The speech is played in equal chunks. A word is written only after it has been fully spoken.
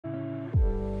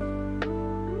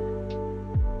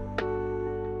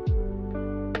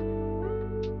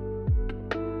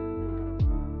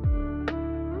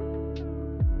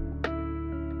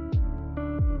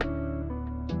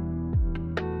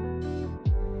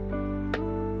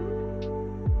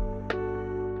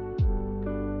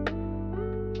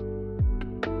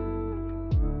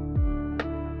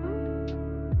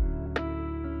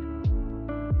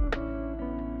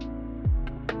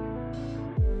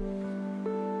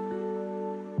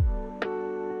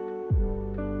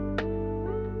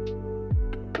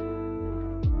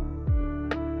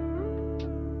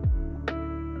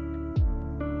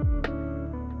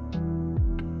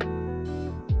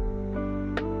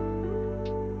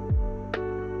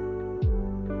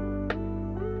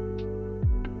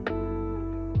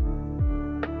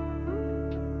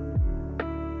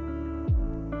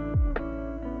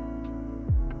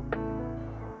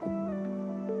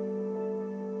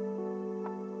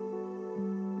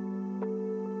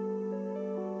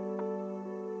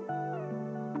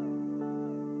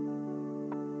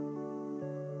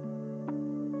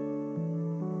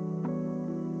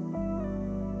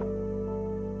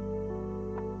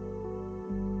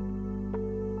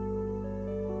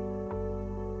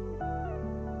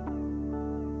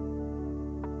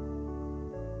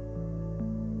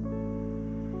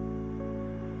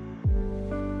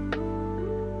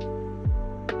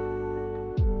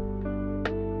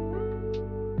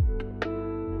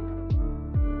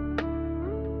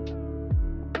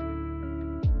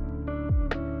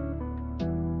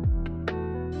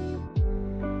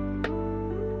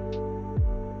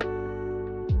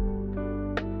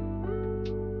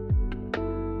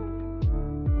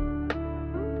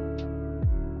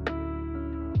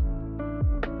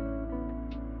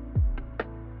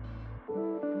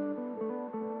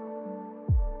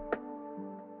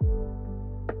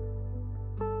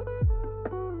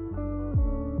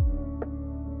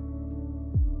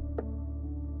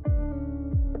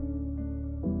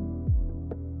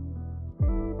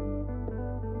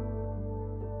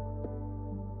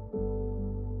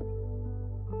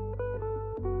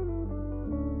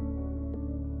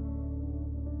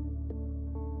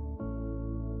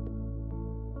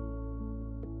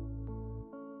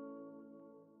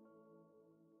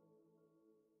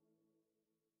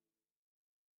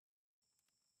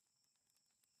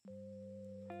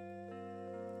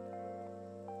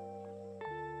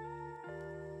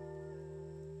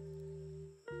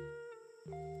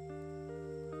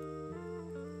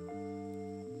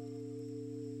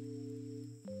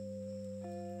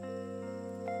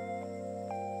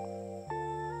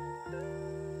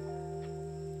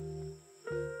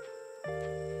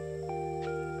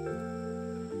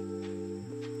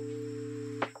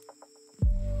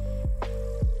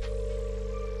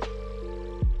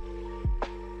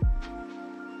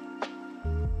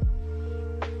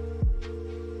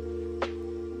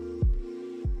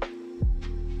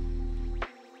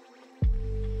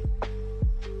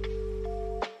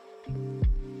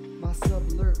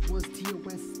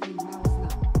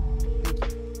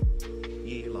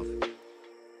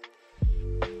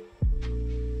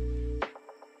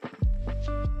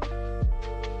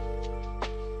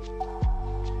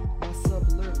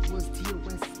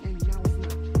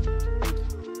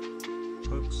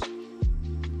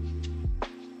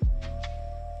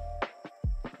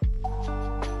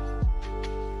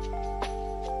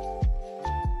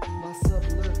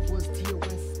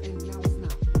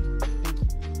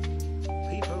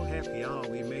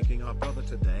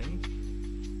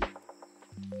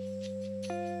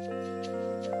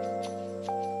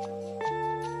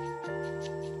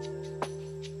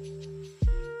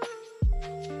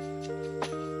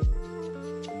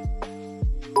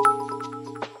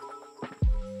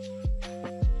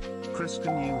Chris,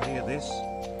 can you hear this?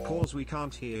 Cause we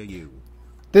can't hear you.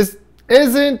 This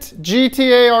isn't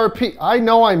GTA-RP. I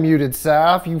know I muted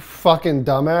Saf, you fucking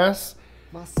dumbass.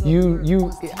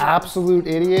 You absolute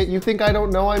idiot. You think I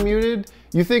don't know I muted?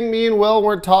 You think me and Will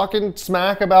weren't talking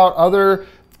smack about other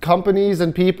companies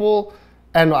and people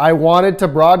and I wanted to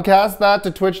broadcast that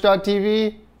to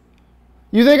twitch.tv?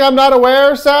 You think I'm not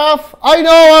aware, Saf? I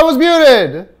know I was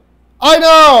muted. I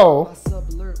know.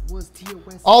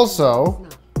 Also,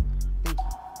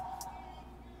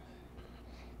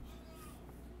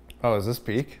 oh, is this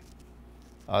peak?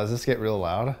 Does this get real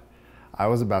loud? I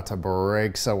was about to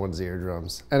break someone's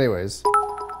eardrums. Anyways,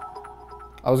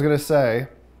 I was gonna say,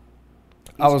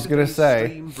 this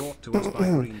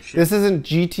isn't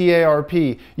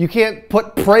GTA-RP. You can't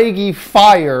put Prague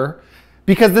Fire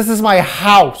because this is my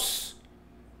house.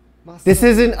 This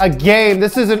isn't a game.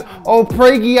 This isn't, oh,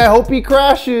 Prague, I hope he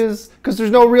crashes, because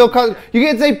there's no real, you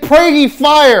can't say Prague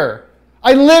Fire.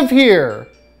 I live here.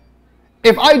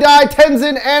 If I die,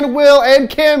 Tenzin and Will and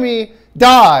Cammy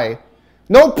die.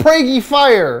 No Prague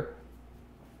Fire.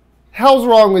 Hell's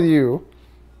wrong with you?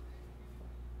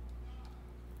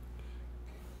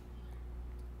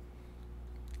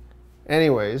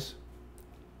 Anyways,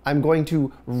 I'm going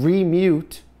to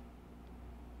remute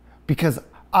because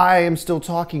I am still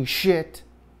talking shit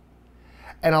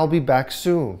and I'll be back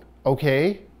soon,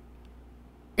 okay?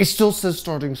 It still says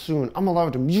starting soon. I'm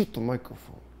allowed to mute the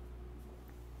microphone.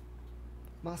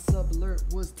 My sub alert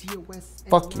was TOS.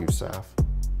 Fuck you, Saf.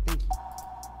 Thank you.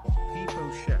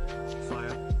 People chef,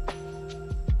 fire.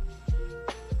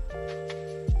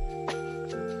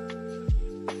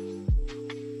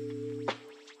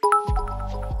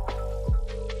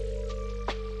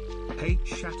 Hey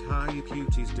chat, how you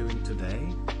cuties doing today?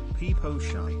 Peepo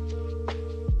shy.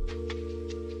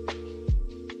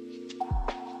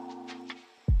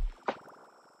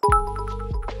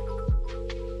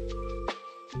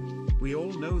 We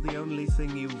all know the only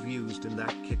thing you've used in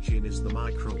that kitchen is the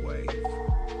microwave.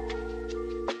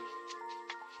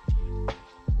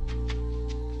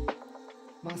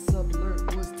 My sub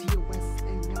alert was TOS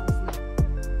and now it's not.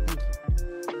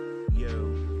 Thank you. Yo,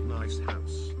 nice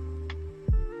house.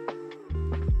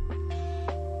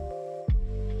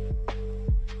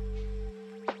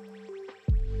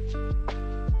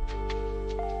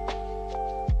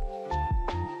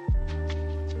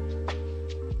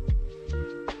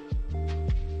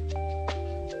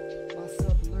 My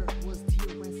sub alert was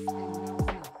TOS and now it's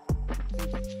not.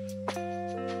 Thank you.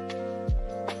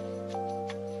 My sub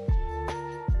alert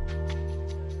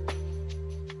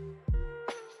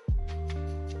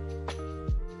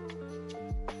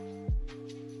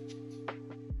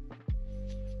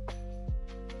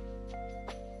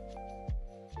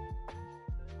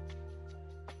was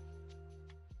TOS and now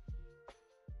it's not.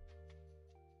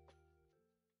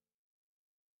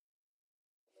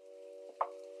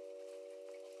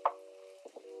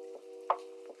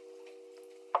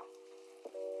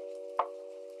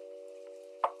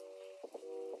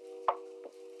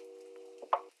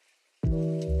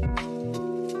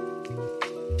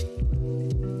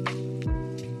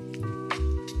 Thank you.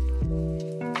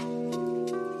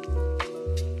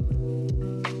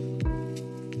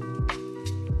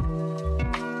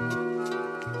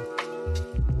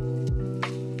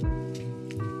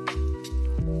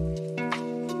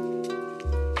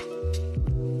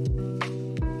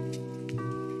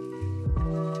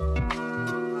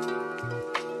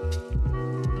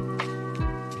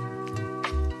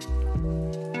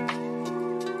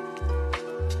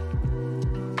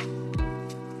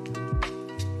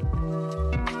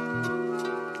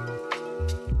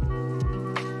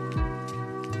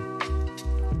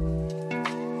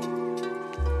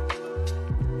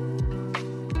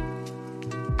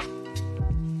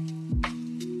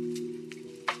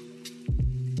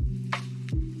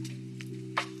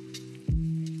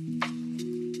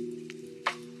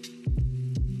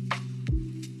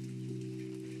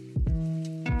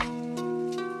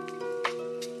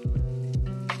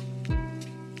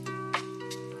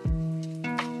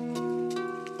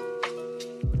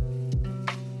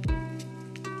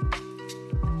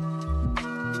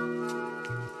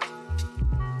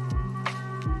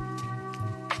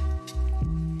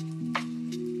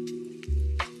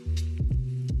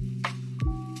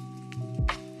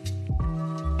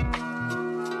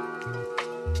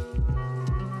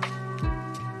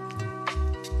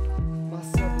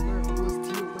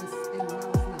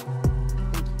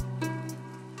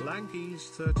 Blankies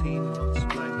 13 months.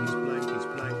 Blankies, blankies,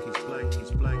 blankies, blankies,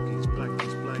 blankies,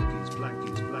 blankies, blankies,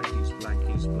 blankies, blankies,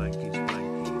 blankies, blankies,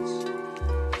 blankies.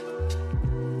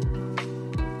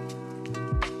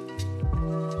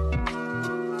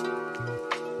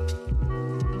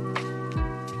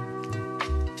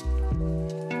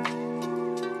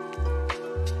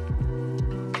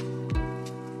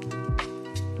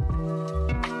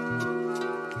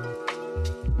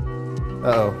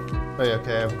 Uh-oh. Hey,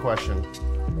 okay, I have a question.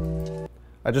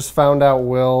 I just found out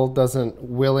Will doesn't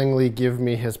willingly give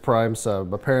me his Prime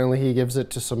sub. Apparently he gives it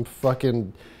to some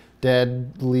fucking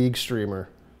dead League streamer.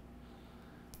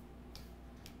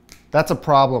 That's a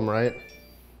problem, right?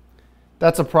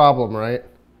 That's a problem, right?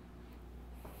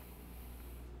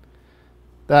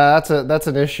 That's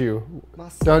an issue.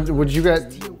 Would you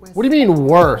guys... What do you mean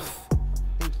worth?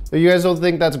 You guys don't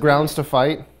think that's grounds to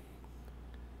fight?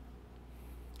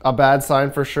 A bad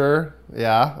sign for sure?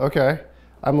 Yeah, okay.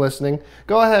 I'm listening.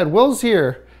 Go ahead. Will's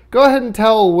here. Go ahead and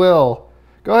tell Will.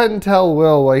 Go ahead and tell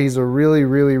Will why he's a really,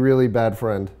 really, really bad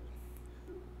friend.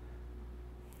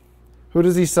 Who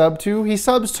does he sub to? He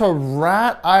subs to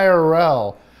Rat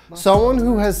IRL. Someone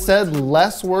who has said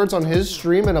less words on his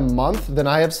stream in a month than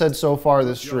I have said so far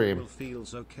this stream.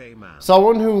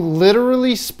 Someone who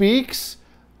literally speaks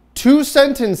 2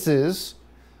 sentences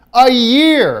a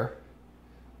year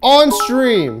on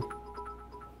stream.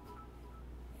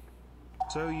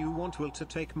 So you want Will to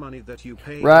take money that you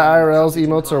pay? Rat IRL's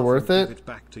emotes are worth it? Give it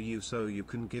back to you so you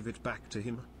can give it back to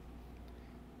him.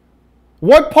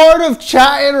 What part of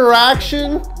chat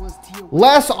interaction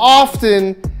less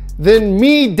often than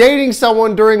me dating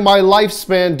someone during my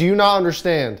lifespan do you not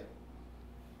understand?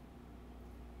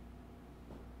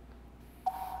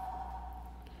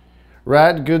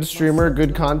 Rat, good streamer,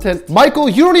 good content. Michael,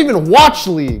 you don't even watch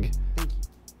League.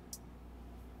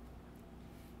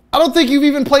 I don't think you've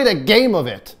even played a game of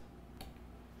it.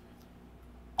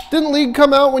 Didn't League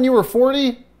come out when you were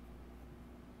 40?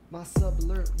 My sub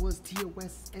alert was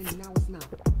TOS and now it's not.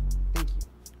 Thank you.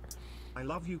 I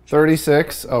love you.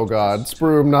 36. Oh God,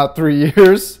 Sproom, not 3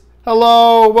 years.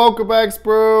 Hello, welcome back,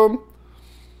 Sproom.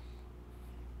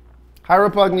 Hi,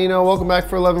 Repugnino, welcome back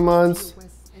for 11 months.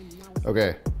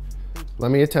 Okay,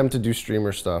 let me attempt to do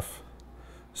streamer stuff.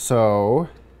 So,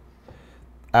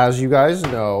 as you guys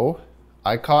know,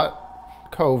 I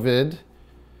caught COVID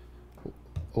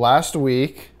last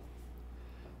week.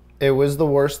 It was the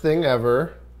worst thing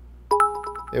ever.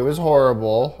 It was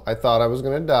horrible. I thought I was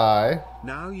gonna die.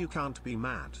 Now you can't be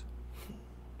mad.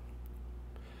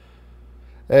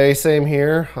 Hey, same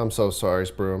here. I'm so sorry,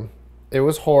 Sproom. It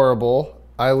was horrible.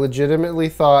 I legitimately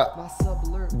thought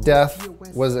death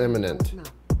was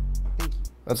imminent.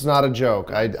 That's not a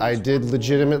joke. I did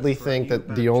legitimately think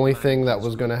that the only thing that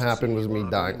was gonna happen was me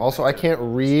dying. Also, I can't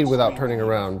read without turning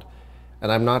around.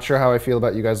 And I'm not sure how I feel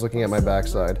about you guys looking at my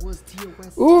backside.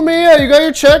 Ooh, Mia, you got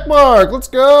your check mark. Let's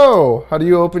go. How do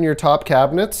you open your top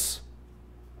cabinets?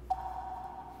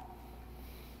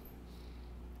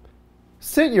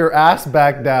 Sit your ass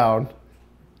back down.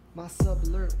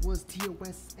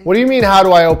 What do you mean, how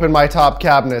do I open my top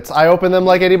cabinets? I open them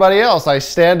like anybody else. I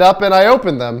stand up and I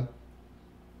open them.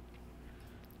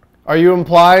 Are you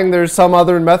implying there's some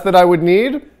other method I would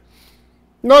need?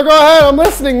 No, go ahead. I'm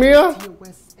listening, Mia.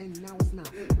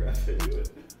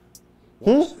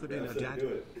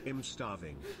 I'm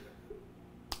starving.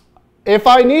 If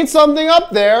I need something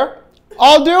up there,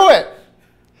 I'll do it.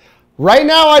 Right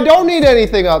now, I don't need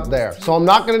anything up there, so I'm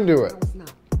not going to do it.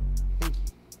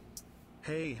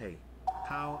 Hey,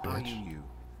 how are you?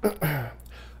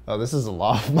 Oh, this is a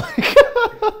lav mic.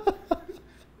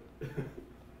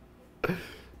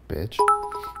 Bitch.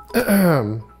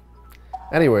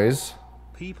 Anyways,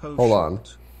 hold on.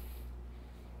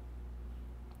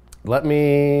 Let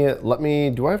me,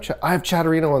 do I have chat? I have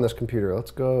Chatterino on this computer.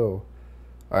 Let's go.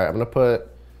 All right, I'm going to put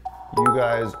you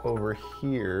guys over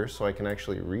here so I can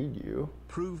actually read you.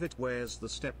 Prove it. Where's the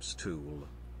steps tool?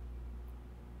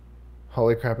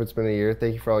 Holy crap, it's been a year.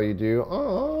 Thank you for all you do.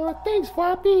 Oh, thanks,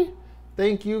 Flappy.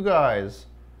 Thank you guys.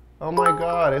 Oh my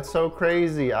God, it's so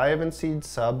crazy. I haven't seen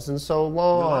subs in so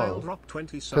long.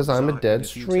 Because I'm a dead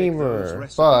streamer.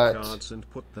 But and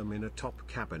put them in a top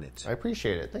cabinet. I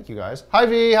appreciate it. Thank you guys. Hi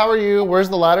V, how are you? Where's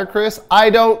the ladder, Chris? I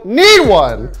don't need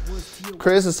one.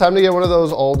 Chris, it's time to get one of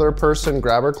those older person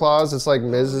grabber claws. It's like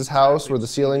Miz's house where the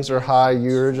ceilings are high.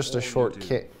 You're just a short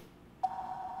kid.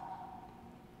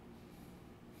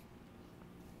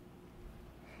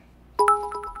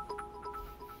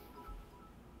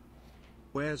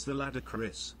 Where's the ladder,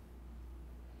 Chris?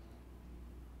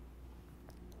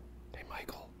 Hey,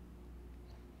 Michael.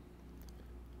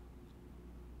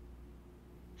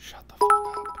 Shut the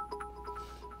fuck up.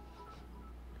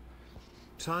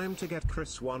 Time to get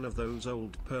Chris one of those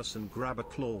old person grabber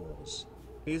claws.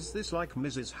 Is this like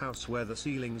Mrs. House where the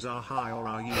ceilings are high, or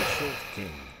are you a short king?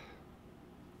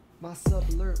 My sub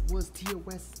alert was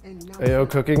TOS and now Ayo,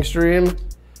 cooking stream.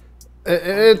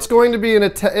 It's going to be an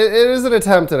attempt. It is an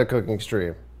attempt at a cooking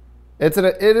stream. It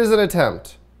is an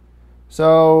attempt.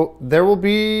 So there will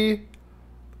be.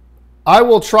 I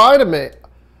will try to make.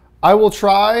 I will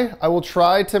try. I will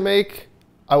try to make.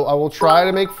 I will try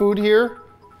to make food here.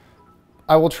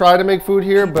 I will try to make food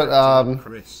here, but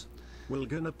Chris,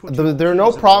 there are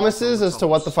no promises as to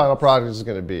what the final product is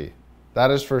going to be. That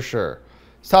is for sure.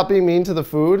 Stop being mean to the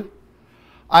food.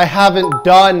 I haven't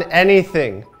done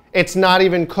anything. It's not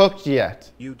even cooked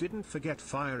yet. You didn't forget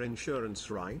fire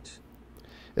insurance, right?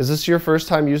 Is this your first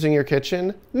time using your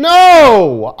kitchen?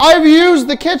 No! I've used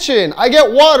the kitchen. I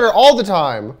get water all the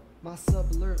time. My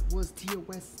sub alert was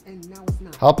TOS and now it's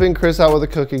not. Helping Chris out with a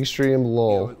cooking stream,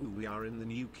 lol. We are in the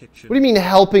new kitchen. What do you mean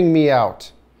helping me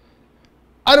out?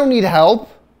 I don't need help.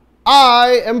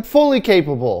 I am fully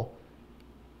capable.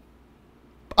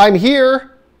 I'm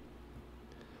here.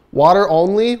 Water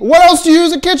only? What else do you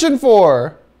use a kitchen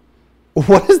for?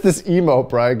 What is this emote,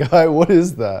 Brian guy? What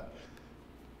is that?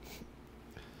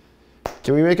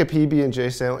 Can we make a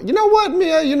PB&J sandwich? You know what,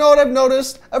 Mia? You know what I've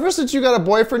noticed? Ever since you got a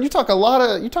boyfriend, you talk a lot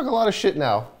of shit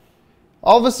now.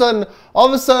 All of a sudden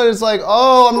it's like,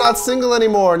 oh, I'm not single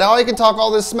anymore. Now I can talk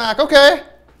all this smack. Okay.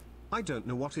 I don't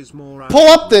know what is more. Pull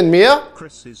up then, Mia.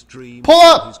 Chris's dream. Pull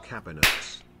up. His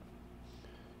cabinets.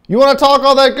 You want to talk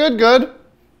all that good?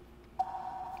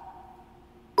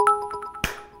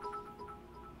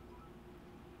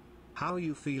 How are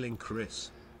you feeling,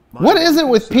 Chris? What is it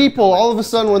with people all of a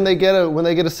sudden when they get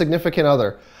a significant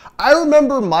other? I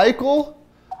remember Michael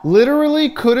literally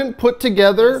couldn't put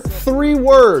together 3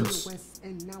 words.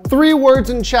 3 words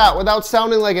in chat without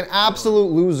sounding like an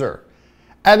absolute loser.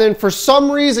 And then for some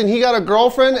reason he got a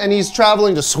girlfriend and he's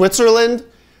traveling to Switzerland.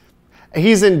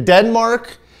 He's in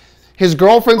Denmark. His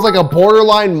girlfriend's like a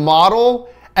borderline model.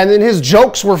 And then his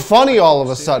jokes were funny all of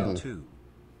a sudden.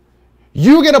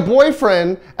 You get a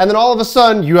boyfriend, and then all of a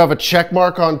sudden, you have a check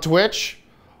mark on Twitch.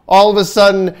 All of a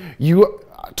sudden, you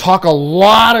talk a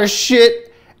lot of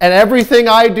shit, and everything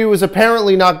I do is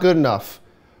apparently not good enough.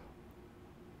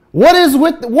 What is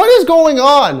going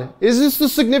on? Is this the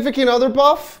significant other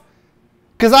buff?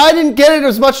 Because I didn't get it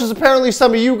as much as apparently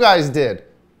some of you guys did.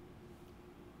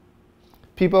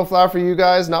 Peepo flower for you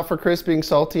guys, not for Chris being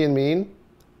salty and mean.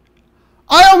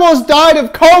 I almost died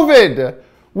of COVID.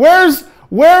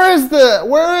 Where is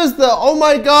the, oh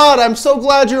my God, I'm so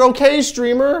glad you're okay,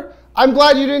 streamer. I'm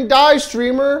glad you didn't die,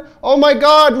 streamer. Oh my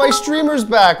God, my streamer's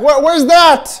back. Where's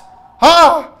that?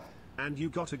 Huh? And you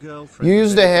got a girlfriend. You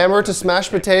used a hammer to smash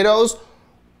potatoes?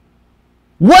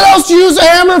 What else do you use a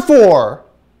hammer for?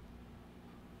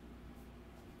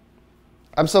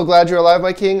 I'm so glad you're alive,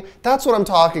 my king. That's what I'm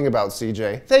talking about,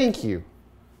 CJ. Thank you.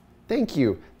 Thank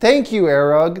you. Thank you,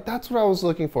 Arug. That's what I was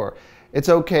looking for. It's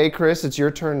okay, Chris. It's your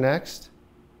turn next.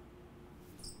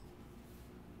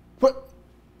 What?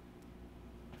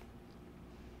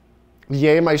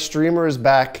 Yay, my streamer is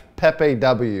back. Pepe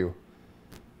W.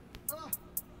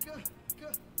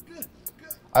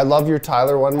 I love your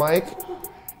Tyler one, Mike.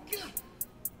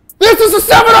 This is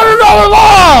a $700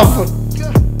 off!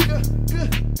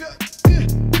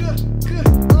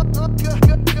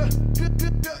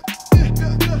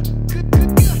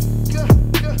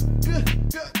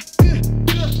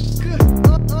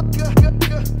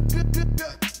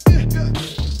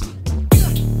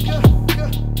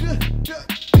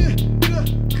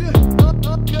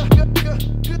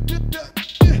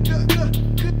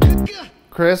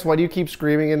 Chris, why do you keep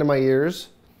screaming into my ears?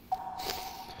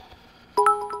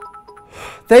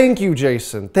 Thank you,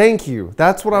 Jason. Thank you.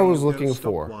 That's what I was looking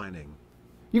for. Whining.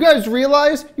 You guys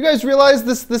realize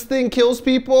this thing kills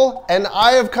people, and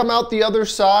I have come out the other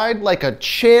side like a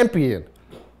champion.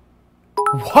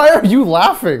 Why are you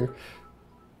laughing?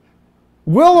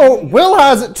 Will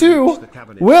has it too.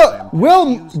 Will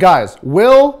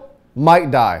might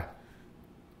die.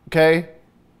 Okay?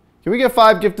 Can we get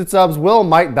 5 gifted subs? Will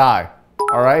might die.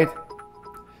 All right?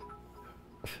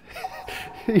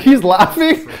 He's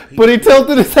laughing, but he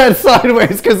tilted his head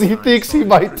sideways because he thinks he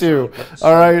might too.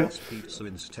 All right?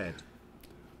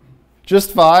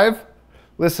 Just 5?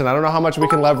 Listen, I don't know how much we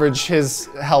can leverage his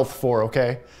health for,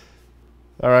 okay?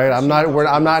 All right? I'm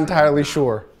not entirely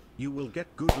sure. You will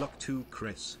get good luck too,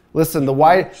 Chris. Listen,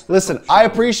 I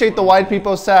appreciate the white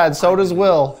people sad, so does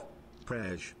Will.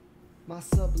 My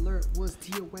sub alert was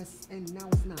TOS and now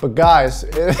it's not. But guys,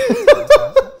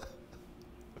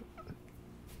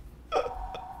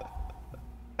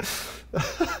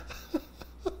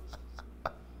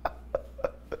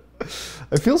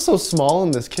 I feel so small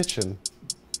in this kitchen.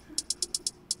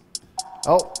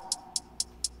 Oh.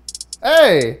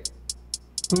 Hey!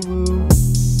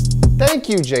 Thank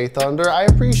you, J Thunder. I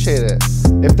appreciate it.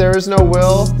 If there is no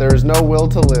will, there is no will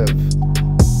to live.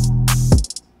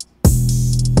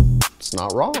 It's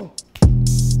not wrong.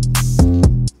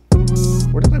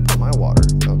 Where did I put my water?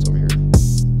 Oh, it's over here.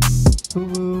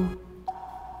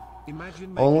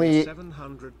 Imagine Only- making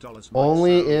 $700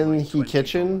 only might sound in like he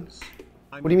kitchen?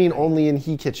 $20. What do you mean only in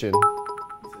he kitchen?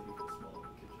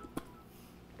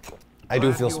 I do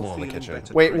Glad feel you're small in the feeling kitchen.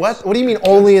 better, Wait, Chris. what? What do you mean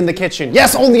only in the kitchen?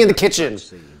 Yes, only in the kitchen.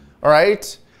 All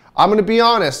right? I'm going to be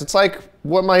honest. It's like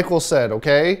what Michael said,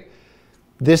 okay?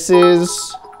 This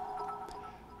is...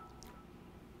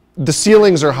 The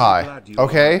ceilings are high,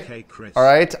 okay? All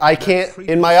right? I can't...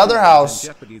 In my other house,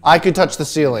 I could touch the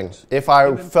ceiling if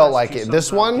I felt like it.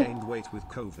 This one, Gained weight with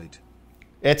COVID.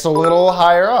 it's a little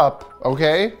higher up,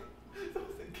 okay?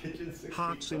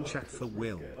 Hearts in chat for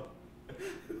Will.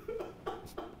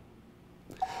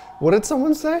 What did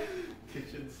someone say?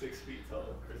 Kitchen 6 feet tall,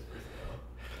 Christmas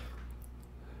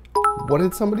What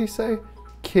did somebody say?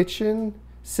 Kitchen,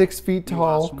 6 feet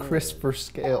tall, asked more. crisper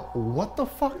scale. What the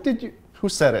fuck did you... Who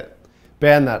said it?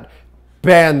 Ban that.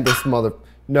 Ban this mother...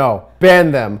 No.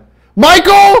 Ban them.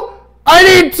 Michael! I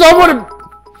need someone to...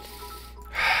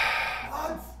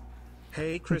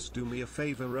 Hey Chris, do me a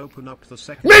favor, open up the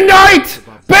second... Midnight!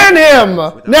 above Ban him!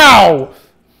 without- Now!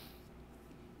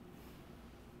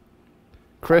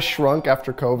 Chris shrunk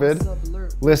after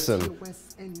COVID. Listen.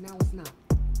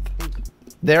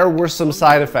 There were some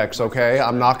side effects, okay?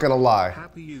 I'm not gonna lie.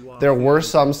 Happy you are There were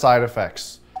some side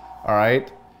effects, all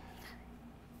right?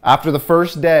 After the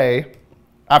first day,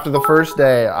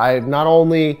 I not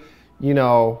only,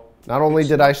 not only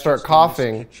did I start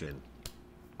coughing, Kitchen.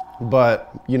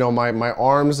 but, my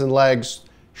arms and legs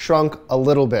shrunk a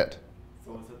little bit.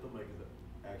 Someone said the mic is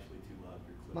actually too loud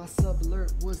for clip. My sub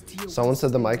alert was TOS. Someone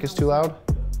said the mic is too loud?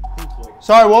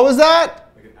 Sorry, what was that?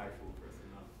 Like an actual person,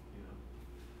 not,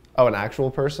 Oh, an actual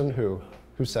person? Who?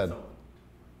 Who said? someone.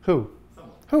 Who?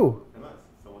 Someone. Who? MS.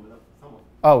 Someone.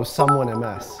 Oh, someone MS. Yeah,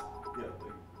 like he's an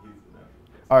actual person.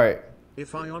 All right.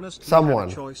 If I honestly Someone.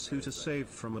 had a choice who to save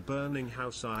from a burning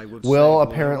house, I would Will save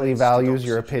apparently Lawrence values to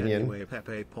your oxygen opinion. Anyway,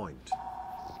 Pepe point.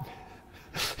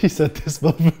 He said this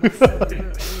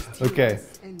motherfucker. Okay.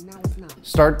 And now it's not.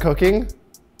 Start cooking.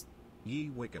 Ye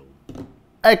wiggle.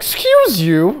 Excuse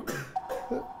you?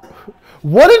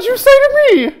 What did you say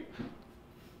to me?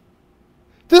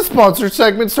 This sponsored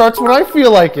segment starts when I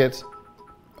feel like it.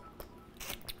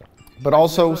 But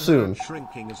also Never soon. heard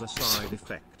shrinking as a side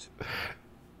effect.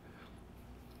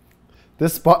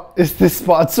 Is this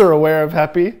sponsor aware of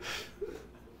Happy?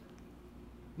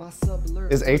 My sub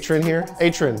alert Is was Atron here? TOS,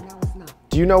 Atron. and now it's not.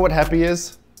 Do you know what happy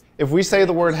is? If we say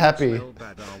the word happy, Smell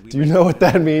bad, are we do you know what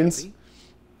that happy? means?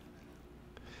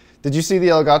 Did you see the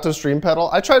Elgato Stream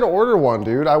Pedal? I tried to order one,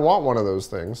 dude. I want one of those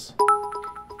things.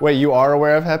 Wait, you are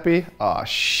aware of Happy? Aw,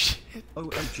 shit.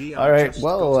 OMG, All I right, just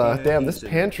well, got here damn, this easy.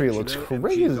 pantry Do you looks know MG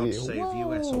crazy. God save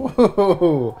US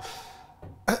Whoa.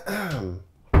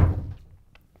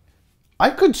 I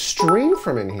could stream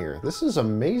from in here. This is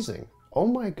amazing. Oh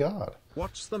my god.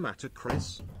 What's the matter,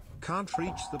 Chris? Can't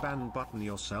reach the ban button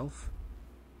yourself?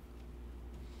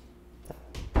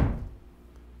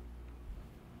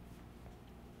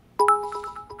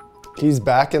 He's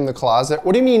back in the closet.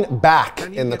 What do you mean back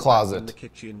Can you in the get back in closet? the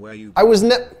kitchen where you I was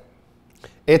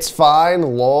It's fine,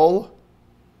 lol.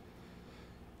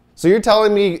 So you're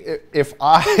telling me if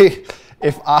I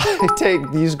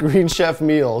take these Green Chef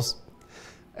meals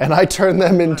and I turn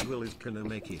them into... Will is gonna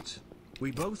make it. We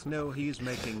both know he is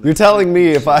making them. You're telling me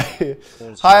if I...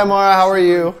 Also, Hi Amara, how are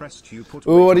you? impressed you put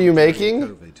Ooh, what are you weight during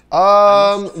making? COVID.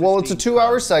 I lost Well, it's a 15 2-hour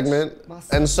pounds. segment,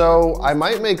 and so I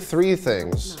might make 3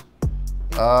 things.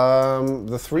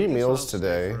 The 3 Guess meals I'll stay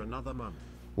today. for another month.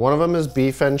 One of them is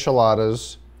beef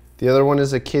enchiladas. The other one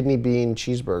is a kidney bean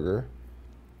cheeseburger.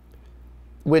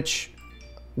 Which,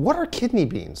 what are kidney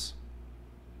beans?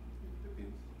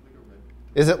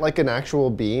 Is it like an actual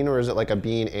bean, or is it like a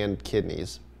bean and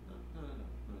kidneys? No.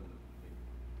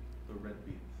 The red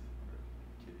beans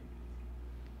are kidney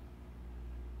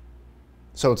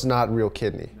So it's not real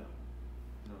kidney. beans.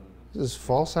 No. This is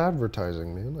false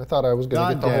advertising, man. I thought I was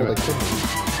gonna God get the damn whole it. like, kidney.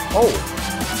 Oh,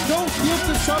 Don't give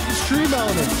the sub to Stream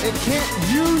Element. It can't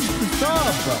use the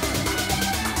sub.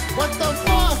 What the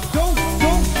fuck? Don't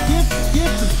give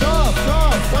the sub.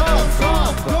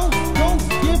 Don't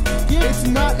give. It's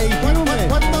not a human.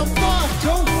 What the fuck?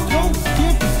 Don't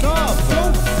give the sub.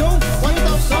 Don't what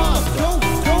the sub.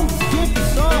 Don't give the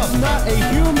sub. It's not a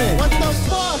human. What the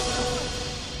fuck?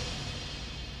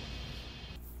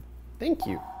 thank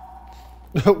you.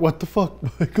 What the fuck,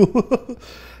 Michael?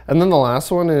 And then the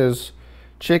last one is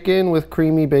chicken with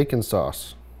creamy bacon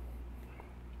sauce.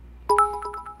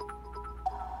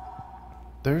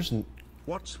 There's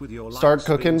What's with your Start lights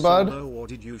cooking, being so bud? low, or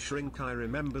did you shrink? I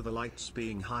remember the lights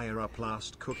being higher up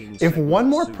last cooking. If segment, one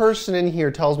more Zeus. person in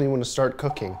here tells me when to start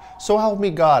cooking, so help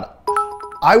me God,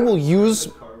 I will use...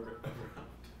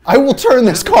 I will turn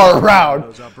this car around.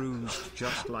 Those are bruised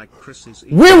just like Chris's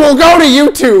We will go to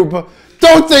YouTube.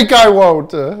 Don't think I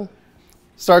won't.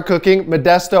 Start cooking.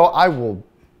 Modesto, I will.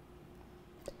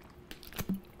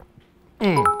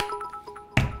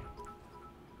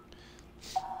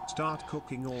 Start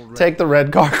cooking already. Take the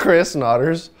red car, Chris.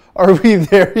 Nodders. Are we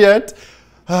there yet?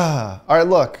 All right,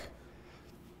 look.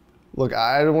 Look,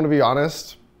 I don't want to be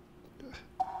honest.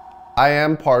 I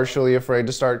am partially afraid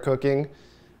to start cooking.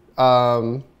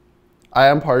 I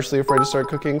am partially afraid to start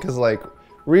cooking because, like,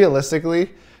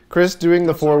 realistically, Chris doing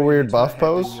the four weird buff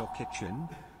pose. Your kitchen.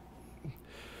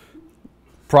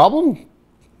 Problem?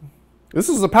 This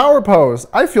is a power pose.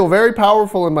 I feel very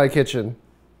powerful in my kitchen.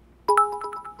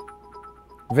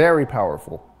 Very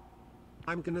powerful.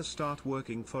 I'm gonna start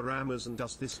working for Amazon.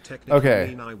 Does this technically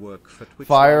mean I work for Twitch?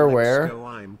 Fire Let's where? go,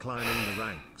 I'm climbing the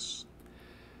ranks.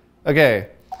 Okay.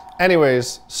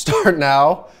 Anyways, start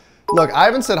now. Look, I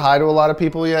haven't said hi to a lot of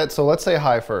people yet, so let's say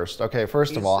hi first. Okay,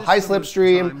 first of all, hi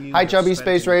Slipstream, hi Chubby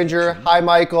Space Ranger, hi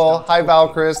Michael, hi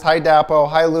Valchrist, hi Dapo,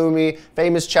 hi Lumi,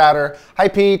 Famous Chatter, hi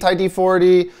Pete, hi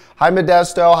D40, hi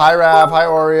Modesto, hi Rav, hi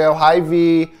Oreo, hi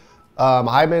V,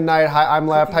 hi Midnight, hi I'm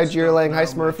Left, hi Jeerling, hi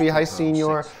Smurfy, hi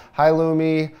Senior, hi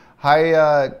Lumi, hi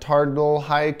Tardle,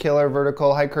 hi Killer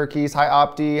Vertical, hi Kirkies, hi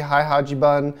Opti, hi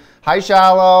Hajibun, hi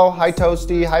Shallow, hi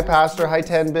Toasty, hi Pastor, hi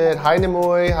 10-Bit, hi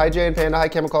Nimue, hi Jane Panda, hi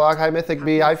Chemical Lock, hi Mythic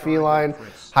B, hi Feline,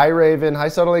 hi Raven, hi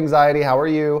Subtle Anxiety, how are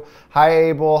you? Hi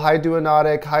Abel, hi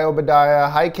Duonotic, hi Obadiah,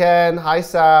 hi Ken, hi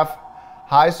Saf,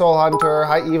 hi Soul Hunter,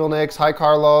 hi Evil Nix, hi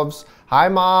Karlovs, hi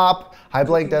Mop, hi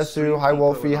Blake Desu, hi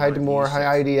Wolfie, hi Demore,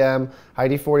 hi IDM, hi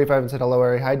D45 and said hello,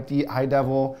 Ari, hi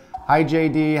Devil, hi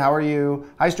JD, how are you?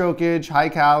 Hi Strokage, hi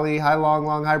Callie, hi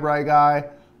Long, hi Bright Guy,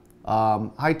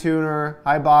 hi Tuner,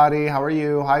 hi Body, how are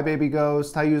you? Hi Baby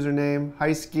Ghost, hi Username,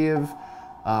 hi Skiv,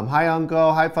 hi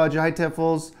Unco, hi Fudge, hi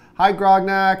Tiffles, hi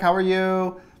Grognak, how are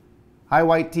you? Hi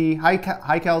White Tea, hi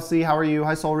Kelsey, how are you?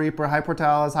 Hi Soul Reaper, hi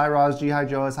Portalis, hi Rosg, hi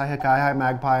Joas, hi Hikai, hi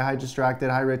Magpie, hi Distracted,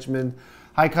 hi Richmond,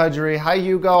 hi Kudgery, hi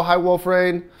Hugo, hi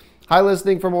Wolfrain, hi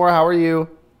Listening for More, how are you?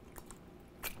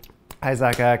 Hi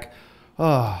Zakak.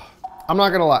 Oh. I'm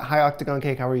not gonna lie. Hi Octagon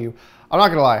Cake, how are you? I'm not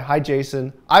gonna lie. Hi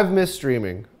Jason. I've missed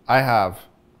streaming. I have.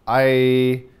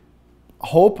 I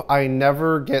hope I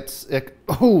never get sick.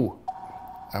 Ooh.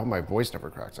 I hope my voice never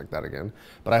cracks like that again.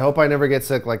 But I hope I never get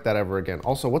sick like that ever again.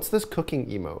 Also, what's this cooking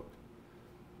emote?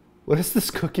 What is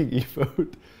this cooking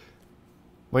emote?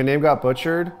 My name got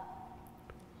butchered?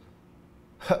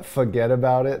 Forget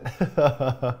about it.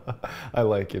 I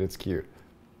like it. It's cute.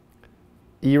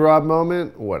 E-Rob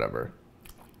moment? Whatever.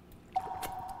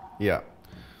 Yeah.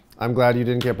 I'm glad you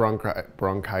didn't get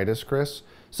bronchitis, Chris.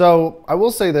 So I will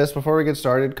say this before we get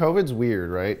started. COVID's weird,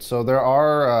 right? So there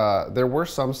were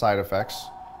some side effects.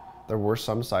 One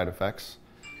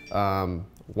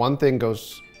thing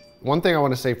I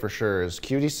want to say for sure is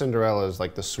Cutie Cinderella is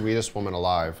like the sweetest woman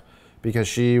alive because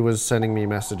she was sending me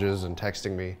messages and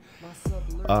texting me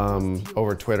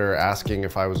over Twitter asking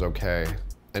if I was okay.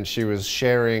 And she was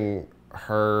sharing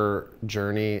her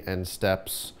journey and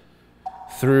steps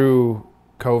through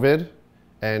COVID,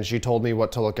 and she told me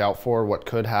what to look out for, what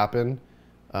could happen,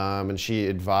 and she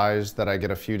advised that I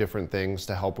get a few different things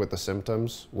to help with the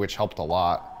symptoms, which helped a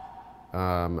lot.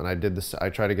 And I did this. I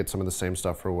tried to get some of the same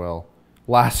stuff for Will.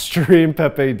 Last stream,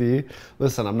 Pepe D.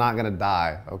 Listen, I'm not gonna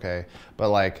die, okay? But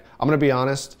like, I'm gonna be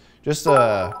honest. Just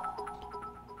I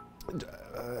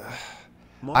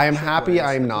am happy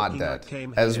I'm not dead.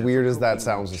 As weird as that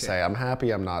sounds to say, I'm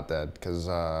happy I'm not dead because.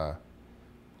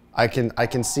 I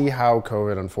can see how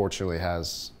COVID unfortunately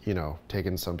has, you know,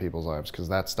 taken some people's lives because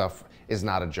that stuff is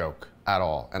not a joke at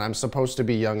all. And I'm supposed to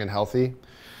be young and healthy,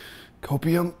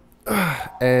 copium,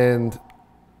 and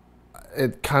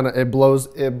it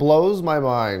blows my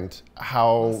mind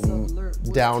how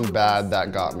down bad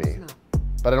that got me.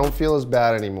 But I don't feel as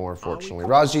bad anymore, fortunately.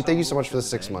 Rajji, thank you so much for the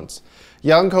 6 months.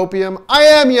 Young copium, I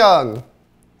am young,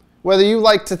 whether you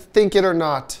like to think it or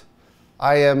not.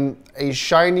 I am a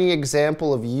shining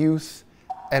example of youth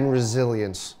and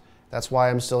resilience. That's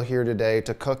why I'm still here today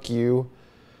to cook you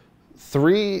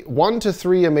 1 to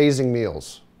 3 amazing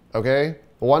meals, okay?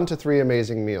 1 to 3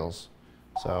 amazing meals.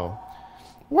 So,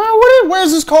 wow,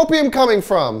 where's this copium coming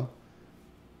from?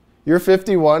 You're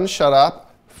 51, shut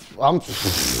up.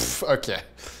 Okay.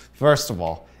 First of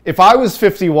all, if I was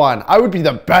 51, I would be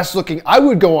the best looking, I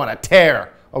would go on a tear.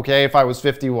 Okay, if I was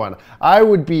 51, I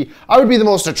would be the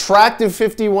most attractive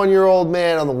 51-year-old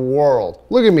man in the world.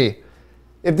 Look at me.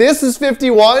 If this is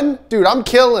 51, dude, I'm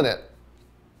killing it.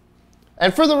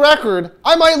 And for the record,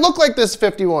 I might look like this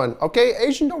 51. Okay,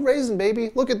 Asian don't raisin,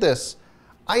 baby. Look at this.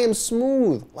 I am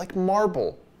smooth like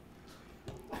marble.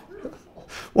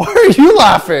 Why are you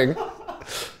laughing?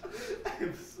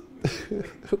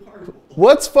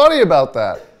 What's funny about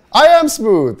that? I am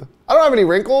smooth. I don't have any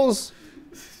wrinkles.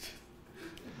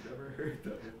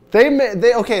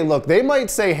 Okay, look, they might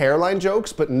say hairline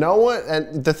jokes, but no one,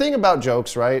 and the thing about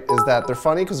jokes, right, is that they're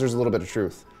funny because there's a little bit of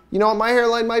truth. You know what, my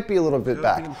hairline might be a little bit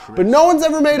back, but no one's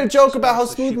ever made a joke about how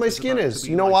smooth my skin is.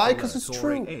 You know why? Because it's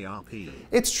true.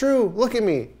 It's true. Look at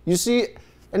me. You see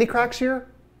any cracks here?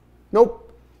 Nope.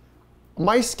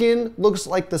 My skin looks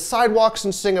like the sidewalks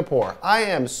in Singapore. I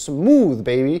am smooth,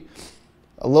 baby.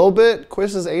 A little bit.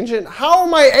 Quiz is ancient. How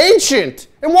am I ancient?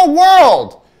 In what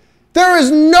world? There is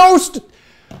no...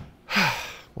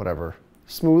 Whatever.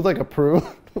 Smooth like a prune.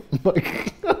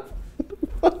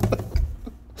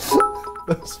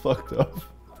 That's fucked up.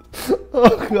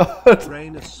 Oh, God.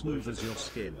 Brain as smooth as your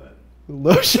skin.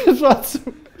 Lotion's not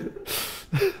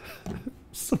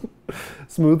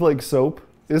smooth like soap.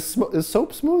 Is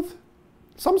soap smooth?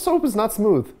 Some soap is not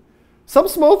smooth. Some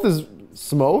smooth is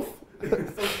smooth.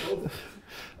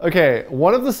 Okay,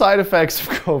 one of the side effects of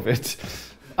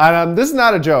COVID, and this is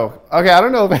not a joke. Okay, I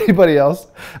don't know if anybody else.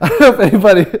 I don't know if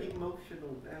anybody.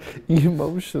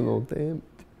 Emotional damage.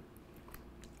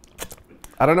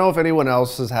 I don't know if anyone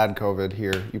else has had COVID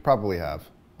here. You probably have.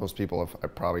 Most people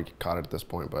have probably caught it at this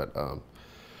point, but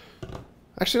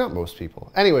actually not most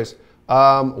people. Anyways,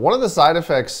 one of the side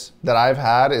effects that I've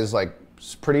had is like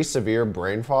pretty severe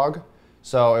brain fog.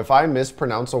 So if I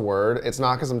mispronounce a word, it's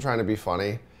not because I'm trying to be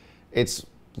funny. It's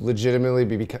legitimately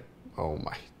because, oh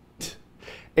my.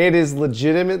 It is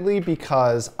legitimately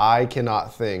because I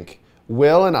cannot think.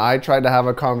 Will and I tried to have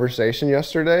a conversation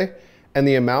yesterday, and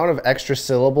the amount of extra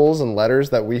syllables and letters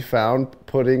that we found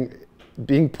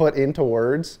being put into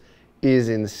words is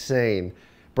insane.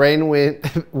 Brain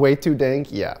went way too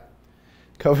dank, yeah.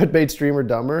 COVID made streamer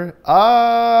dumber?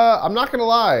 I'm not gonna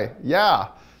lie, yeah.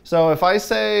 So if I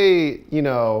say, you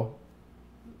know,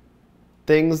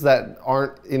 things that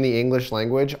aren't in the English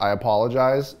language, I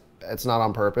apologize. It's not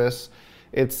on purpose.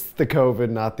 It's the COVID,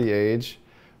 not the age.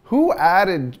 Who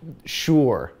added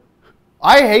sure?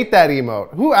 I hate that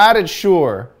emote. Who added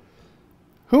sure?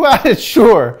 Who added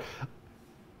sure?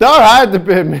 That had to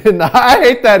be me. I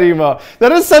hate that emote.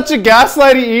 That is such a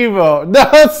gaslighty emote.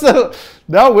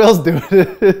 No, Will's doing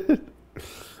it.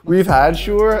 We've had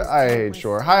sure. I hate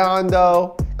sure. Hi,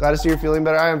 Hondo. Glad to see you're feeling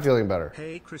better. I am feeling better.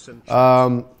 Hey, Chris and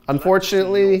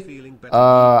Unfortunately,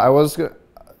 I was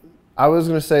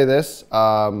gonna say this.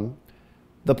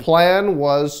 The plan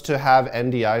was to have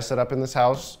NDI set up in this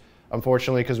house.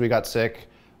 Unfortunately, because we got sick,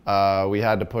 we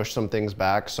had to push some things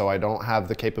back. So I don't have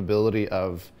the capability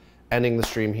of ending the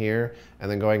stream here and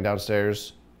then going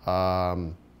downstairs.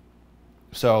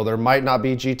 So there might not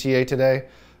be GTA today.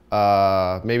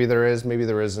 Maybe there is, maybe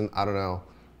there isn't. I don't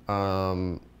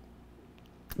know.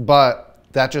 But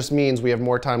that just means we have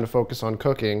more time to focus on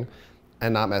cooking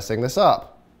and not messing this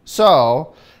up.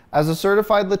 So, as a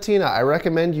certified Latina, I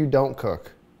recommend you don't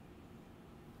cook.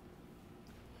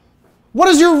 What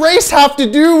does your race have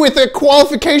to do with the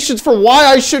qualifications for why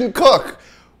I shouldn't cook?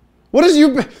 What does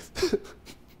you...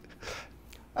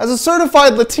 As a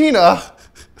certified Latina,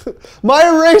 my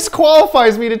race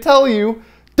qualifies me to tell you,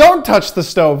 don't touch the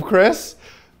stove, Chris.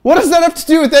 What does that have to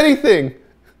do with anything?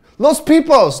 Los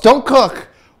Pipos, don't cook.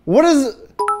 What is...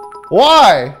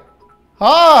 Why?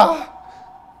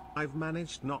 I've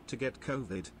managed not to get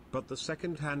COVID, but the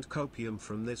second-hand copium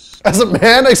from this... As a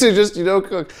man, I suggest you don't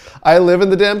cook. I live in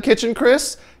the damn kitchen,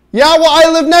 Chris. Yeah, well, I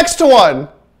live next to one.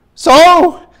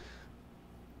 So,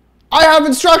 I have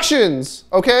instructions,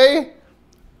 okay?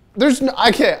 There's no...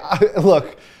 I can't...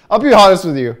 Look, I'll be honest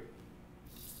with you.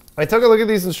 I took a look at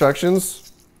these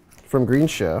instructions from Green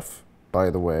Chef, by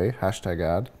the way,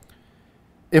 #ad.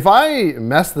 If I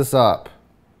mess this up,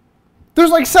 there's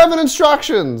like 7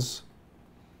 instructions.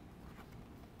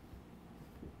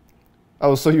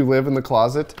 Oh, so you live in the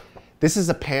closet? This is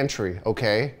a pantry,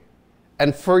 okay?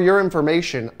 And for your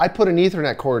information, I put an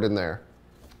Ethernet cord in there.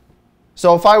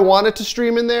 So if I wanted to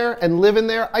stream in there and live in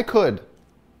there, I could.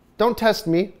 Don't test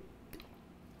me.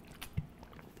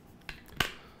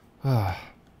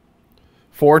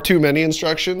 4 too many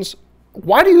instructions?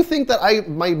 Why do you think that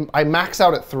I max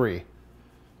out at 3?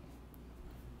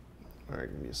 All right,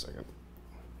 give me a second.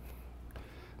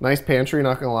 Nice pantry,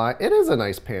 not gonna lie. It is a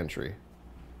nice pantry.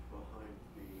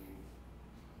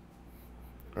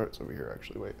 All right, it's over here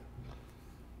actually, wait.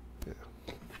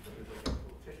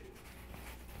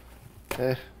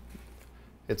 Yeah.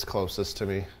 It's closest to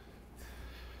me.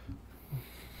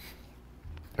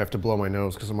 I have to blow my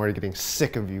nose because I'm already getting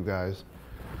sick of you guys.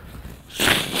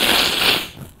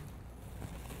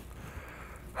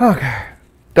 Okay.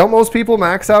 Don't most people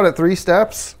max out at 3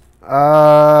 steps?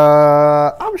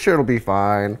 I'm sure it'll be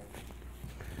fine.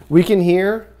 We can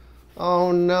hear?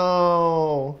 Oh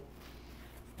no.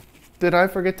 Did I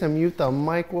forget to mute the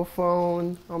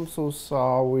microphone? I'm so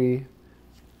sorry.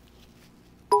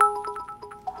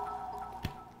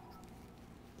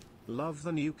 Love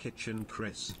the new kitchen,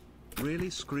 Chris. Really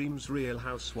screams Real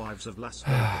Housewives of Las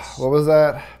Vegas. What was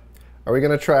that? Are we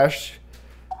gonna trash?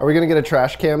 Are we gonna get a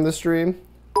trash cam this stream?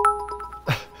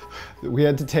 We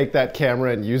had to take that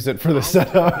camera and use it for the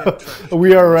setup.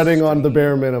 We are running on the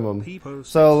bare minimum.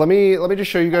 So let me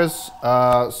just show you guys.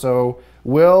 So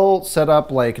we'll set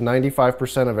up like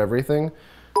 95% of everything.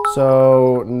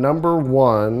 So number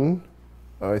one,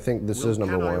 I think this is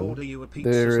number one.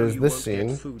 There is this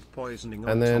scene.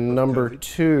 And then number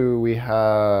two, we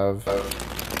have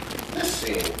this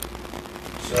scene.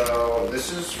 So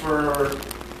this is for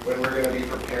when we're going to be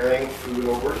preparing food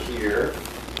over here.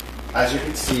 As you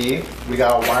can see, we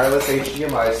got a wireless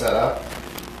HDMI setup.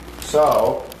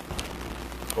 So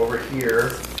over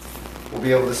here, we'll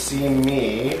be able to see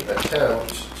me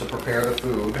attempt to prepare the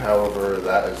food, however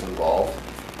that is involved.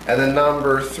 And then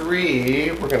number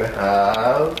three, we're going to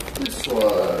have this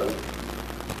one.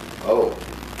 Oh.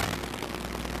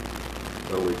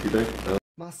 Oh, wait, you think?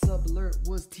 My sub alert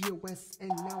was TOS and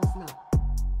now it's not.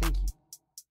 Thank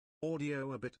you.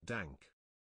 Audio a bit dank.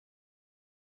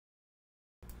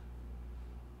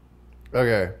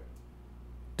 Okay.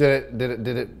 Did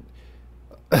it?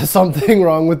 Something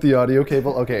wrong with the audio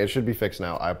cable? Okay, it should be fixed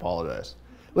now. I apologize.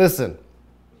 Listen.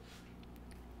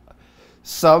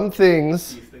 Some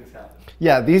things... These things happen.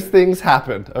 Yeah, these things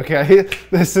happened, okay?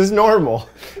 This is normal.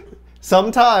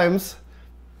 Sometimes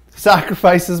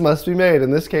sacrifices must be made.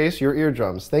 In this case, your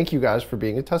eardrums. Thank you guys for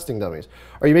being a testing dummies.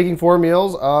 Are you making 4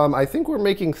 meals? I think we're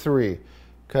making 3,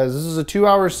 because this is a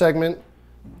 2-hour segment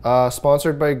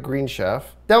sponsored by Green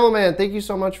Chef. Devilman, thank you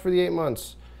so much for the 8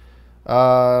 months.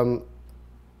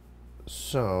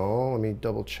 So let me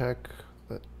double check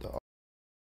that the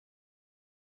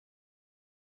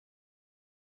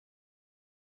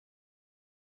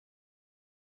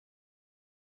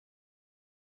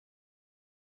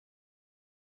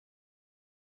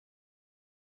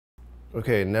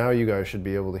Okay, now you guys should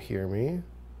be able to hear me.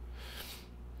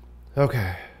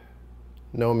 Okay.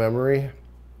 No memory.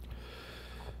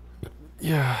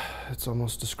 Yeah, it's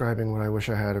almost describing what I wish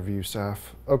I had of you, Saf.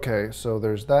 Okay, so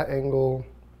there's that angle.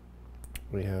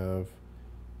 We have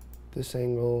this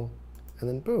angle, and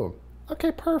then boom.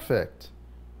 Okay, perfect.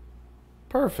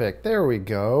 Perfect, there we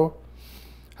go.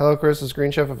 Hello, Chris, is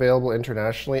Green Chef available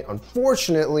internationally?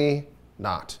 Unfortunately,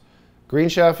 not. Green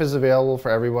Chef is available for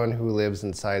everyone who lives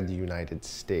inside the United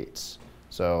States.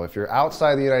 So if you're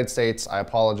outside the United States, I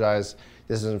apologize.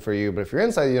 This isn't for you, but if you're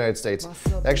inside the United States,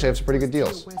 they actually have some pretty good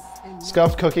deals.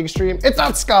 Scuffed cooking stream. It's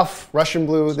not Scuff! Russian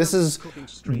Blue. This is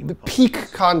the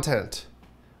peak content.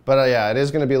 But yeah, it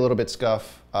is going to be a little bit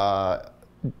Scuff.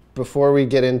 Before we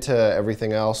get into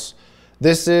everything else,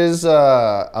 this is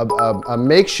a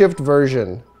makeshift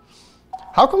version.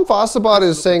 How come Fossabot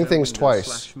is saying things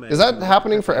twice? Is that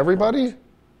happening for everybody?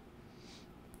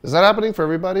 Is that happening for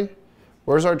everybody?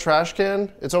 Where's our trash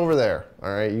can? It's over there.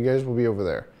 All right, you guys will be over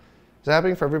there. Is that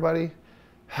happening for everybody?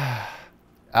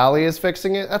 Allie is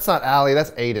fixing it? That's not Allie,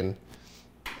 that's Aiden.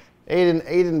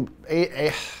 Aiden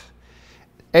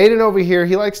over here,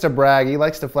 he likes to brag, he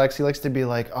likes to flex, he likes to be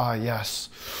like, oh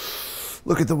yes,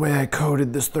 look at the way I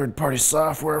coded this third-party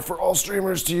software for all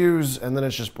streamers to use, and then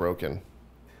it's just broken.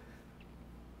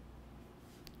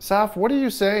 Saf, what are you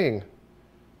saying?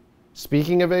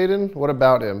 Speaking of Aiden, what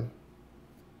about him?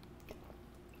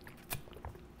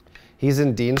 He's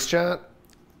in Dean's chat?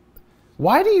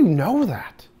 Why do you know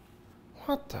that?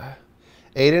 What the?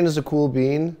 Aiden is a cool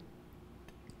bean.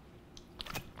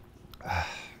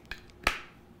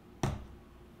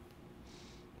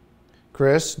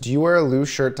 Chris, do you wear a loose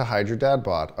shirt to hide your dad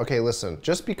bod? Okay, listen,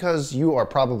 just because you are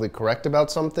probably correct about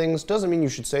some things doesn't mean you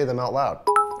should say them out loud.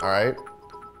 All right?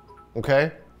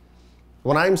 Okay?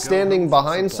 When I'm standing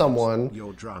behind someone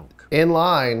in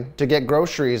line to get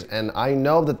groceries and I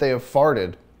know that they have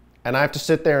farted and I have to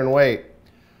sit there and wait,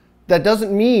 that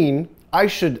doesn't mean I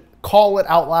should call it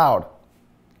out loud,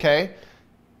 okay?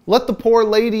 Let the poor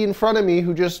lady in front of me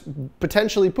who just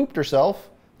potentially pooped herself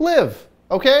live,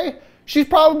 okay? She's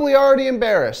probably already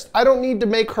embarrassed. I don't need to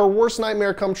make her worst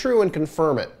nightmare come true and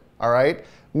confirm it, all right?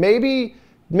 Maybe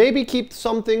keep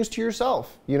some things to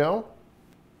yourself, you know?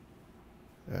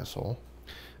 Asshole.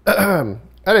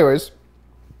 Anyways.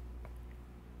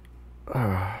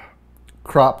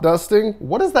 Crop dusting?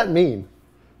 What does that mean?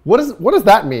 What does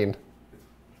that mean?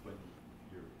 When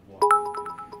you're walking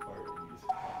in your car and you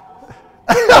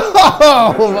just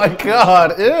Oh my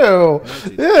god, ew.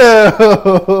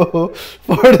 Ew.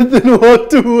 Farted then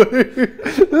walked away.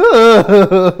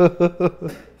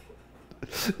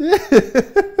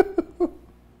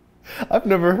 I've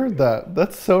never heard that.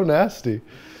 That's so nasty.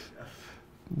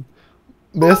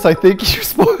 Miss, I think you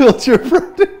spoiled your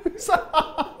produce.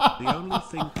 The only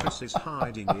thing Chris is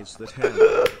hiding is that hair.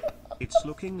 It's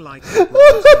looking like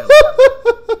LeBron's hair.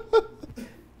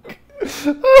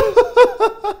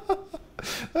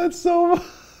 That's so.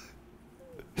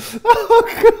 Oh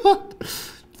god.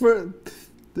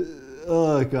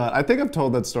 Oh god. I think I've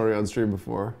told that story on stream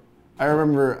before. I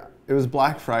remember it was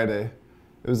Black Friday.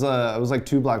 It was like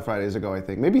 2 Black Fridays ago, I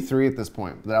think, maybe 3 at this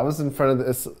point. That I was in front of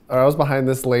this, or I was behind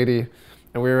this lady,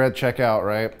 and we were at checkout,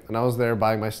 right? And I was there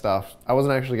buying my stuff. I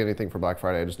wasn't actually getting anything for Black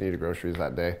Friday. I just needed groceries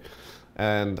that day,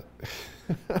 and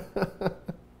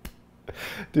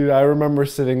dude, I remember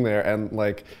sitting there, and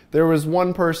like there was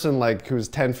one person like who was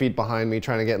 10 feet behind me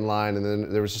trying to get in line, and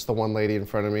then there was just the one lady in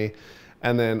front of me,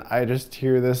 and then I just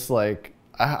hear this like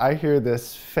I hear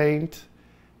this faint,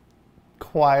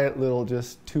 quiet little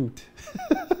just toot.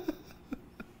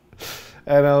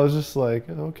 And I was just like,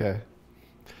 okay.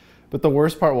 But the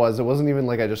worst part was, it wasn't even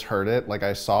like I just heard it. Like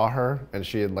I saw her and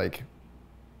she had like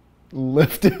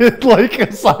lifted like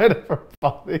a side of her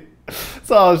body.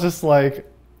 So I was just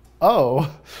like,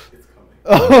 oh. It's coming.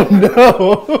 Oh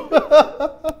no.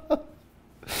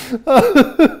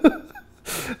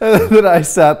 And then I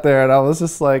sat there and I was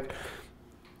just like,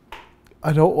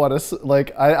 I don't want to,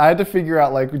 like, I had to figure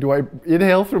out, like, do I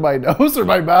inhale through my nose or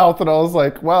my mouth? And I was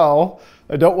like, well,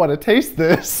 I don't want to taste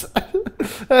this.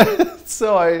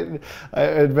 So I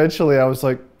eventually I was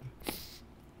like,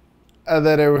 and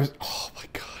then it was, oh my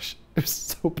gosh, it was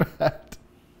so bad.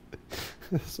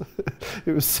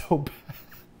 It was so bad.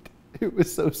 It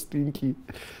was so stinky.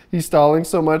 He's stalling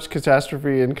so much,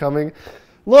 catastrophe incoming.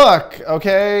 Look,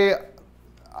 okay,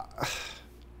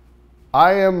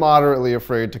 I am moderately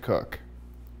afraid to cook.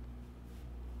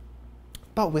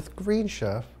 But with Green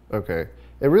Chef, okay,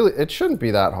 it shouldn't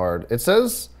be that hard. It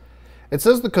says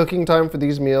the cooking time for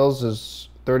these meals is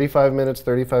 35 minutes,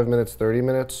 35 minutes, 30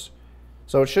 minutes.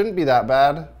 So it shouldn't be that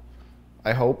bad,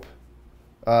 I hope.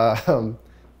 But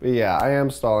yeah, I am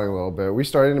stalling a little bit. We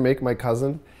started to make my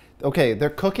cousin. Okay, their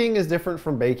cooking is different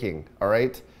from baking, all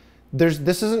right? This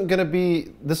isn't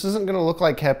gonna look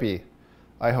like Kepi,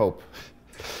 I hope.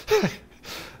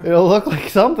 It'll look like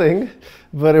something,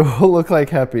 but it will look like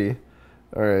Kepi.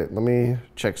 All right, let me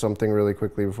check something really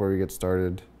quickly before we get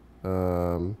started.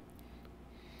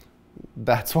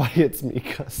 That's why it's me,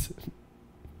 cousin.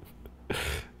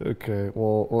 Okay,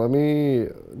 well, let me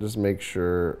just make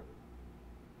sure.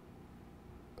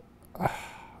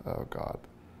 Oh, God.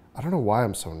 I don't know why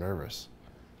I'm so nervous.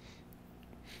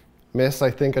 Miss,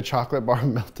 I think a chocolate bar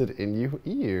melted in you.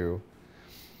 Ew.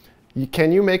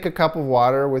 Can you make a cup of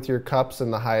water with your cups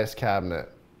in the highest cabinet?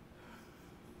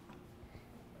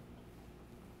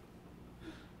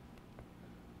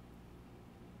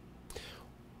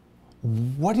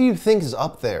 What do you think is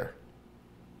up there?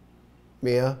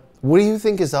 Mia, what do you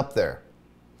think is up there?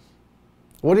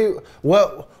 What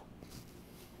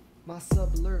My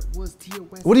sub alert was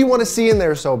TOS. do you want to see in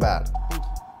there so bad? Thank you.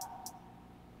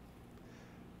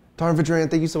 Darn Vidran,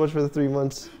 thank you so much for the 3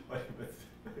 months. The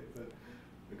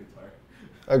guitar.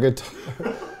 A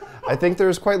guitar. I think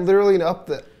there's quite literally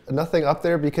nothing up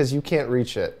there because you can't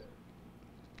reach it.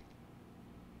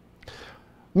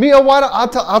 Mia,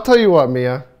 I'll tell you what,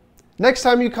 Mia. Next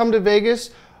time you come to Vegas,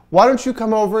 why don't you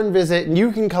come over and visit, and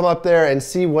you can come up there and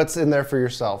see what's in there for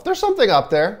yourself. There's something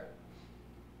up there.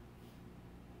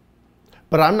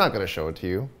 But I'm not going to show it to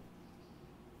you.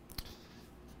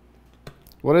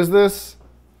 What is this?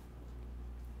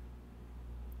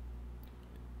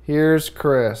 Here's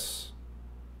Chris.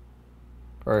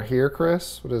 Or here,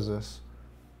 Chris? What is this?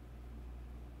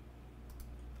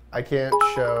 I can't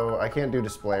do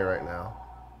display right now.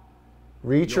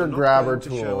 Reach You're or not grabber going to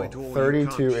show tool, it, or you 32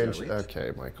 can't inch. show it.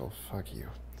 Okay, Michael, fuck you.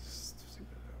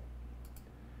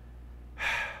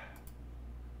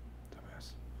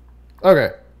 Dumbass. Okay.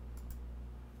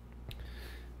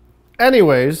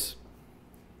 Anyways,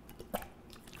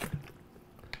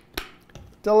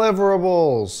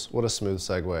 deliverables. What a smooth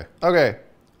segue. Okay.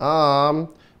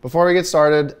 Before we get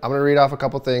started, I'm gonna read off a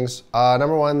couple things.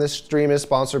 Number one, this stream is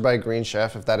sponsored by Green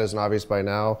Chef. If that isn't obvious by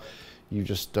now, you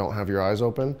just don't have your eyes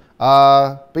open.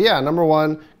 But yeah, number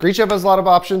one, Green Chef has a lot of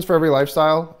options for every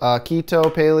lifestyle.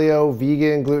 Keto, paleo,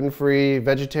 vegan, gluten-free,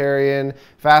 vegetarian,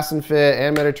 fast and fit,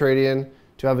 and Mediterranean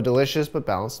to have a delicious but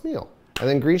balanced meal. And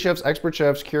then Green Chef's expert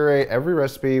chefs curate every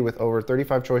recipe with over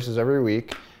 35 choices every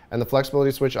week. and the flexibility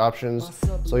to switch options,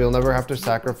 so you'll never have to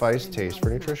sacrifice taste for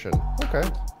nutrition. Okay.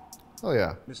 Oh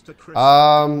yeah. Mr. Chris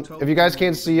If you guys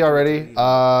can't see already,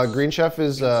 Green Chef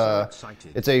is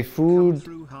it's a food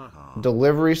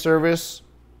delivery service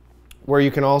where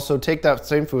you can also take that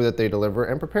same food that they deliver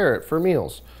and prepare it for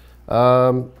meals.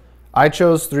 I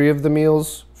chose 3 of the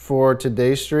meals for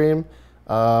today's stream.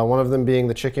 One of them being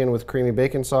the chicken with creamy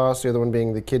bacon sauce, the other one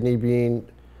being the kidney bean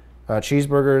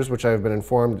cheeseburgers, which I've been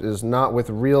informed is not with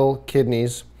real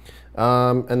kidneys.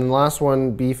 And then the last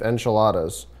one, beef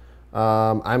enchiladas.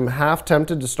 I'm half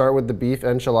tempted to start with the beef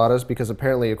enchiladas because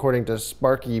apparently, according to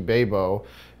Sparky Babo,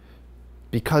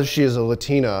 because she is a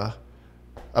Latina,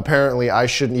 apparently I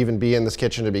shouldn't even be in this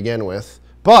kitchen to begin with.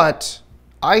 But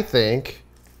I think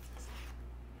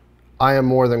I am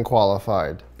more than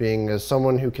qualified. Being as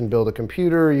someone who can build a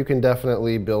computer, you can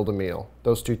definitely build a meal.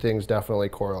 Those two things definitely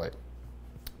correlate.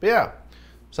 But yeah,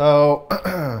 so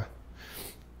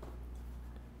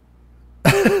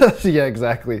yeah,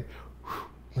 exactly.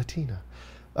 Latina.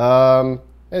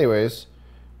 Anyways,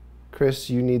 Chris,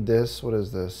 you need this. What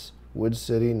is this? Wood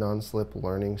City non-slip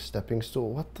learning stepping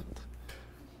stool. What the?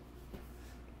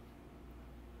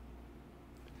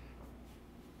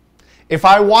 If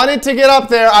I wanted to get up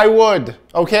there, I would,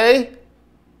 okay?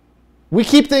 We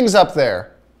keep things up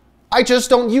there. I just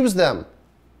don't use them.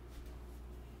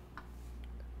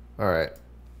 All right.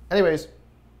 Anyways.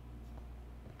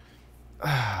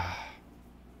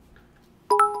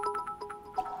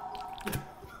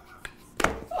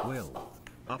 Will.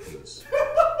 Uppies.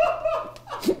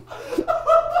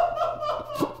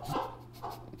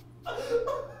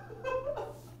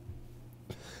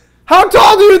 How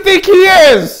tall do you think he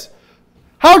is?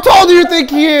 How tall do you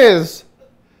think he is?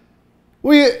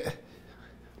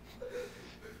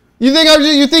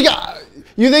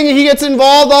 You think he gets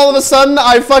involved all of a sudden?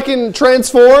 I fucking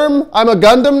transform? I'm a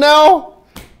Gundam now?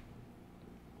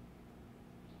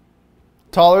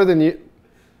 Taller than you?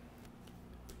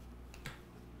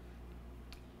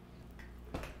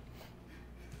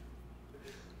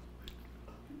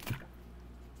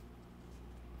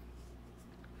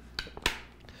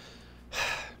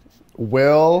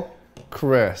 Will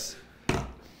Chris.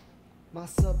 My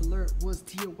sub alert was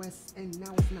TOS and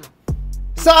now it's not.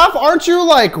 Saf, aren't you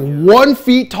like 1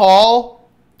 feet tall?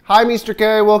 Hi, Mr.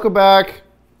 K, welcome back.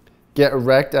 Get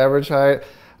wrecked, average height.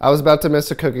 I was about to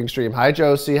miss a cooking stream. Hi,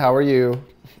 Josie, how are you?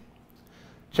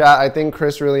 Chat, I think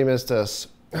Chris really missed us.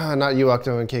 Not you,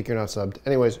 Octo and Cake, you're not subbed.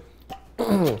 Anyways,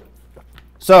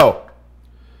 so,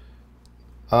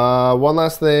 one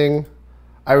last thing.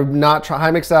 I'm not trying. Hi,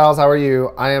 McSals, how are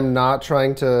you? I am not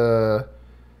trying to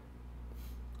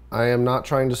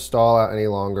stall out any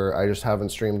longer. I just haven't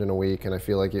streamed in a week, and I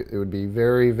feel like it would be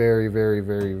very, very, very,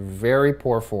 very, very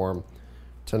poor form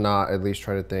to not at least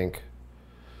try to think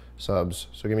subs.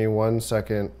 So give me 1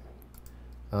 second.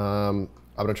 I'm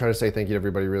gonna try to say thank you to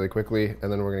everybody really quickly,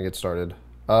 and then we're gonna get started.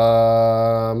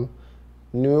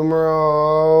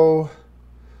 Numero.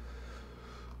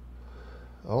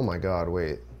 Oh my God!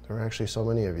 Wait. There are actually so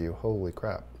many of you. Holy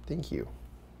crap. Thank you.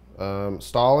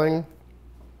 Stalling.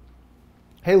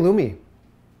 Hey, Lumi.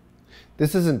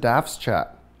 This isn't Daft's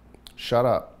chat. Shut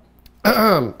up.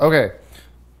 Okay.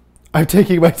 I'm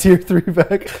taking my tier 3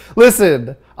 back.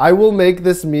 Listen, I will make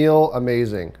this meal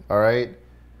amazing, all right?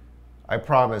 I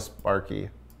promise, Barky.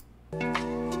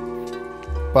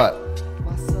 But,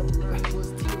 My sub alert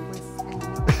was TOS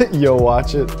and now yo,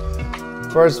 watch it.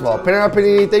 First of all,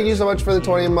 Panarapini, thank you so much for the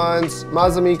 20 months.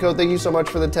 Mazamiko, thank you so much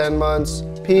for the 10 months.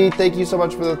 Pete, thank you so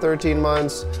much for the 13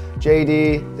 months.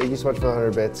 JD, thank you so much for the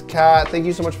 100 bits. Kat, thank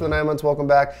you so much for the 9 months. Welcome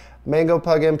back. Mango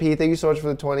Pug MP, thank you so much for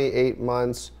the 28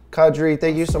 months. Kadri,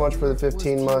 thank you so much for the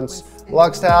 15 months.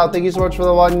 Luxtow, thank you so much for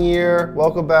the 1 year.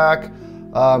 Welcome back.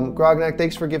 Grognak,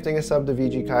 thanks for gifting a sub to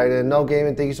VG Kaiden. No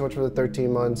Gaming, thank you so much for the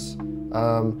 13 months.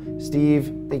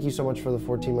 Steve, thank you so much for the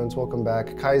 14 months. Welcome back.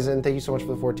 Kaizen, thank you so much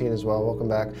for the 14 as well. Welcome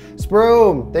back.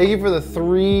 Sproom, thank you for the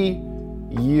 3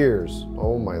 years.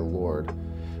 Oh my Lord.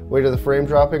 Wait, are the frame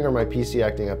dropping or my PC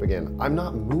acting up again? I'm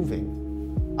not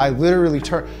moving. I literally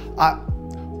turn.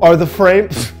 Are the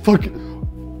frames?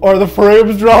 Are the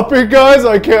frames dropping, guys?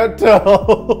 I can't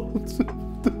tell.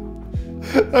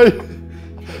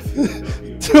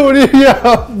 What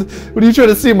are you trying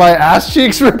to see? My ass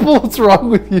cheeks ripple? What's wrong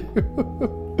with you?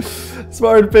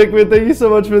 Smart Pikmin, thank you so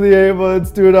much for the 8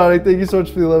 months. Duodonic, thank you so much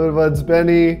for the 11 months.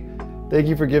 Benny, thank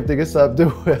you for gifting us up to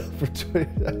Will for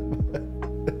 29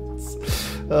 months.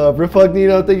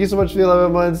 Repugnino, thank you so much for the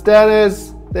 11 months.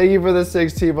 Dennis, thank you for the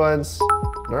 16 months.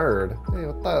 Nerd. Hey,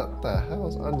 what the hell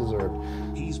is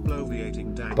undeserved? He's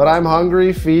bloviating down. But I'm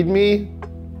hungry, feed me.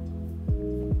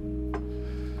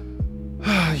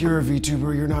 You're a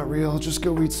VTuber, you're not real. Just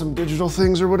go eat some digital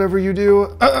things or whatever you do.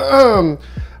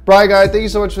 Bry Guy, thank you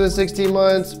so much for the 16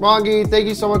 months. Rongi, thank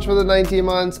you so much for the 19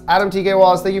 months. Adam TK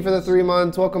Wallace, thank you for the 3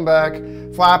 months. Welcome back.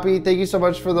 Flappy, thank you so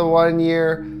much for the 1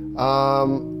 year.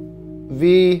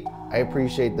 V, I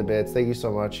appreciate the bits. Thank you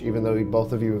so much. Even though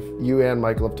both of you and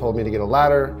Michael have told me to get a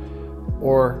ladder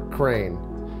or crane.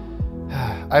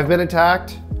 I've been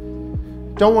attacked.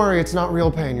 Don't worry, it's not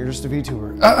real pain. You're just a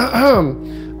VTuber.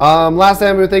 Last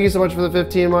Ambu, thank you so much for the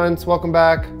 15 months. Welcome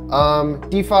back.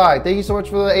 DeFi, thank you so much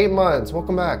for the 8 months.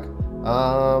 Welcome back.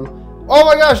 Oh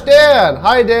my gosh, Dan.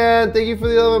 Hi, Dan. Thank you for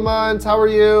the 11 months. How are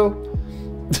you?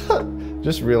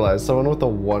 Just realized someone with a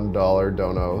 $1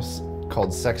 donos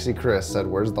called Sexy Chris said,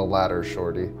 "Where's the ladder,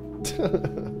 shorty?"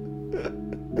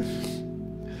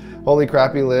 Holy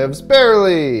crap, he lives.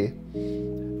 Barely.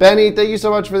 Benny, thank you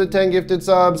so much for the 10 gifted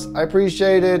subs. I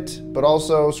appreciate it, but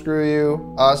also screw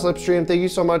you. Slipstream, thank you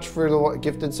so much for the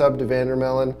gifted sub to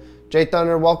Vandermelon. Jay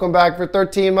Thunder, welcome back for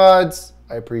 13 months.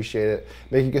 I appreciate it.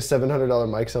 Making a $700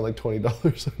 mic sound like $20.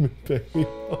 I'm in pain.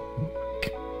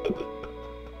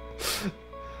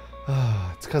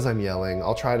 It's because I'm yelling.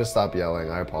 I'll try to stop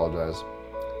yelling. I apologize.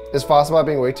 Is Fossbot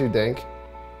being way too dank?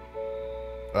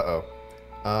 Uh-oh.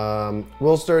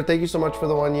 Wilster, thank you so much for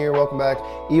the 1 year. Welcome back.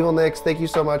 Evil Nix, thank you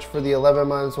so much for the 11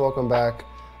 months. Welcome back.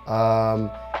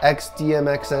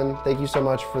 XDMXN, thank you so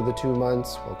much for the 2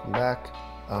 months. Welcome back.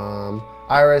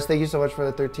 Iris, thank you so much for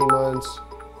the 13 months.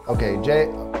 Okay, Jay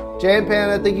and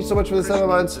Panda, thank you so much for the 7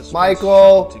 months.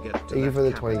 Michael, thank you for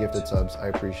the 20 gifted subs. I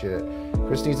appreciate it.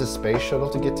 Chris needs a space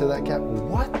shuttle to get to that cap.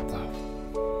 What the?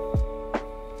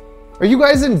 Are you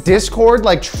guys in Discord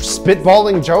like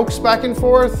spitballing jokes back and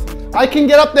forth? I can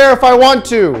get up there if I want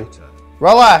to.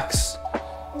 Relax.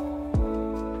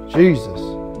 Jesus.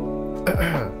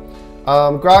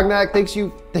 Grognak, thank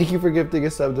you for gifting a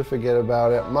sub to Forget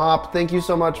About It. Mop, thank you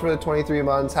so much for the 23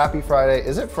 months. Happy Friday.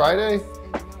 Is it Friday?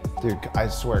 Dude, I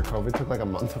swear, COVID took like a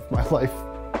month of my life.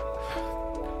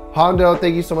 Hondo,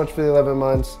 thank you so much for the 11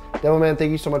 months. Devilman,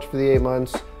 thank you so much for the 8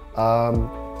 months.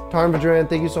 Tarn Vadran,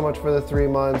 thank you so much for the 3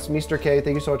 months. Mr. K,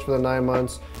 thank you so much for the 9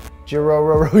 months.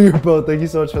 Jiro, your boat, thank you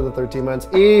so much for the 13 months.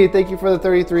 E, thank you for the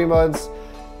 33 months.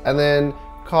 And then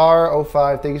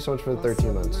Car05, thank you so much for the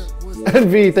 13 months. And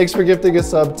V, thanks for gifting a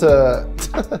sub to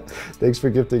thanks for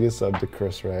gifting a sub to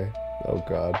Chris Ray. Oh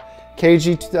god.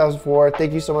 KG2004,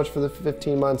 thank you so much for the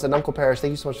 15 months. And Uncle Paris,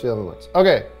 thank you so much for the 11 months.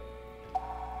 Okay.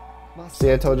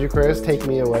 See, I told you, Chris, take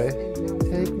me away.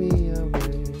 Take me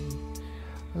away.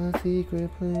 A secret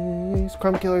place.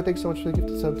 Crumb Killer, thanks so much for the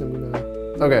gifted sub to me.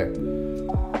 Okay.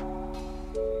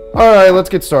 Alright, let's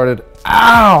get started.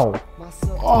 Ow!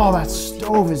 Oh, that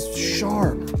stove is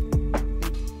sharp.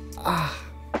 Ah.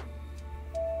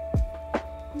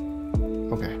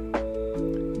 Okay.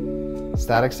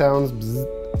 Static sounds. Bzz.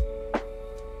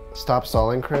 Stop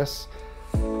stalling, Chris.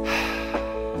 You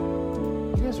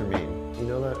guys are mean. You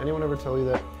know that? Anyone ever tell you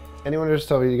that? Anyone ever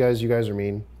tell you guys are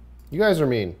mean? You guys are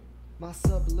mean. My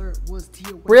sub alert was to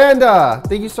your Brianda,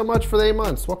 thank you so much for the 8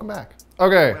 months. Welcome back.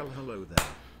 Okay. Well, hello there.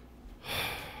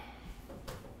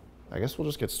 I guess we'll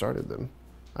just get started then.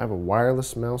 I have a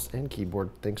wireless mouse and keyboard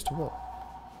thanks to Will.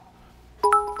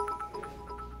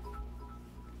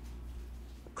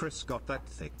 Chris got that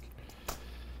thick.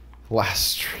 Last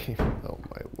stream. Oh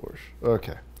my lord.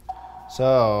 Okay.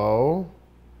 So,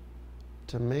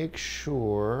 to make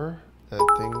sure that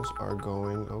things are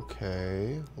going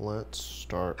okay, let's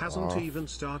start Hasn't off. even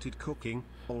started cooking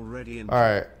already. In All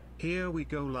right. Here we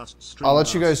go. Last stream. I'll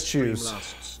let you last guys stream, choose.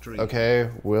 last stream.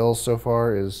 Okay, Will so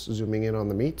far is zooming in on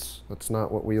the meats. That's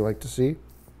not what we like to see.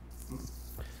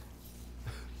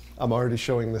 I'm already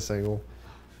showing this angle.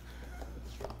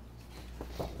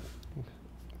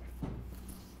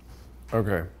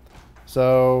 Okay,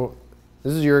 so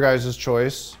this is your guys'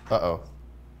 choice. Uh-oh.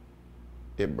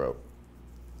 It broke.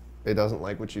 It doesn't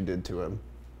like what you did to him.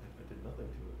 I did nothing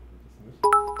to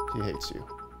it. He hates you.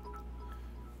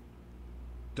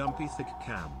 Dumpy thick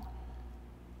cam.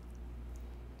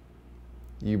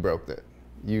 You broke it.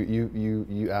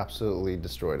 You absolutely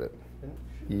destroyed it.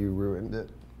 You ruined it.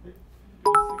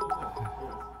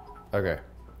 Okay.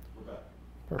 We're back.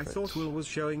 Perfect. I thought Will was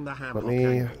showing the ham Let hock me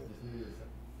angle.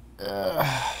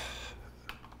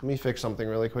 let me fix something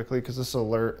really quickly because this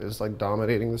alert is like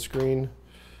dominating the screen.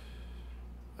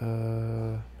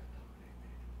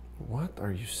 What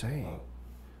are you saying?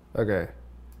 Okay.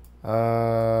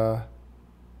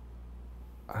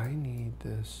 I need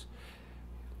this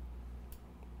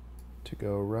to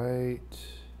go right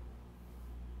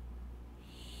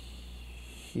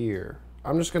here.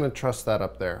 I'm just gonna trust that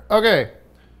up there. Okay.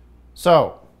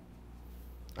 So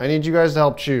I need you guys to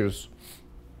help choose.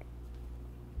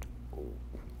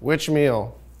 Which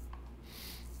meal?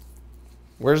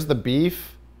 Where's the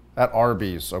beef? At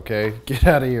Arby's, okay? Get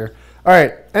out of here. All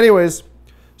right, anyways,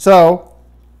 so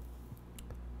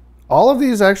all of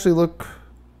these actually look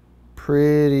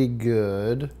pretty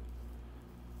good.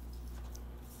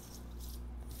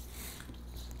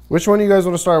 Which one do you guys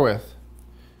want to start with?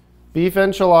 Beef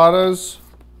enchiladas,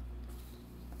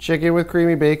 chicken with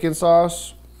creamy bacon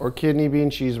sauce, or kidney bean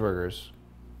cheeseburgers?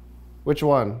 Which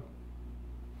one?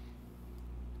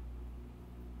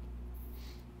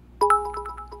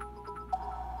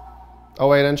 Oh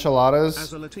wait, enchiladas?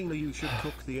 As a Latina, you should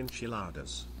cook the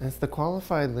enchiladas. It's the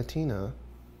qualified Latina.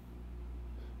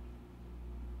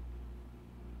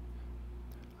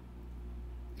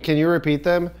 Can you repeat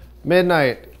them?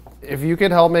 Midnight, if you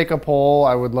could help make a poll,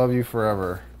 I would love you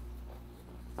forever.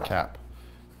 Cap.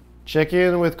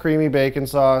 Chicken with creamy bacon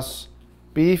sauce,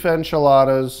 beef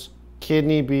enchiladas,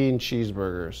 kidney bean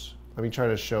cheeseburgers. Let me try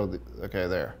to show the, okay,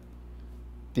 there.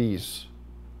 These.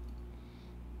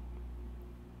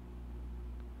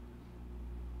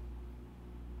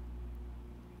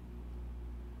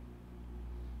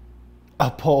 A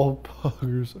poll,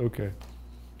 poggers, okay.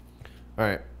 All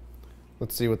right,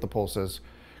 let's see what the poll says.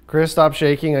 Chris, stop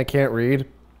shaking, I can't read. It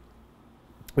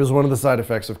was one of the side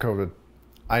effects of COVID.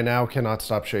 I now cannot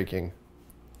stop shaking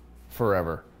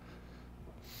forever.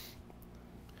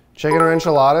 Chicken or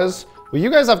enchiladas? Well,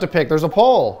 you guys have to pick, there's a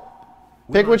poll.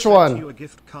 Pick which one. You a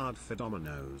gift card for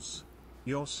Domino's.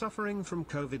 You're suffering from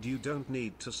COVID, you don't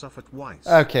need to suffer twice.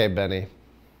 Okay, Benny.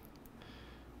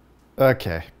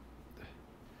 Okay.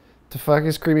 The fuck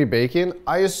is creamy bacon?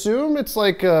 I assume it's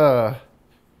like oh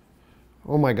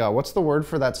my god, what's the word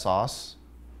for that sauce?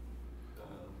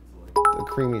 The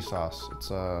creamy sauce. It's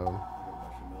I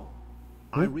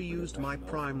reused my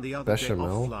Prime the other day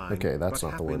bechamel. offline. Okay, that's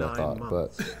but not the happy word I 9 thought,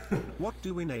 months. What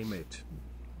do we name it?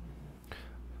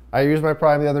 I used my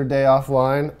Prime the other day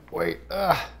offline. Wait,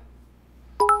 The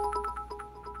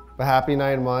happy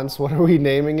 9 months. What are we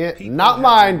naming it? People Not have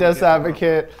mine, to Des get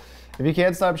Advocate. If you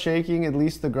can't stop shaking, at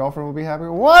least the girlfriend will be happy.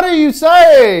 What are you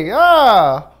saying?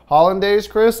 Hollandaise,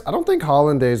 Chris? I don't think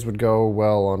hollandaise would go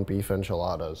well on beef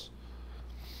enchiladas.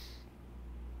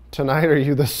 Tonight, are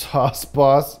you the sauce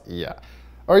boss? Yeah.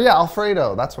 Or yeah,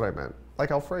 Alfredo. That's what I meant. Like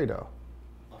Alfredo.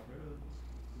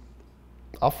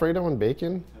 Alfredo and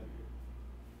bacon?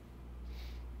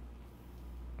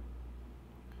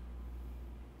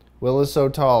 Will is so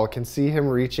tall. Can see him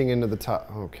reaching into the top.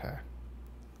 Okay.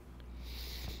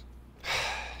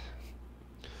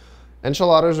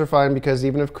 Enchiladas are fine because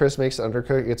even if Chris makes it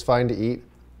undercooked, it's fine to eat.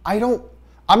 I'm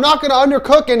not gonna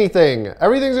undercook anything.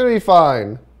 Everything's gonna be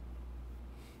fine.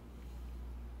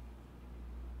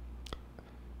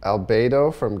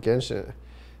 Albedo from Genshin.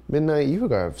 Midnight, you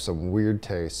have some weird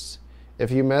tastes.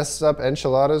 If you mess up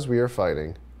enchiladas, we are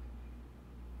fighting.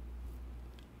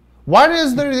 Why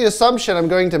is there the assumption I'm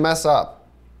going to mess up?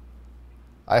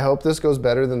 I hope this goes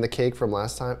better than the cake from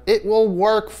last time. It will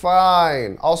work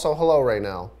fine. Also, hello right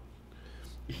now.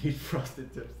 Eat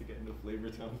frosted tips to get into Flavor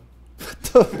Town.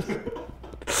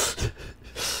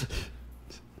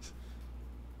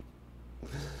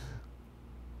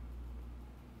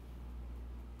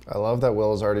 I love that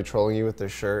Will is already trolling you with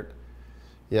this shirt.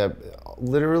 Yeah,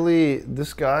 literally,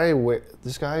 this guy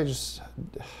just...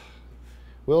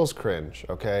 Will's cringe,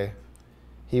 okay?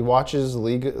 He watches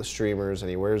League streamers and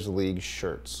he wears League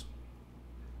shirts.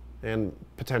 And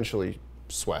potentially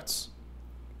sweats.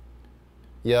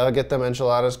 Yeah, get them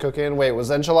enchiladas cooking. Wait,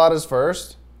 was enchiladas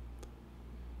first?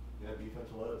 Yeah, beef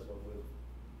enchiladas went with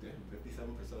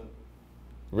 57%.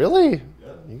 Really?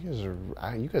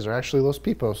 Yeah. You guys are actually Los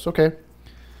Pipos. Okay.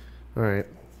 All right.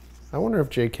 I wonder if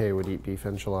JK would eat beef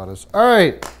enchiladas. All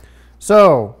right.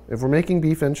 So, if we're making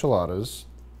beef enchiladas,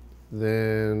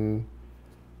 then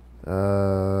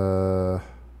oh,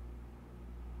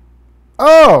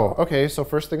 okay. So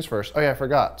first things first. Oh yeah, I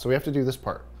forgot. So we have to do this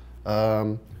part.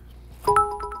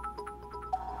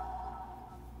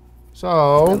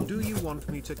 So, Do you want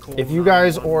me to call if you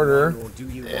guys 911 order- or do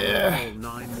you want to call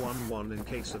 911 in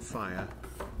case of fire?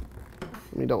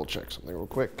 let me double check something real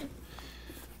quick.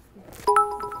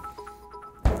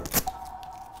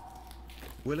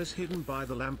 Will is hidden by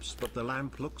the lamps, but the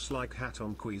lamp looks like hat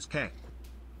on Quiz K.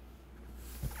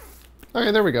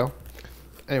 Okay, there we go.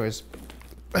 Anyways,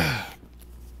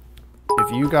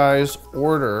 if you guys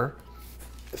order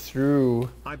through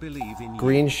I believe in you.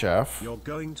 Green Chef, You're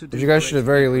going to do you guys should great at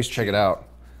very things. least check it out.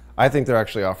 I think they're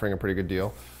actually offering a pretty good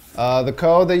deal. The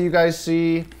code that you guys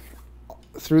see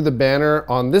through the banner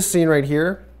on this scene right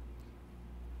here,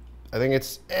 I think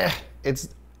it's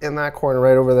in that corner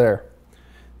right over there.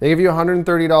 They give you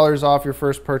 $130 off your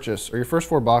first purchase, or your first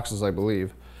 4 boxes, I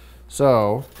believe.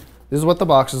 So this is what the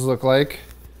boxes look like.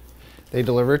 They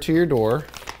deliver it to your door,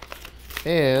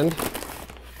 and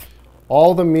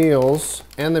all the meals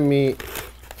and the meat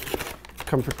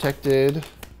come protected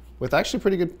with actually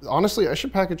pretty good, honestly, I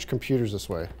should package computers this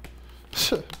way.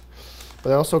 But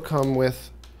they also come with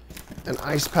an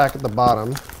ice pack at the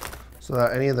bottom so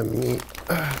that any of the meat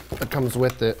that comes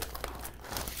with it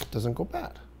doesn't go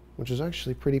bad, which is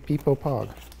actually pretty peepo pog.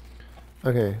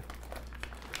 Okay,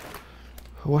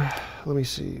 let me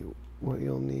see what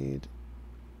you'll need.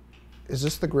 Is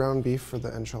this the ground beef for the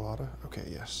enchilada? Okay,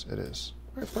 yes, it is.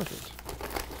 All right, perfect.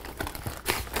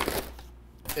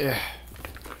 Yeah.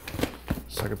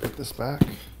 So I can put this back.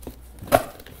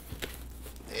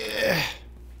 Yeah.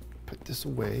 Put this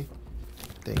away.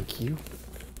 Thank you.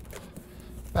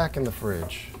 Back in the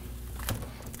fridge.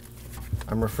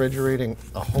 I'm refrigerating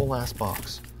a whole ass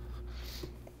box.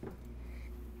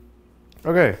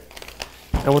 Okay.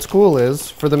 And what's cool is,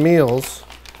 for the meals,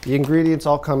 the ingredients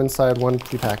all come inside one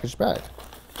prepackaged bag.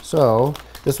 So,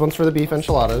 this one's for the beef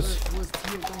enchiladas.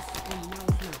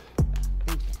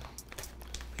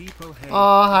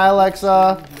 Oh, hi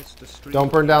Alexa.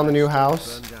 Don't burn down the new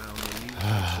house.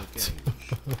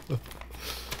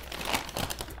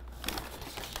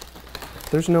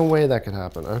 There's no way that could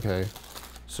happen. Okay.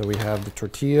 So we have the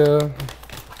tortilla,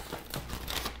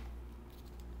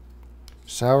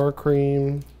 sour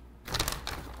cream.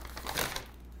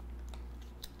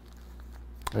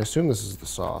 I assume this is the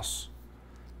sauce.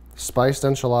 Spiced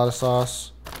enchilada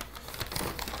sauce.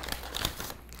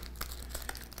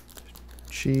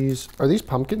 Cheese. Are these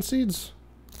pumpkin seeds?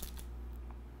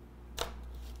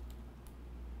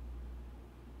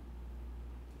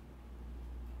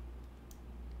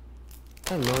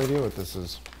 I have no idea what this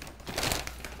is.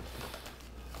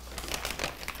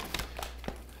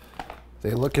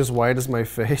 They look as white as my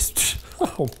face.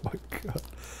 Oh my god.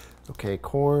 Okay,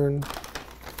 corn.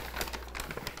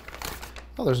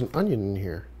 Oh, there's an onion in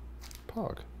here.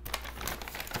 Pog.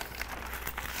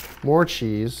 More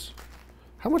cheese.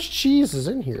 How much cheese is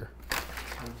in here?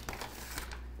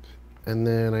 And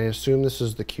then I assume this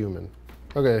is the cumin.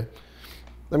 Okay,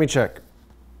 let me check.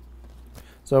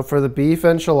 So for the beef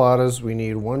enchiladas, we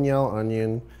need 1 yellow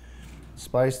onion,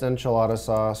 spiced enchilada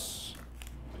sauce,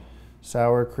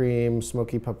 sour cream,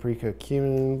 smoky paprika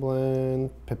cumin blend,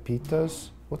 pepitas.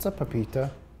 What's a pepita?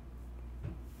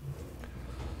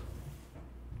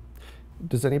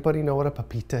 Does anybody know what a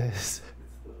pepita is?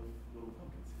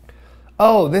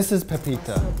 Oh, this is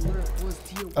pepita.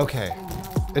 Okay.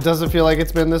 It doesn't feel like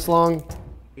it's been this long?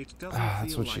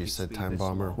 That's what she said, Time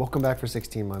Bomber. Welcome back for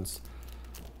 16 months.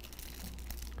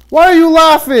 Why are you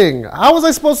laughing? How was I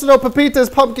supposed to know pepita is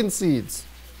pumpkin seeds?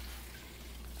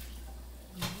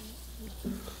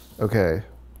 Okay.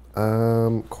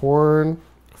 Corn,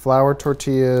 flour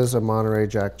tortillas, and Monterey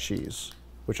Jack cheese,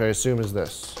 which I assume is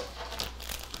this.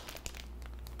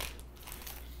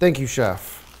 Thank you,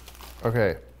 chef.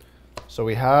 Okay. So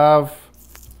we have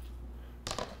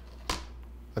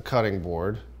a cutting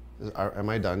board. Am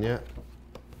I done yet?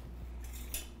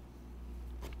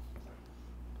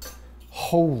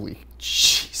 Holy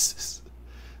Jesus.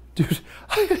 Dude,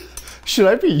 should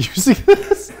I be using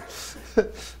this?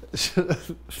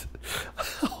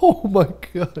 Oh my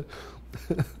God.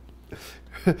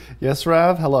 Yes,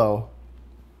 Rav, hello.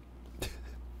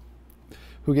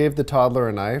 Who gave the toddler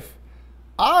a knife?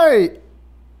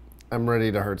 I'm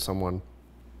ready to hurt someone.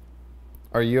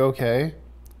 Are you okay?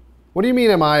 What do you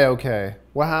mean, am I okay?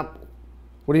 What happened?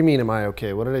 What do you mean, am I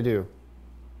okay? What did I do?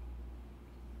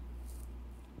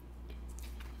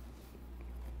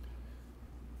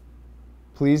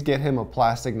 Please get him a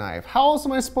plastic knife. How else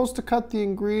am I supposed to cut the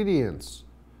ingredients?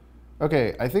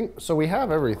 Okay, I think, so we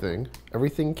have everything.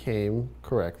 Everything came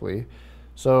correctly.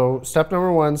 So step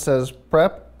number 1 says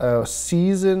prep and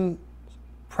season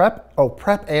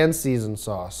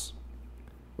sauce.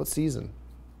 What season?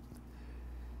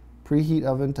 Preheat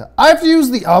oven to, I have to use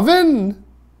the oven?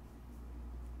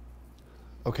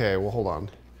 Okay, well hold on.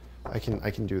 I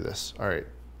can do this. All right.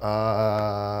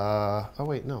 Oh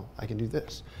wait, no, I can do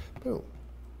this. Boom.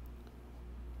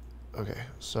 Okay,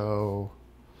 so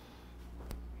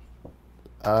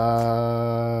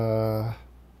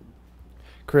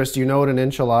Chris, do you know what an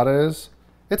enchilada is?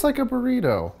 It's like a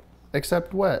burrito,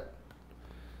 except wet.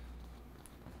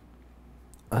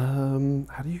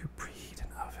 How do you preheat an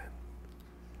oven?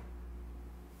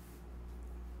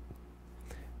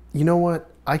 You know what?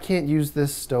 I can't use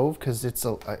this stove because it's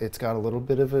got a little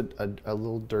bit of a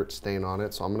little dirt stain on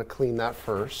it, so I'm gonna clean that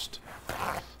first.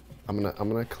 I'm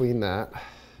gonna clean that.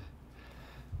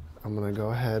 I'm gonna go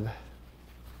ahead.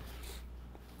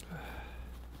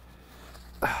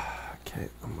 Okay,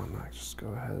 I'm gonna just go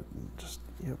ahead and just,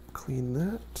 yep, clean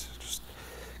that. Just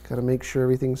gotta make sure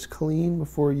everything's clean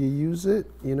before you use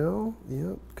it, you know?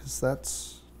 Yep, because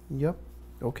that's, yep.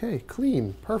 Okay,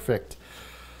 clean, perfect.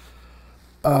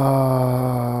 Preheat.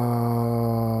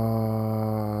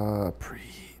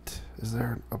 Is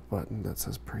there a button that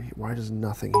says preheat? Why does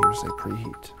nothing here say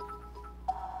preheat?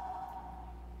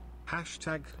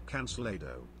 Hashtag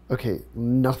Cancelado. Okay,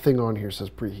 nothing on here says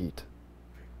preheat.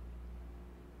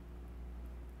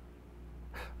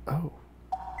 Oh.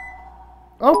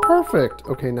 Oh, perfect.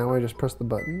 Okay, now I just press the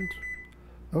buttons.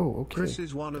 Oh, okay. Chris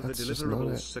is one of That's the just not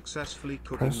deliverables it. successfully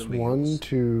cooking Press the 1 meals.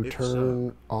 to If turn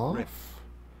so, off.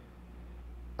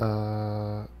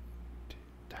 How,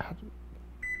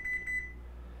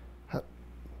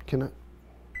 can I?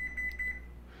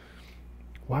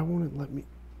 Why won't it let me?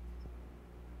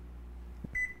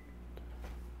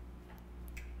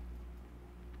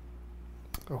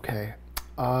 Okay.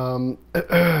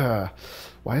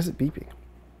 Why is it beeping?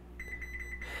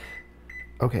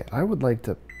 Okay, I would like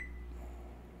to.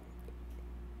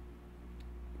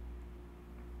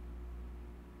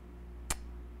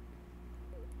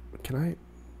 Can I?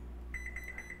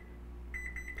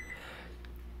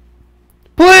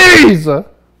 Please!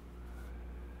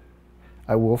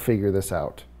 I will figure this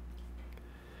out.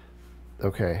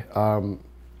 Okay.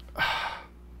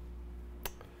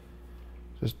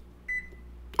 Just.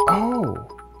 Oh.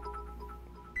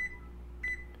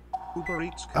 Uber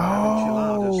Eats can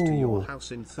have enchiladas to your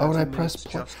house in 30 Oh, and I minutes. press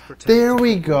play. Just pretend There to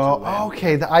we cook go. until then.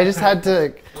 Okay, I just had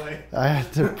to. I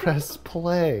had to press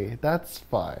play. That's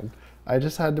fine. I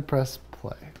just had to press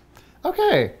play.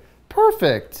 Okay,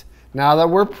 perfect. Now that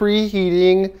we're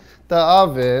preheating the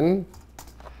oven,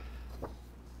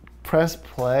 press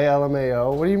play.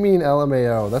 LMAO. What do you mean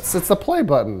LMAO? It's the play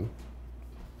button.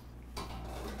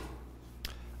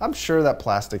 I'm sure that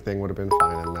plastic thing would have been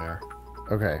fine in there.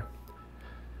 Okay.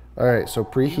 All right, so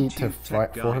preheat to YouTube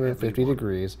tech guy, 450 everyone.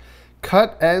 degrees.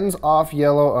 Cut ends off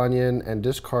yellow onion and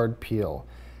discard peel.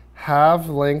 Have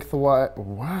lengthwise,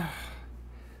 what?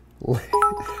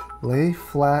 Lay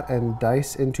flat and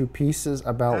dice into pieces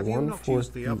about Have you not 1/4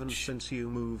 used the oven each. since you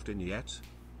moved in yet?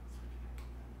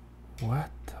 What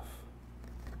the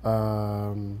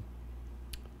oh,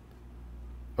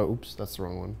 oops, that's the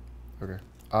wrong one. Okay.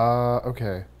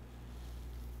 Okay.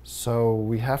 So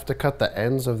we have to cut the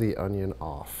ends of the onion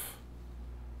off.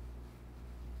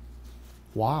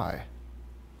 Why?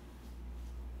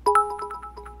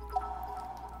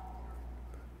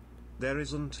 There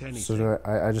isn't anything. So do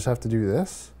I just have to do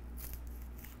this?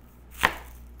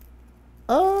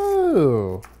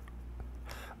 Oh.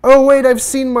 Oh, wait, I've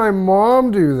seen my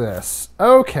mom do this.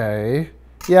 Okay.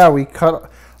 Yeah, we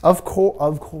cut, of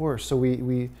course. So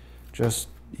we just,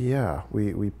 yeah,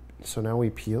 so now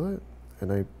we peel it?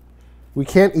 And we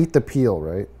can't eat the peel,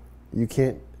 right? You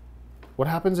can't, what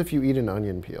happens if you eat an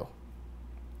onion peel?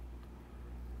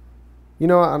 You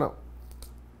know, I don't,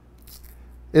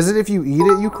 is it if you eat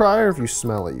it you cry or if you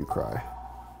smell it you cry?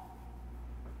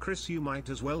 Chris, you might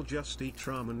as well just eat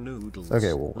ramen noodles.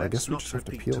 Okay, well, I Let's guess we not just have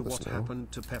to repeat peel this what now.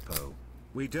 happened to Peppo.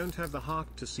 We don't have the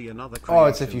heart to see another Oh,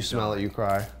 it's if creation you smell die. it, you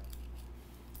cry.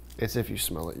 It's if you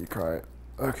smell it, you cry.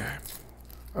 Okay.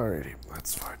 Alrighty,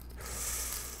 that's fine.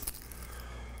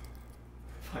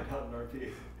 Find out in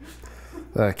RP.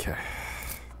 Okay.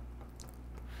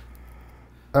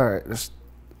 Alright, just.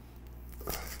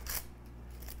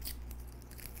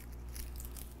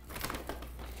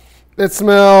 It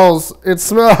smells! It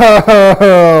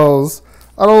smells!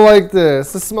 I don't like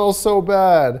this. This smells so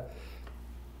bad.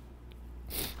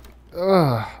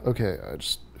 Ugh. Okay, I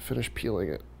just finish peeling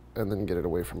it and then get it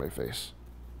away from my face.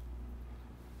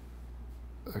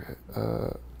 Okay.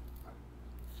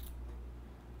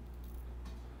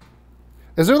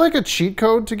 Is there like a cheat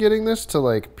code to getting this to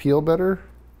like peel better?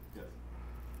 Yes.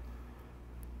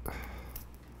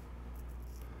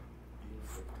 You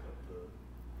just cut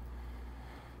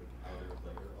the outer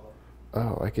layer off.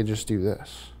 Oh, I could just do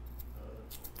this.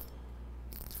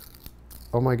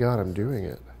 Oh my god, I'm doing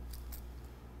it.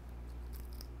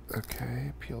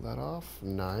 Okay, peel that off.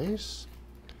 Nice.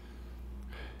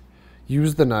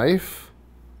 Use the knife.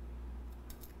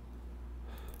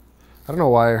 I don't know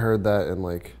why I heard that and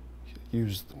like,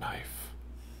 use the knife.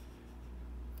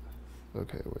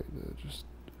 Okay, wait, just.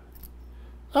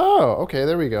 Oh, okay,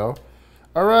 there we go.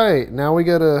 All right, now we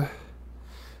gotta.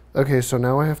 Okay, so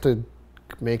now I have to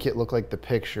make it look like the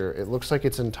picture. It looks like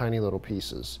it's in tiny little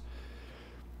pieces.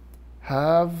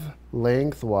 Have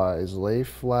lengthwise, lay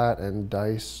flat, and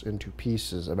dice into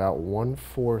pieces about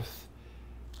 1/4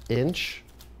 inch.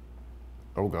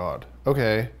 Oh God.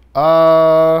 Okay.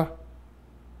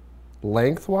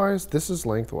 Lengthwise? This is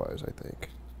lengthwise, I think.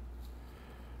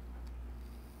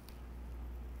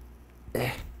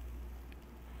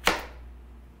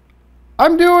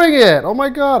 I'm doing it! Oh my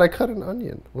god, I cut an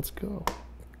onion. Let's go.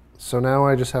 So now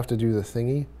I just have to do the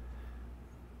thingy.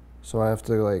 So I have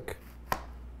to like...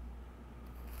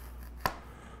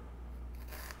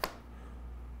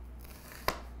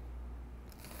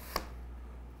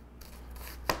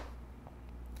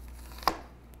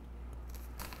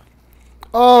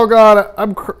 Oh god,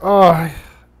 oh,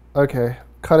 okay.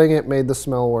 Cutting it made the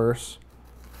smell worse.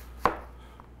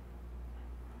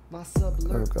 My sub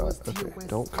Oh alert god, was okay. TOS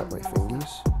Don't cut my and now it's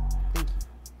fingies. not. Thank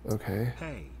you. Okay.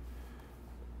 Hey.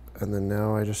 And then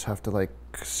now I just have to like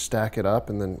stack it up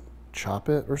and then chop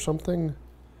it or something.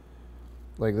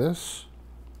 Like this.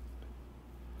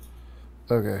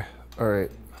 Okay,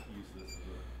 alright.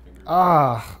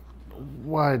 Ah,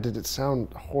 why did it sound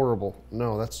horrible?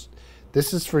 No, this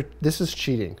is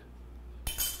cheating.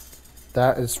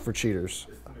 That is for cheaters.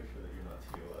 Just to make sure that you're not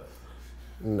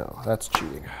TOS. No, that's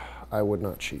cheating. I would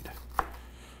not cheat.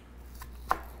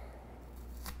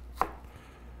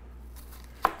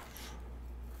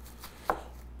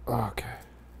 Okay.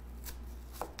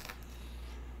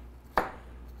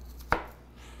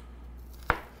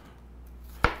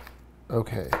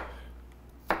 Okay.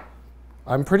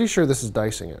 I'm pretty sure this is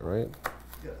dicing it, right?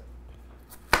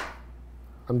 Yeah.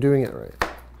 I'm doing it right.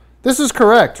 This is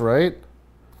correct, right?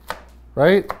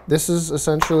 Right? This is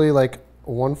essentially like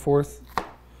 1/4,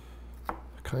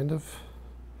 kind of.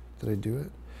 Did I do it?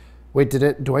 Wait,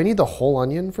 do I need the whole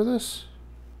onion for this?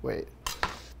 Wait.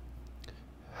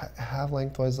 Have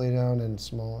lengthwise lay down and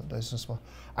small, dice and small.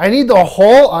 I need the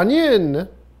whole onion!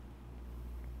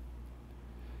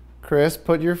 Chris,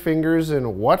 put your fingers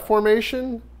in what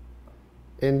formation?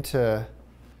 Into,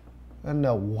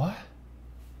 no, what?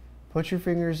 Put your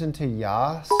fingers into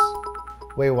yas.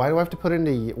 Wait, why do I have to put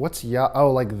into, what's yas?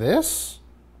 Oh, like this?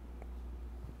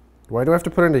 Why do I have to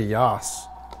put into yas? So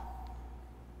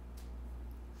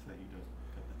that you don't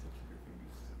cut the tips of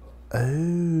your fingers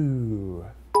off. Oh.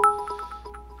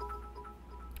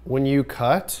 When you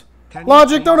cut? Can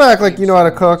Logic, you don't please act like you know how to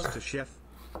send cook. this to Chef?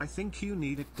 I think you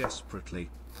need it desperately.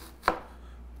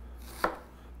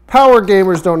 Power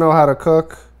gamers don't know how to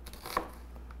cook.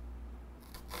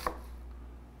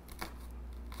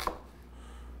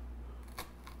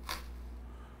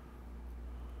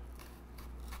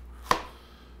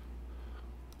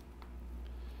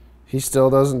 He still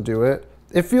doesn't do it.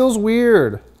 It feels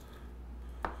weird.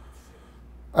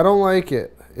 I don't like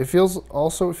it. It feels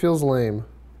lame.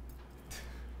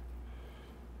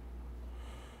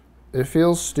 It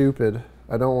feels stupid.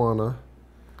 I don't wanna.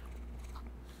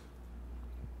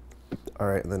 All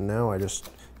right, and then now I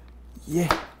just, yeah.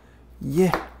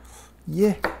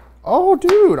 Oh,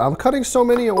 dude, I'm cutting so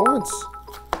many at once.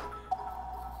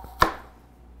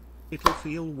 It'll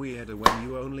feel weirder when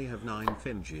you only have 9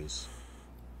 finges.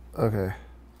 Okay.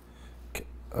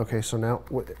 Okay, so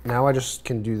now I just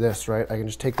can do this, right? I can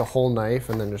just take the whole knife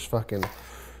and then just fucking,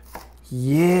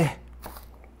 yeah.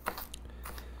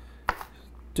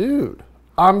 Dude,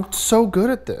 I'm so good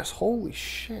at this. Holy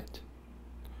shit.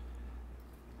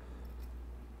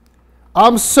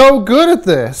 I'm so good at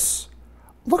this.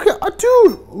 Look at,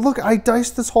 dude, look, I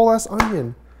diced this whole ass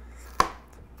onion.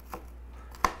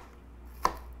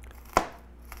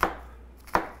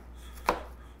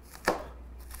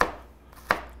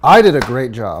 I did a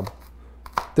great job.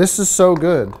 This is so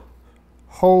good.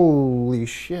 Holy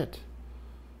shit.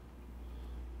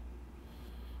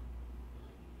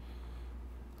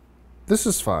 This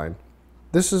is fine.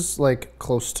 This is like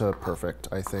close to perfect,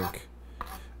 I think.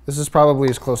 This is probably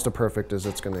as close to perfect as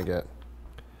it's gonna get.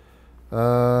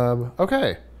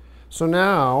 Okay. So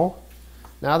now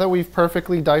that we've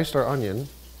perfectly diced our onion,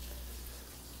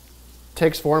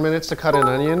 takes 4 minutes to cut an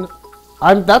onion.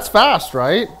 That's fast,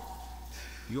 right?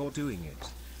 You're doing it.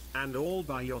 And all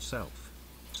by yourself.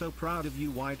 So proud of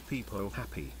you, white people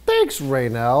happy. Thanks,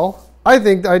 Raynell. I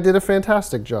think I did a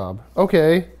fantastic job.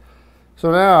 Okay. So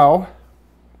now,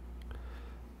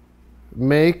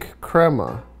 make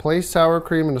crema. Place sour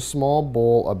cream in a small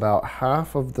bowl, about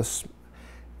half of the,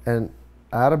 and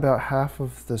add about half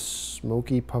of the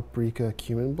smoky paprika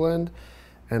cumin blend,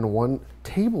 and 1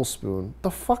 tablespoon.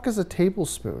 The fuck is a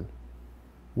tablespoon?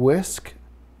 Whisk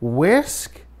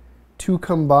to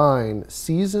combine.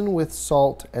 Season with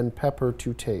salt and pepper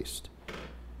to taste.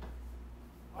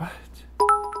 What?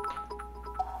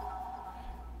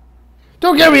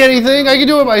 Don't give me anything. I can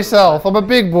do it myself. I'm a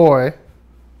big boy.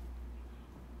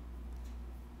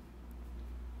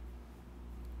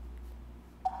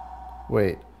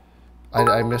 Wait.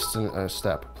 I missed a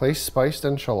step. Place spiced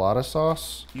enchilada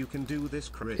sauce You can do this,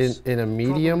 Chris. in a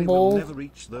medium Probably will bowl. never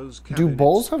reach those Do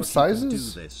bowls cabinets, have but you can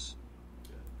sizes? do this.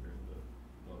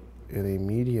 In a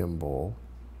medium bowl.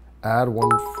 Add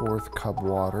 1/4 cup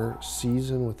water.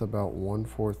 Season with about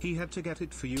 1/4 He had to get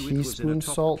it for you. It was in a teaspoon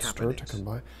top salt. Stir cabinet. to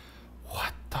combine.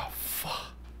 What the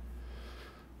fuck?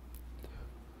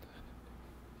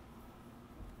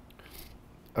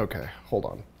 Okay, hold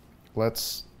on.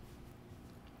 Let's.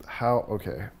 How?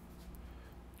 Okay.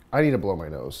 I need to blow my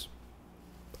nose.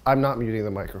 I'm not muting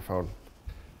the microphone.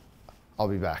 I'll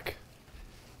be back.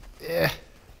 Eh.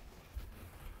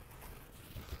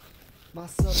 My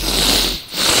sub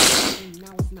and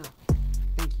now it's not.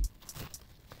 Thank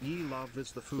you. Ye love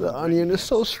is the food. The onion is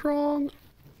so ingredient. strong.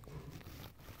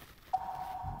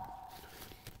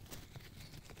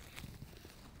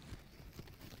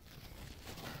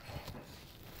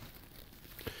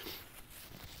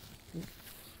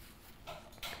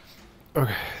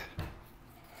 Okay.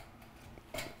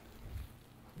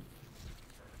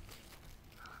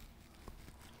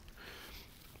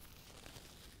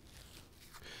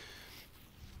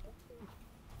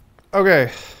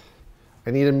 Okay.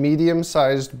 I need a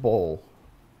medium-sized bowl.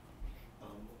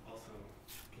 Also,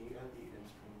 can you add the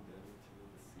in-stream data to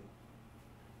the scene?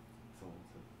 Someone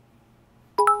said.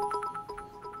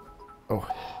 Oh,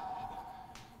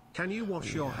 Can you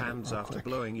wash your hands after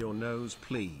blowing your nose,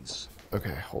 please?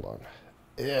 okay, hold on.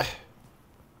 Yeah.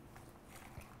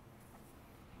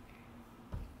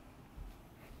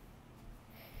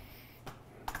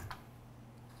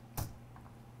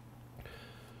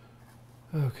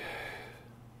 Okay.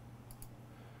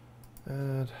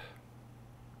 Add.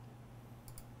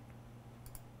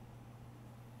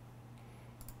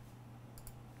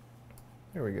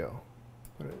 There we go.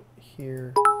 Put it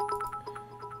here.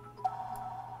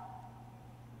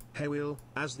 Hey Will,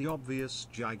 as the obvious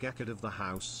gigakid of the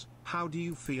house, how do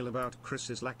you feel about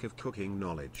Chris's lack of cooking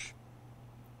knowledge?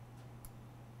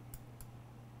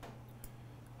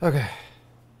 Okay.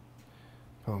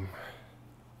 Boom.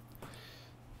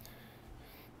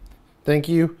 Thank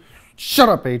you. Shut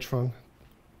up, Atron.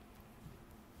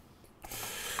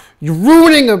 You're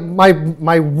ruining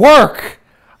my work.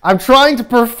 I'm trying to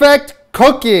perfect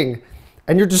cooking,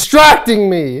 and you're distracting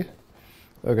me.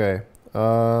 Okay.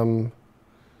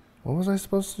 What was I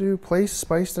supposed to do? Place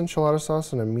spiced enchilada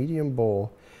sauce in a medium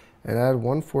bowl, and add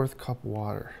 1/4 cup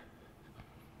water.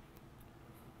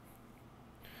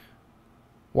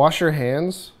 Wash your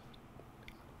hands.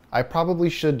 I probably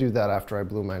should do that after I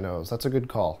blew my nose. That's a good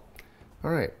call.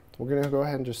 All right, we're gonna go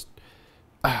ahead and just.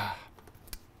 I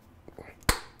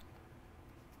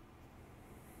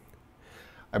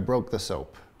broke the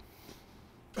soap.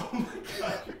 Oh my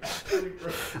god, you actually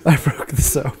broke this. I broke the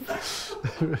soap.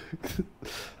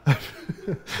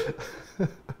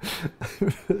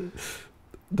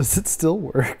 Does it still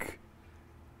work?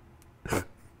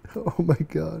 Oh my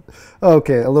god.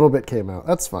 Okay, a little bit came out.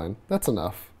 That's fine. That's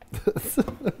enough.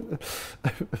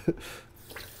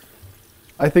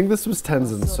 I think this was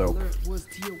Tenzin soap.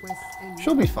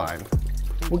 She'll be fine.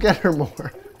 We'll get her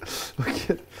more.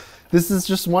 This is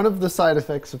just one of the side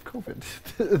effects of COVID.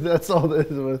 That's all that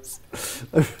it was.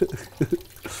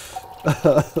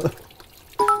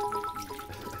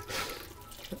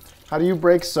 How do you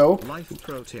break soap? Life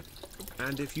pro tip.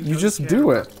 And if you You don't just care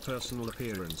do about it. personal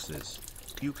appearances,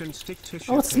 you can stick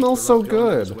tissue Oh, it paper smells so up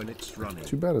your nose good. when it's running.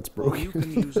 Too bad it's Or you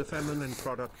broken. can use a feminine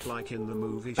product like in the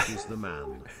movie She's the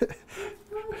Man.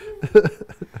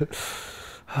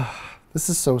 This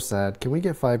is so sad. Can we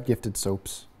get 5 gifted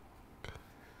soaps?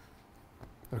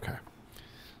 Okay.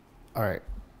 All right.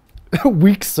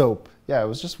 Weak soap. Yeah, it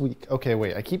was just weak. Okay,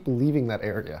 wait. I keep leaving that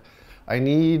area. I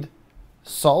need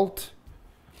salt.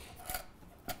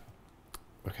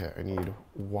 Okay, I need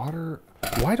water.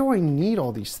 Why do I need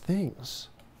all these things?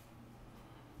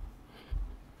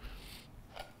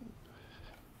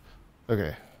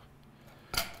 Okay.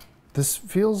 This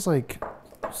feels like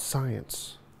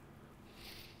science.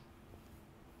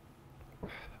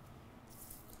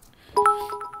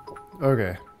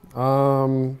 Okay.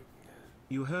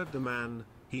 You heard the man.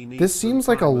 He needs This some seems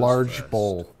like a primers large first.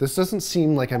 bowl. This doesn't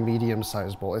seem like a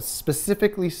medium-sized bowl. It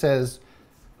specifically says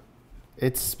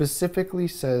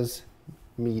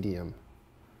medium.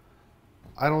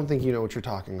 I don't think you know what you're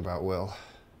talking about, Will.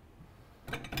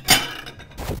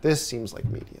 This seems like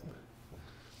medium.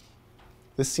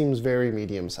 This seems very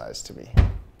medium-sized to me.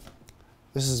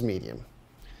 This is medium.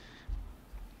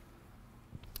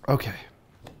 Okay.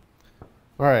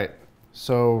 All right.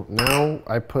 So now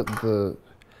I put the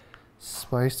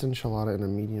spiced enchilada in a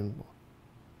medium bowl.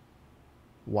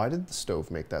 Why did the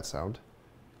stove make that sound?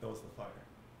 That was the fire.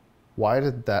 Why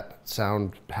did that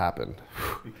sound happen?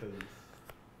 Because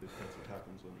that's what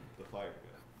happens when the fire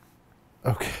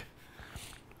goes. Okay.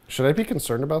 Should I be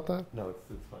concerned about that? No, it's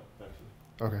fine, actually.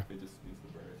 Okay. It just means the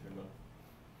burner turned on.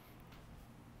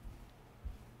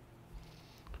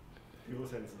 People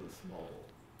saying this is a small bowl.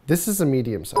 This is a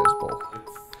medium-sized bowl.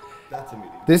 That's a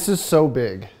medium. This is so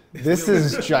big. This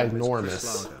is Chris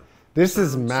ginormous. Lager. This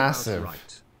is Sounds about massive.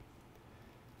 right.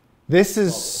 This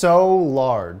is so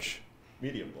large.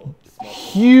 Medium bowl. Small bowl.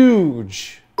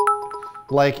 Huge.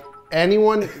 Like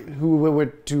anyone who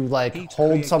would to like Heat hold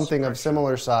creates something of pressure.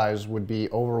 similar size would be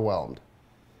overwhelmed.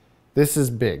 This is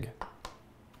big.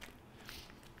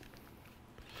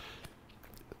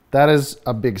 That is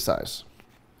a big size.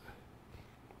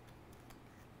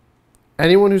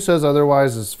 Anyone who says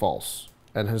otherwise is false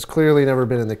and has clearly never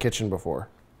been in the kitchen before.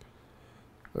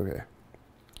 Okay.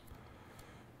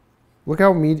 Look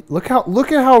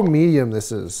at how medium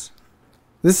this is.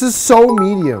 This is so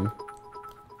medium.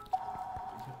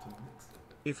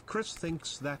 If Chris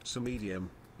thinks that's a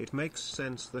medium, it makes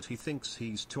sense that he thinks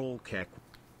he's tall kek.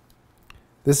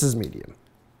 This is medium.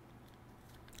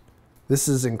 This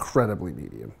is incredibly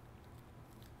medium.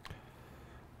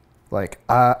 Like,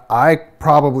 I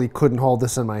probably couldn't hold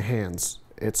this in my hands.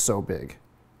 It's so big.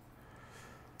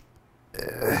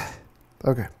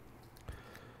 Okay.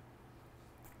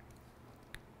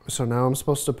 So now I'm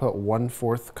supposed to put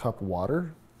 1/4 cup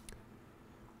water?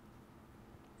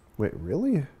 Wait,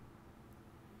 really?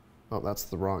 Oh, that's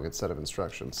the wrong set of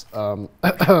instructions.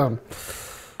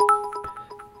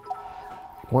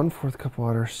 1/4 cup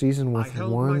water, season I with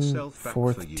held myself back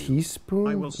 1/4 for you. teaspoon?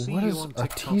 I will see What you is on a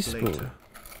TikTok teaspoon? later.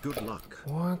 Good luck.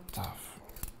 What the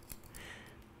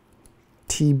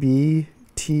TB,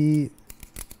 T.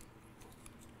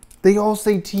 They all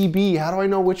say TB. How do I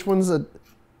know which one's a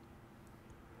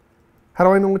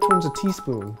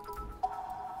teaspoon?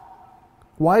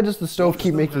 Why does the stove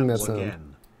keep making that Hands sound?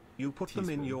 again. You put them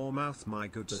in your mouth, my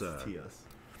good That's sir. TS.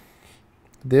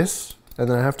 This, and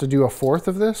then I have to do 1/4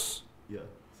 of this? Yeah,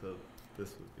 so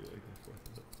this would be like a fourth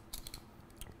of it.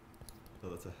 So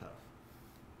that's a half.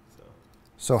 So,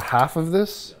 So half of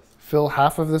this? yes. Fill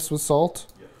half of this with salt?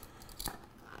 Yeah.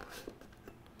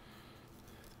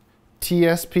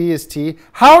 TSP is T.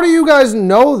 How do you guys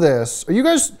know this? Are you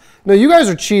guys... No, you guys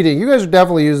are cheating. You guys are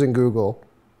definitely using Google.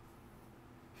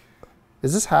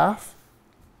 Is this half?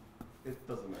 It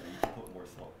doesn't matter. You can put more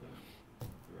salt than the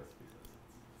recipe says.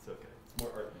 It's okay. It's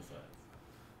more art than science.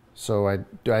 So I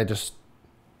just...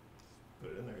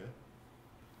 Put it in there,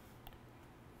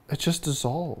 yeah. It just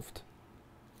dissolved.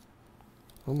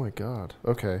 Oh my god.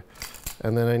 Okay.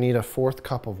 And then I need 1/4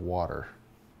 cup of water.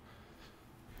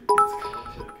 It's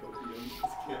content copium.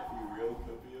 This can't be real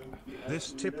copium.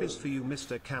 This tip is for you,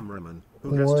 Mr. Cameraman,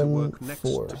 who has to work next to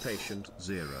 1/4. patient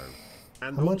 0.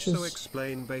 And How much also is-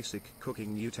 explain basic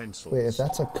cooking utensils. Wait, if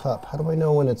that's a cup, how do I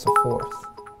know when it's 1/4?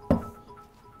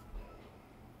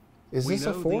 Is we this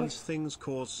a know 4th? these things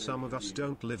cause some of us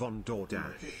don't live on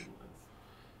DoorDash.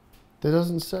 That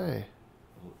doesn't say.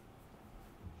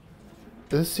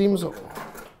 This seems...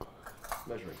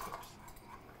 Measuring cups.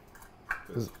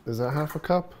 Is that half a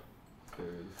cup?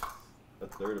 There's a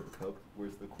third of a cup.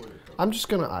 Where's the quarter cup? I'm just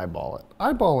gonna eyeball it.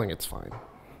 Eyeballing it's fine.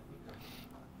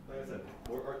 Like I said,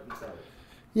 more art than science.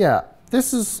 Yeah,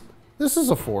 this is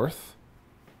a 1/4.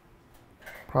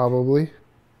 Probably.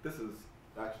 This is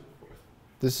actually the fourth.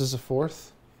 This is a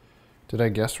 4th. Did I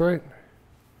guess right?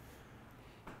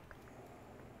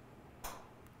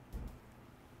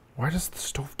 Why does the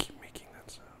stove keep making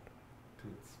that sound?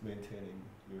 Because it's maintaining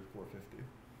your 450.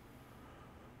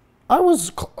 I was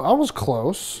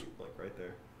close. Like right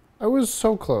there. I was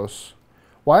so close.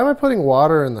 Why am I putting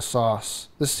water in the sauce?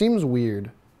 This seems weird.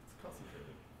 It's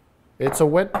concentrated. It's a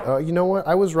wet, you know what?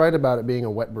 I was right about it being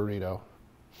a wet burrito.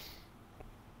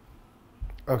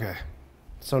 Okay.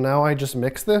 So now I just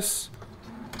mix this.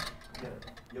 Yeah,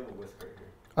 you have a whisk right here.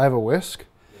 I have a whisk.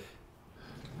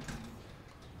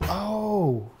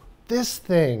 Oh, this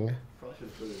thing. Probably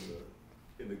should put it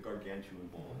in the gargantuan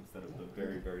bowl instead of the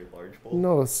very, very large bowl.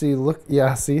 No, see, look,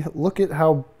 yeah, see, look at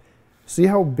how, see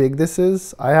how big this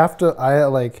is?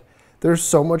 There's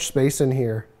so much space in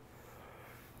here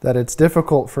that it's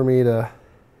difficult for me to,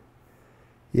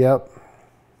 yep.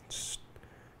 Just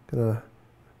gonna,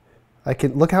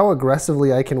 look how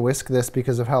aggressively I can whisk this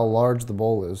because of how large the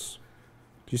bowl is.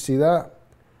 Do you see that?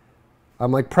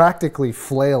 I'm like practically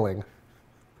flailing.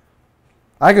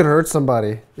 I could hurt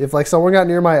somebody. If like someone got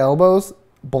near my elbows,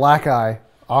 black eye,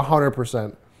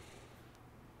 100%.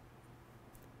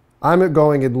 I'm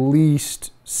going at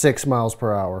least 6 miles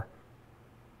per hour.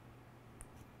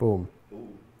 Boom.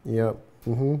 Ooh, Yep.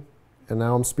 And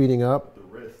now I'm speeding up. the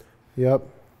wrist. Yep.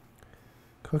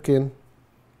 Cooking.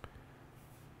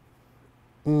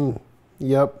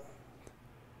 Yep.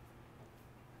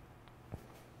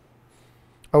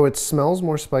 Oh, it smells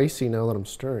more spicy now that I'm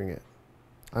stirring it.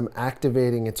 I'm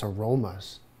activating its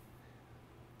aromas.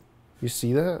 You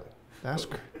see that? That's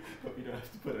cr- Hope you don't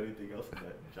have to put anything else in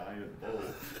that giant bowl.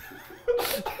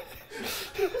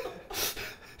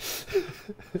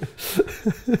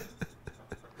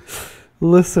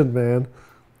 Listen, man.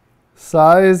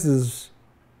 Size is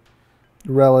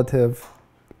relative.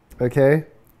 Okay?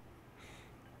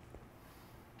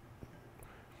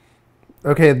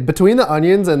 Okay, between the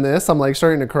onions and this, I'm like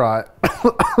starting to cry.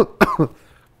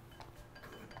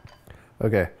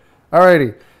 Okay.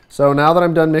 Alrighty. So now that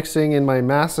I'm done mixing in my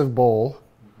massive bowl,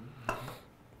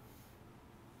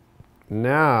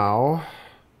 now...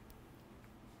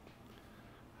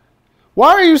 Why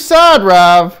are you sad,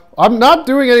 Rav? I'm not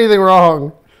doing anything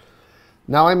wrong.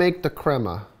 Now I make the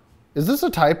crema. Is this a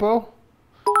typo?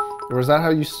 Or is that how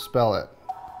you spell it?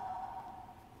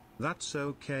 That's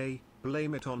okay.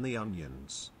 Blame it on the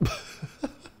onions.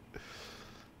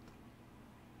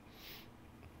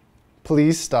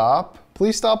 Please stop.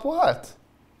 Please stop what?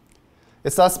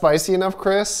 It's not spicy enough,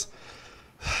 Chris?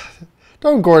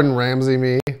 Don't Gordon Ramsay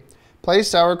me. Place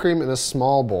sour cream in a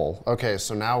small bowl. Okay,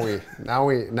 so now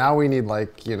we need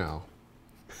like, you know.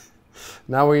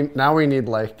 Now we need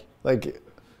like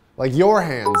your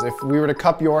hands. If we were to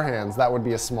cup your hands, that would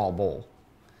be a small bowl.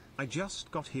 I just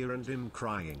got here and am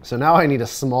crying. So now I need a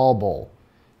small bowl.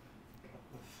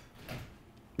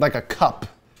 Like a cup.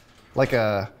 Like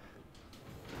a...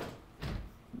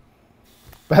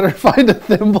 Better find a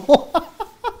thimble.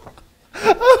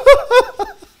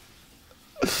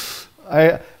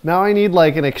 Now I need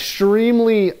like an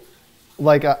extremely,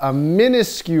 like a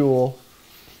minuscule,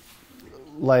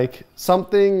 like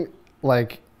something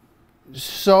like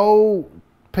so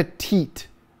petite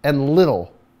and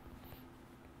little.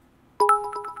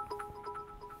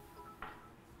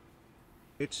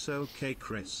 It's okay,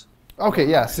 Chris. Okay,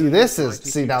 yeah, see this is,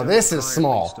 see now this is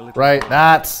small, right?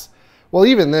 That's, well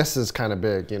even this is kind of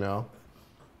big, you know?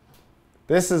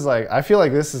 This is like, I feel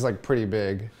like this is like pretty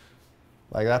big.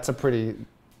 Like that's a pretty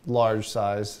large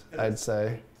size, I'd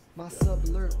say. My sub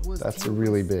alert was That's TOS,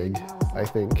 really and big, now it's I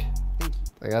not. think.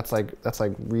 Thank you. Like that's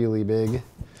like really big.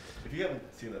 If you haven't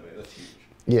seen that, that's huge.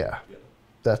 Yeah, Yeah.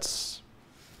 that's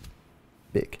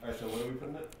big. All right, so what are we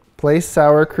putting it? Place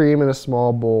sour cream in a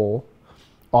small bowl.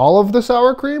 All of the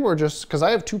sour cream or just, because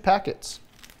I have 2 packets.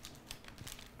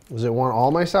 Does it want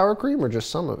all my sour cream or just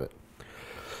some of it?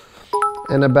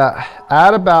 And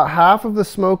add about half of the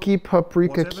smoky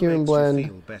paprika Whatever cumin makes you blend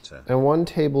feel better. and 1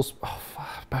 tablespoon. Oh,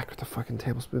 back with the fucking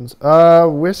tablespoons.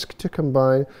 Whisk to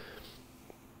combine.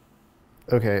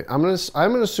 Okay, I'm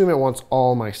gonna assume it wants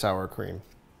all my sour cream.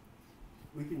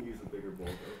 We can use a bigger bowl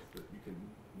though that you can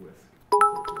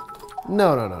whisk.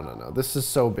 No. This is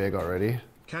so big already.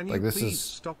 Can you Like, this please is-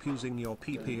 stop using your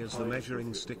PP as the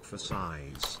measuring stick for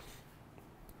size?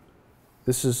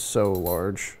 This is so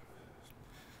large.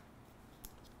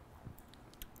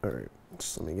 All right,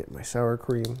 just let me get my sour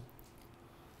cream.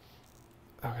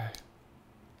 Okay.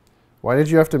 Why did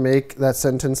you have to make that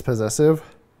sentence possessive?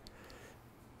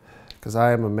 Because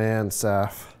I am a man,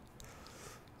 Saf.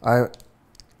 I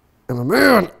am a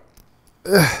man.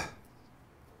 Ugh.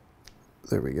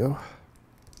 There we go.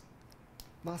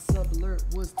 My sub alert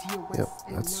was TOS, Yep,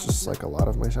 and that's now just it's like not. a lot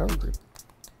of my sour cream.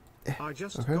 I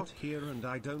just Okay. got here and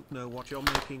I don't know what you're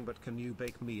making, but can you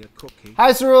bake me a cookie?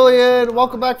 Hi, Cerulean. Yes,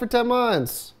 Welcome hi. back for 10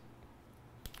 months.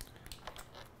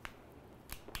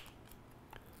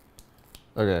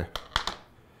 Okay.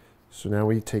 So now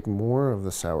we take more of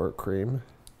the sour cream.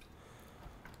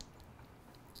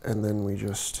 And then we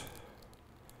just...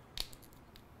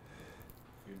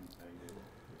 We can angle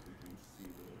if we can see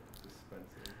the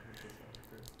dispenser.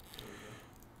 There we go.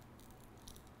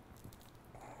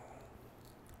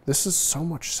 This is so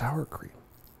much sour cream.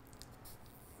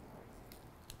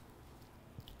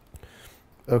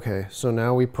 Okay, so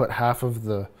now we put half of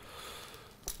this.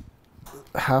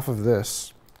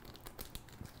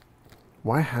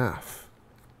 Why half?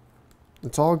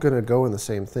 It's all gonna go in the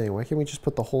same thing. Why can't we just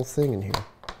put the whole thing in here?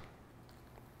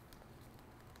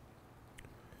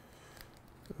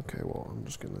 Okay, well, I'm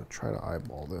just gonna try to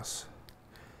eyeball this.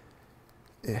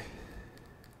 Okay.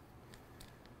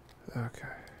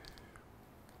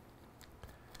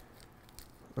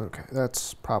 Okay,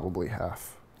 that's probably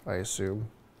half, I assume.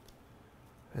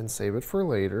 And save it for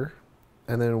later.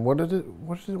 And then what did it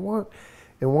want?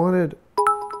 It wanted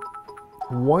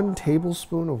 1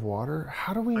 tablespoon of water.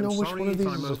 How do we know I'm which sorry one of if these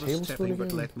I'm is a tablespoon overstepping, but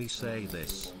again? let me say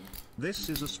this. This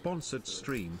is a sponsored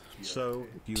stream, so,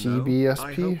 you TBSP? know,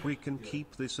 I hope we can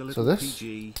keep this a little this?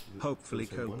 PG, hopefully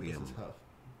This is one, copian. This is half.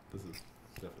 This is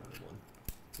definitely one.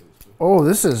 Those two. Oh,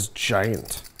 this is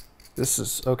giant. This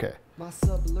is okay. My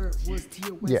sub alert was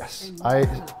TOS. Yes,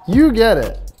 and you get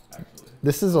it. Actually,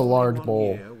 This is a large one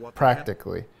bowl, year, what the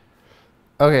practically.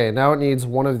 Okay, now it needs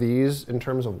one of these in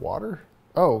terms of water.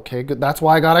 Oh, okay, good. That's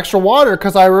why I got extra water,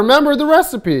 because I remembered the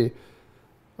recipe.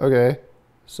 Okay,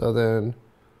 so then,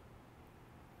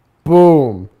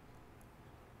 boom.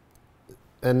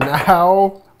 And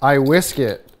now I whisk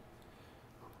it.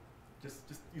 just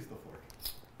use the fork.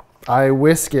 I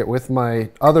whisk it with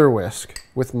my other whisk,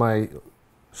 with my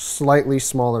slightly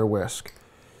smaller whisk.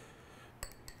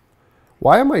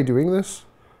 Why am I doing this?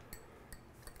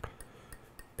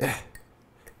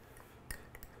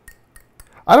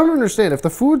 I don't understand. If the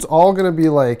food's all going to be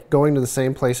like going to the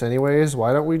same place anyways,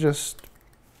 why don't we just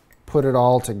put it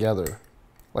all together?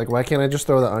 Like, why can't I just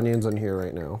throw the onions in here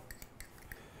right now?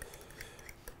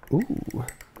 Ooh.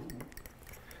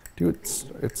 Dude, it's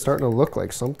starting to look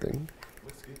like something.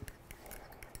 Whiskey.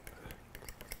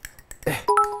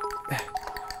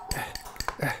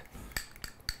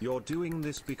 You're doing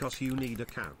this because you need a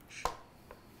couch.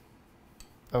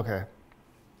 Okay.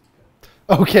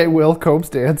 Okay, Will, Copes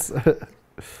dance.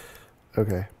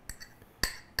 Okay.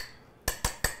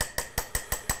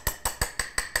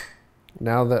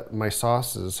 Now that my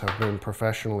sauces have been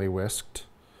professionally whisked,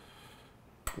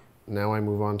 now I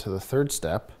move on to the third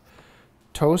step.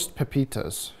 Toast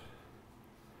pepitas.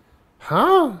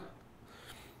 Huh?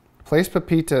 Place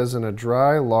pepitas in a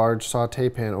dry, large saute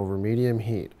pan over medium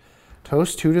heat.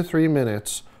 Toast 2 to 3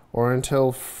 minutes or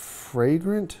until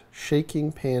fragrant,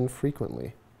 shaking pan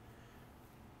frequently.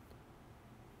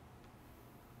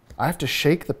 I have to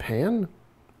shake the pan?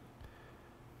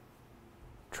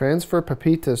 Transfer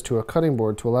pepitas to a cutting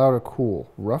board to allow it to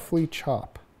cool. Roughly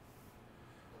chop.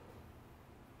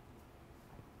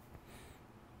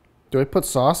 Do I put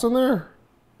sauce in there?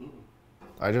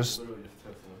 I just... Literally just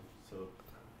toast them. So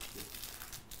just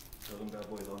throw them bad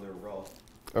boys on there raw.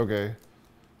 Okay.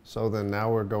 So then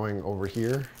now we're going over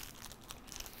here.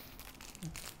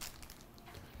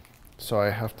 So I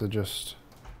have to just...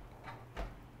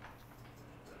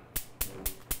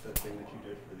 That thing that you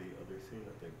did for the other scene, I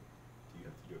think you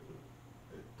have to do it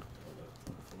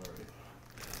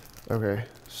for it. Okay.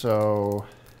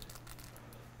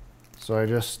 So I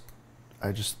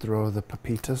just throw the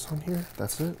pepitas on here.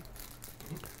 That's it.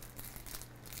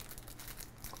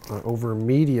 Over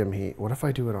medium heat. What if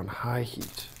I do it on high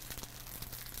heat?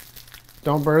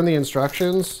 Don't burn the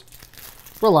instructions.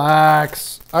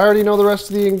 Relax. I already know the rest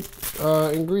of the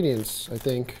ingredients, I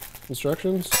think.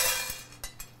 Instructions?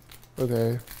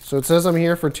 Okay. So it says I'm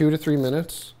here for 2 to 3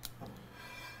 minutes.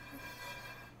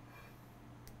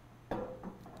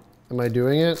 Am I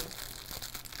doing it?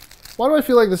 Why do I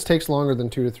feel like this takes longer than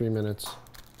 2 to 3 minutes?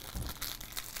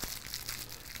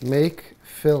 Make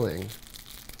filling.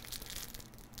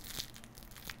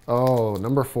 Oh,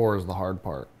 number 4 is the hard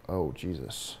part. Oh,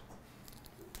 Jesus.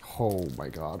 Oh my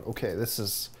God. Okay, this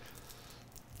is...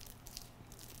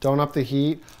 Don't up the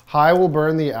heat. High will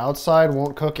burn the outside,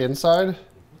 won't cook inside.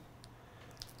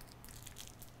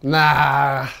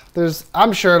 Nah,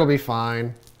 I'm sure it'll be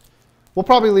fine. We'll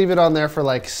probably leave it on there for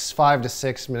like 5 to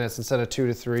 6 minutes instead of 2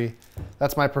 to 3.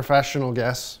 That's my professional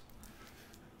guess.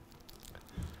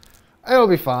 It'll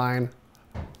be fine.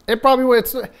 It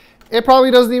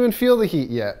probably doesn't even feel the heat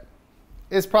yet.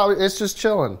 It's just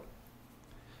chilling.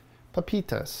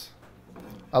 Pepitas.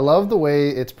 I love the way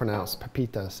it's pronounced.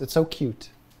 Pepitas. It's so cute.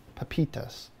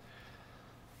 Pepitas.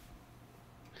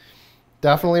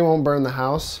 Definitely won't burn the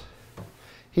house.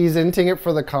 He's inting it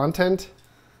for the content.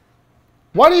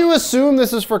 Why do you assume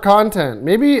this is for content?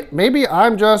 Maybe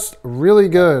I'm just really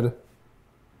good.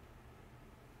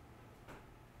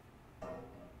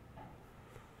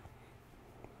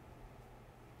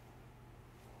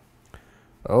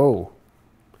 Oh.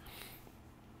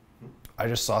 I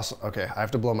just saw some, okay, I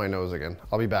have to blow my nose again.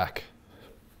 I'll be back.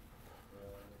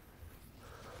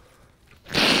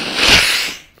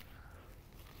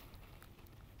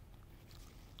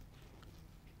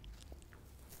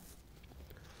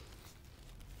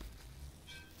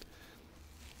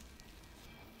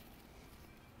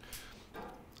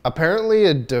 Apparently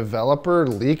a developer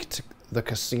leaked the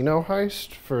casino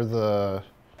heist for the...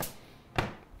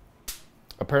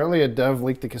 Apparently a dev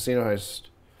leaked the casino heist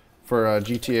for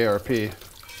GTA RP.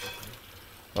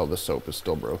 Oh, the soap is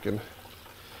still broken.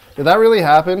 Did that really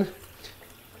happen?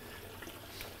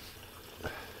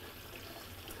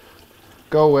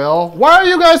 Go Will. Why are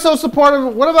you guys so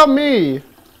supportive? What about me?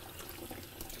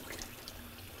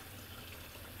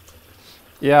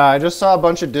 Yeah, I just saw a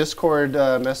bunch of Discord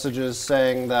messages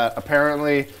saying that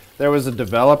apparently there was a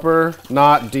developer,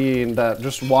 not Dean, that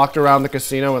just walked around the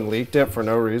casino and leaked it for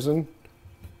no reason.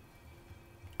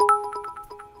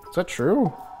 Is that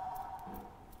true?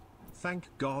 Thank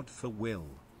God for Will.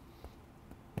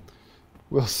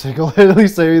 Will single-handedly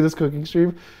save you this cooking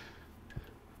stream?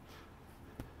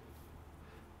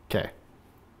 Okay.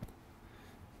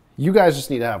 You guys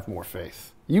just need to have more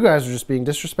faith. You guys are just being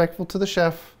disrespectful to the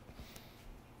chef.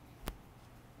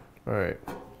 All right.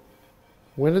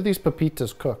 When did these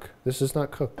pepitas cook? This is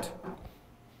not cooked.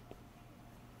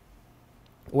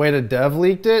 Wait, a dev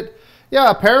leaked it? Yeah,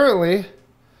 apparently.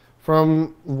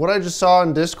 From what I just saw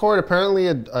in Discord, apparently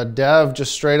a dev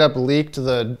just straight up leaked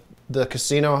the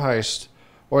casino heist.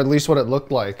 Or at least what it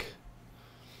looked like.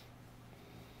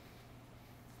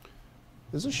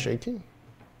 Is it shaking?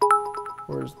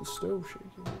 Or is the stove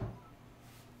shaking?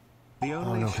 The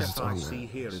only no, 'cause chef it's I on see there.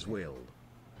 here is Will.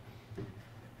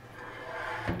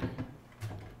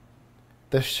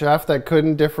 The chef that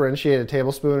couldn't differentiate a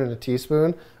tablespoon and a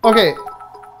teaspoon. Okay,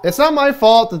 it's not my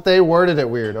fault that they worded it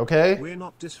weird, okay? We're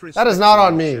not disrespecting That is not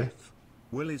on the me. chef.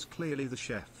 Will is clearly the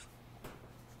chef.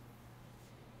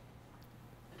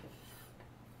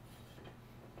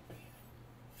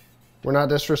 We're not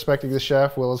disrespecting the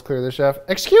chef. Will is clearly the chef.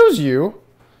 Excuse you.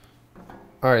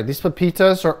 All right, these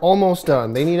pepitas are almost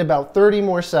done. They need about 30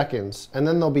 more seconds, and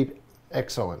then they'll be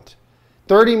excellent.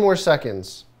 30 more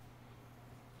seconds.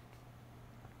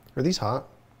 Are these hot?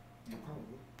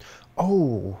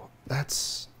 Oh,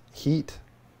 that's heat.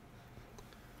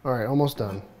 All right, almost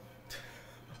done.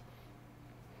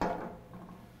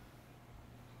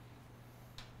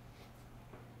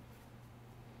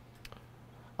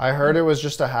 I heard it was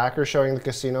just a hacker showing the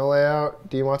casino layout.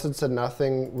 D. Watson said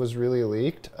nothing was really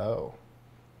leaked. Oh.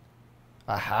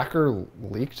 A hacker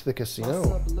leaked the My casino?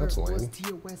 sub That's alert was lame.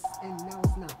 TOS and now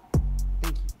it's not.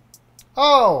 Thank you.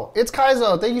 Oh, it's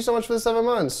Kaizo. Thank you so much for the 7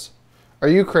 months. Are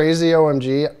you crazy,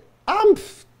 OMG? I'm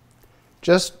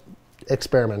just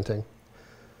experimenting.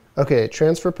 Okay,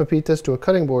 transfer pepitas to a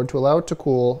cutting board to allow it to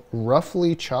cool.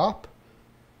 Roughly chop?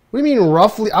 What do you mean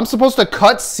roughly? I'm supposed to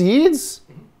cut seeds?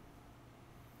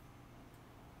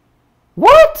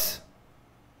 What?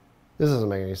 This doesn't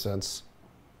make any sense.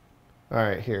 All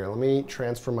right, here, let me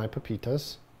transfer my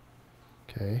pepitas.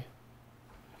 Okay.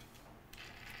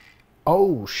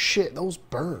 Oh, shit, those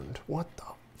burned. What the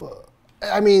fuck?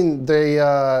 I mean, they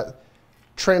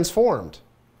transformed.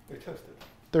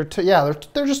 They're toasted.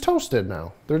 They're just toasted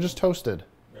now. They're just toasted.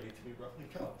 Ready to be roughly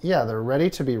chopped. Yeah, they're ready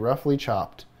to be roughly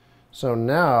chopped. So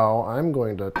now I'm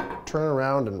going to turn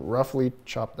around and roughly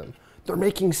chop them. They're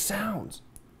making sounds.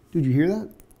 Did you hear that?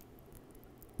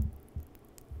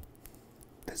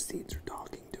 The seeds are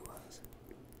talking to us.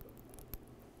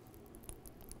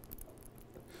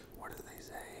 What are they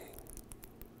saying?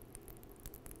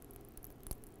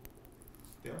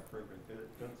 They are fragrant. They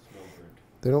don't smell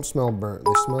burnt. They don't smell burnt.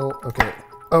 They smell... Okay.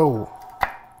 Oh.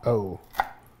 Oh.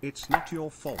 It's not your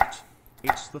fault.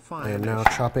 It's the Fire I am Nation. now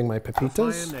chopping my The Fire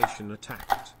pepitas. Nation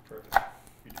attacked. Perfect.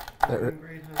 You did They're,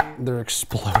 great, honey. they're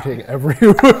exploding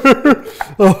everywhere.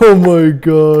 Oh my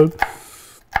god.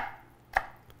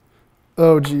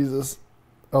 Oh Jesus.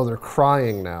 Oh, they're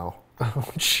crying now.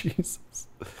 Oh Jesus.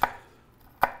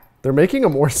 They're making a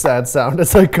more sad sound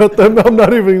as I cut them. I'm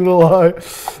not even gonna lie.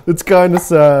 It's kind of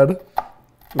sad.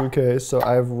 Okay, so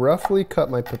I've roughly cut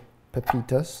my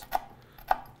pepitas.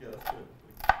 Yeah, that's good.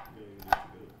 Like, you need to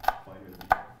go finer than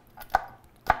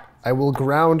that. I will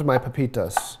ground my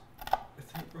pepitas.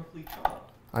 It's not roughly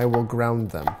chopped I will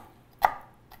ground them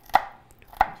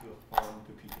into a fine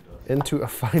pepita dust. into a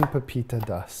fine pepita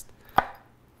dust.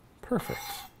 Perfect.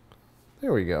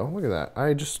 There we go. Look at that.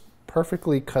 I just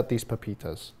perfectly cut these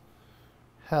pepitas.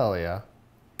 Hell yeah.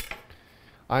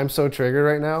 I'm so triggered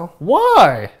right now.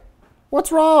 Why?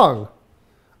 What's wrong?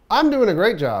 I'm doing a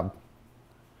great job.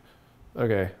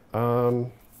 Okay.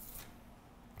 So,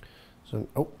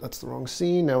 oh, that's the wrong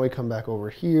scene. Now we come back over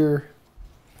here.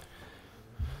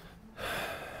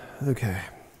 Okay.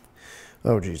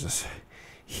 Oh, Jesus.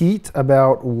 Heat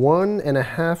about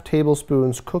 1.5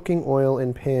 tablespoons cooking oil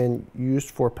in pan used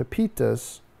for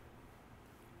pepitas.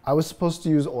 I was supposed to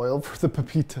use oil for the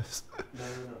pepitas. No.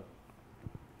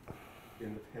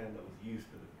 In the pan that was used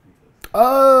for the pepitas.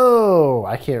 Oh,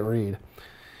 I can't read.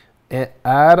 And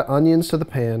add onions to the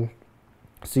pan.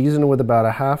 Season with about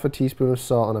 1/2 teaspoon of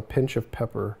salt and a pinch of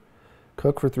pepper.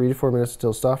 Cook for 3 to 4 minutes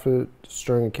until softened,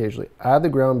 stirring occasionally. Add the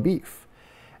ground beef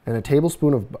and a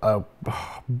tablespoon of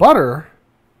butter.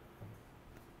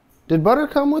 Did butter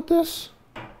come with this?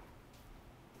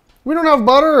 We don't have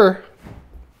butter.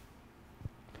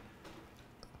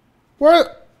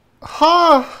 Where?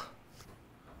 Ha!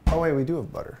 Oh wait, we do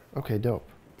have butter. Okay, dope.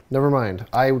 Never mind.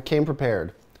 I came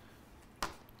prepared.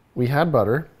 We had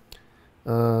butter.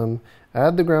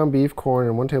 Add the ground beef, corn,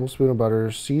 and 1 tablespoon of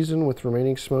butter. Season with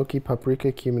remaining smoky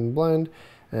paprika, cumin blend,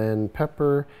 and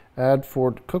pepper.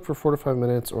 Cook for 4 to 5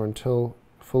 minutes or until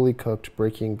fully cooked,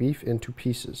 breaking beef into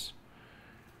pieces.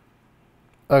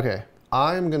 Okay,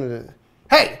 I'm gonna...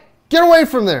 Hey! Get away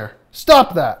from there!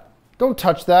 Stop that! Don't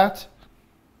touch that!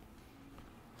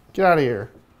 Get out of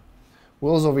here.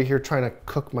 Will's over here trying to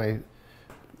cook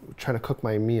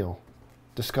my meal.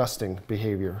 Disgusting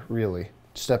behavior, really.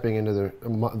 Stepping into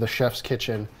the chef's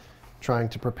kitchen, trying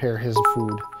to prepare his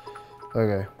food.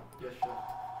 Okay. Yes, chef.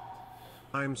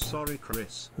 I'm sorry,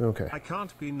 Chris. Okay. I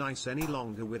can't be nice any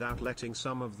longer without letting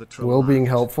some of the Will being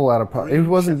helpful out of it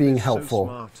wasn't being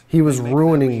helpful. He was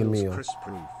ruining the meal.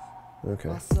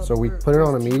 Okay. So we put it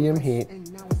on a medium heat,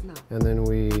 and then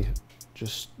we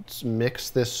just mix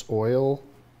this oil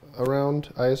around,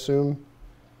 I assume.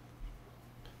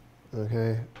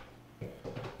 Okay.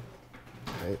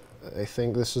 I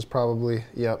think this is probably,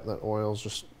 yep, that oil's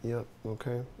just, yep,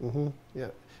 okay, yeah.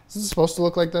 Is this supposed to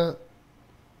look like that?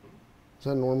 Is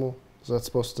that normal? Is that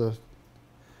supposed to?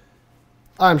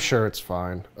 I'm sure it's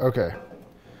fine. Okay.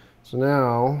 So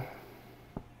now,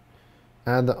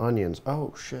 add the onions.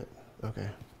 Oh, shit. Okay.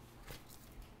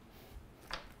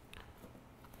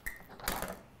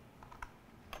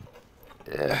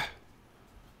 Yeah.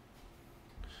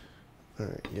 All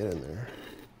right, get in there.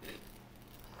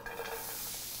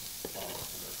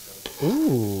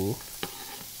 Ooh.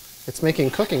 It's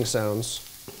making cooking sounds.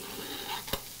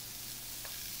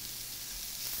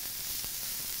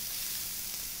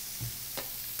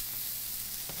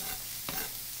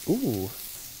 Ooh.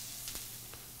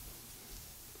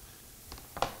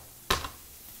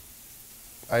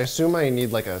 I assume I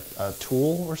need like a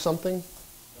tool or something. You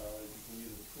can use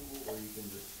a tool or you can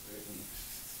just straighten.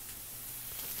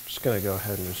 I'm just gonna go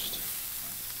ahead and just.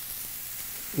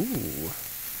 Ooh.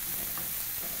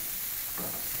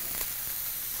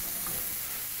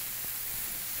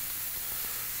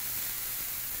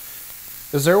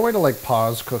 Is there a way to like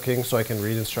pause cooking so I can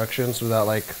read instructions without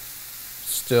like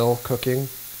still cooking?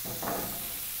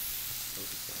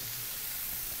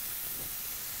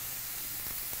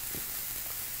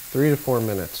 Three to 4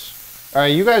 minutes. All right,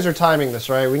 you guys are timing this,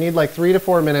 right? We need like 3 to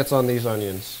 4 minutes on these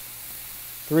onions.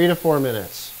 3 to 4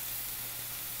 minutes.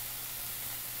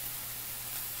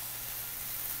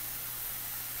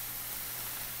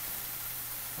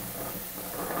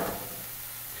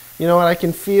 You know what? I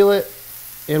can feel it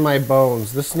in my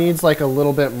bones. This needs like a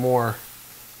little bit more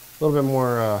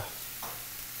oil.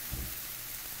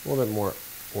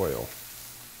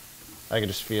 I can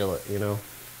just feel it, you know?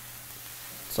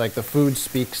 It's like the food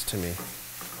speaks to me.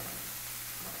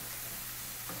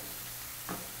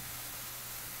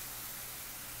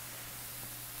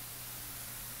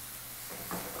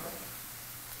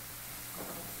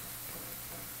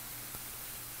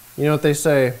 You know what they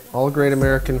say, all great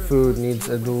American food needs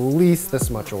at least this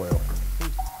much oil.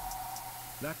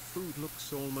 That food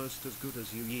looks almost as good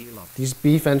as you love. These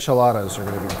beef enchiladas are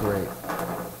going to be great.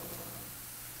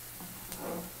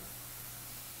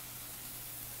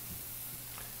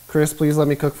 Chris, please let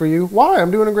me cook for you. Why?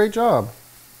 I'm doing a great job.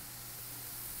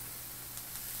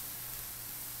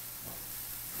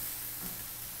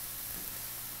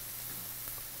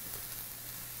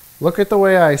 Look at the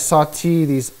way I saute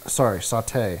these,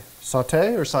 saute.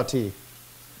 Saute or saute?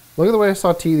 Look at the way I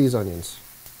saute these onions.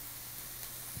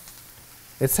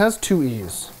 It has 2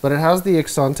 E's, but it has the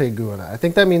accent aigu in it. I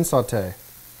think that means saute.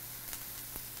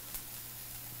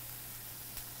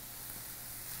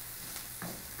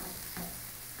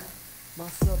 My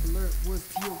sub alert was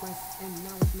TOS and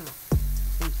now it's not.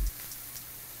 Thank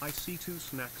you. I see 2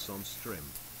 snacks on stream.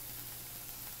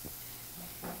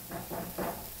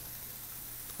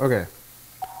 Okay.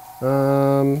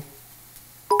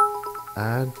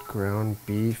 Add ground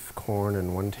beef, corn,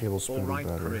 and 1 tablespoon Alright,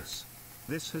 of butter. Chris.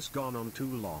 This has gone on too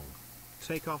long.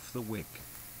 Take off the wick.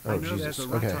 Oh, I know Jesus. there's a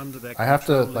rat Okay. under there I have to,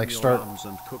 controlling like, your start... arms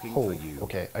and cooking Oh, for you.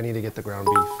 okay. I need to get the ground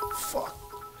beef.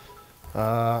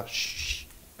 Fuck. Shh.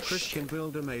 Chris can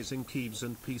build amazing keys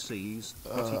and PCs,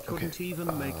 but he couldn't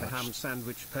even make a ham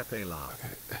sandwich Pepe laugh.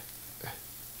 Okay.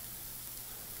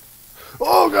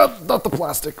 Oh, God, not the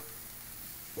plastic.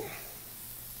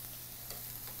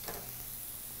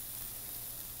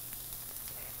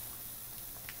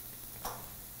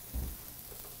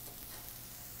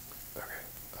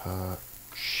 Okay.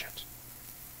 Shit.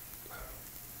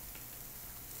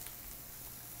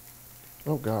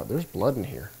 Oh, God, there's blood in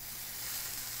here.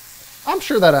 I'm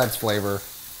sure that adds flavor.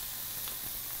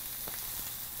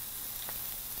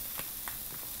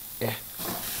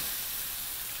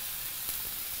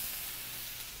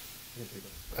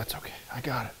 I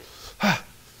got it.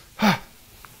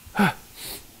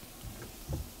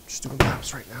 Just doing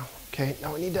laps right now. Okay,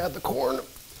 now we need to add the corn.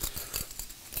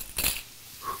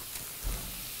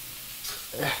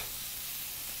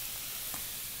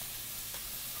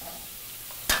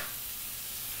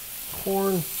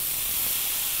 Corn.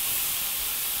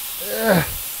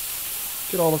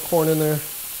 Get all the corn in there.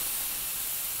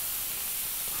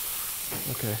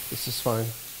 Okay, this is fine.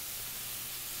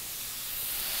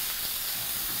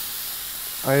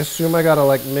 I assume I gotta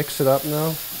like mix it up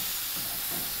now.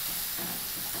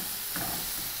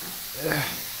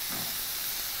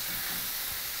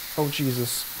 Oh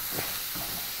Jesus.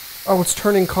 Oh, it's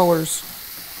turning colors.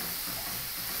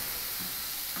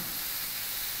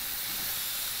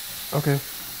 Okay.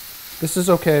 This is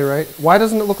okay, right? Why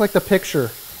doesn't it look like the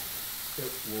picture?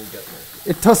 We'll get there.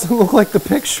 It doesn't look like the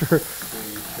picture. So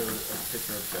you showed a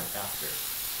picture of the after.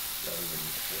 That was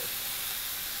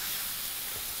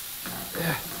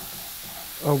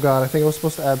before. Oh God, I think I was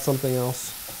supposed to add something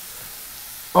else.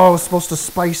 Oh, I was supposed to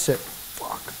spice it.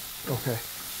 Fuck. Okay.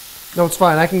 No, it's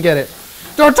fine. I can get it.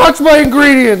 Don't touch my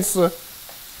ingredients!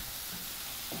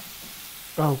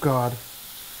 Oh God.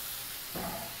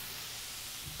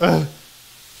 Ugh.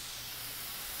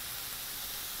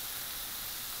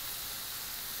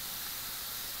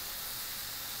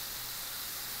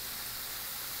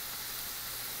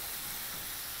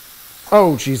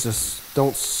 Oh, Jesus.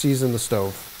 Don't season the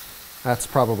stove. That's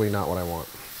probably not what I want.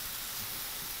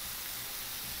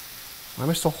 Why am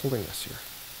I still holding this here?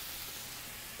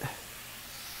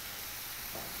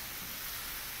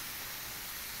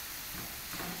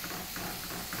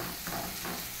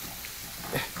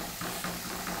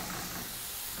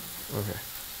 Okay.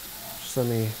 Just let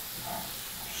me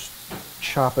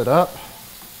chop it up.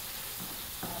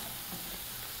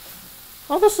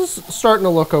 Oh, this is starting to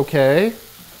look okay.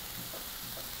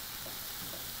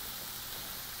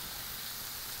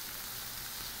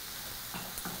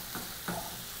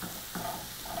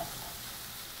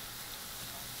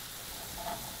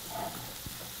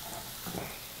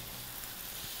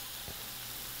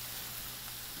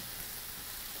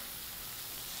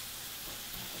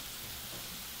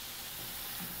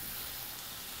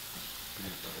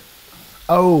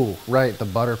 Oh, right, the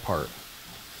butter part.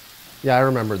 Yeah, I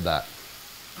remembered that.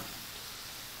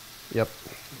 Yep.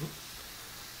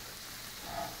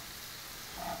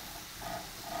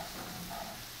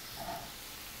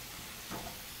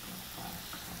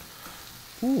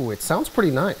 Ooh, it sounds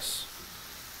pretty nice.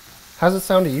 How's it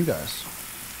sound to you guys?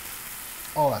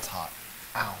 Oh, that's hot.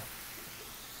 Ow.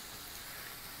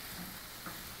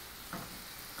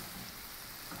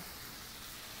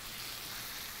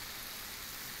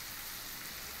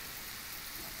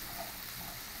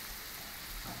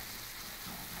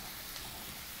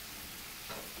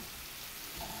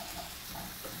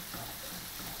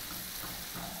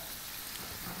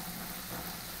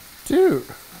 Dude,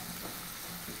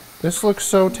 this looks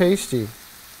so tasty.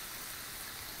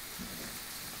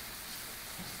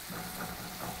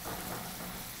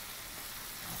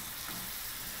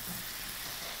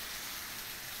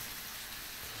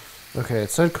 Okay,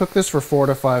 it said cook this for 4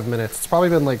 to 5 minutes. It's probably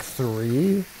been like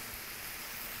 3.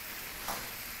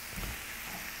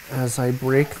 As I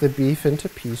break the beef into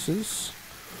pieces.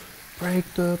 Break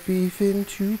the beef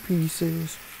into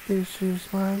pieces. This is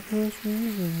my first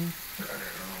reason.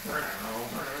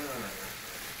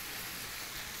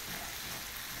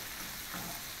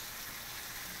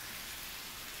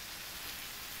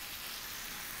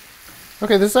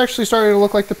 Okay, this is actually starting to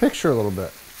look like the picture a little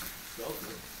bit.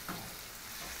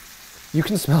 You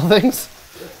can smell things?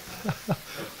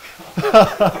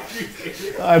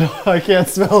 I can't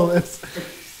smell this.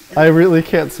 I really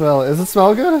can't smell it. Does it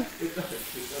smell good?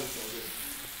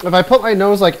 If I put my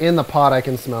nose like in the pot, I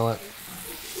can smell it.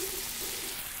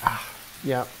 Ah,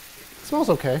 yeah, it smells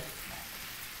okay.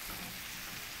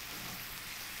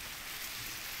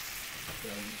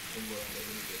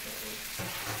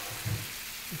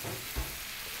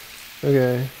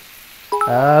 Okay,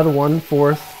 add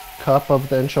 1/4 cup of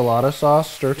the enchilada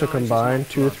sauce. Stir to combine.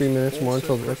 2 to 3 minutes more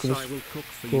until the liquid is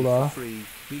cooled off.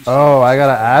 Oh, I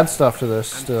gotta add stuff to this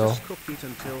still. Cook it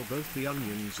until both the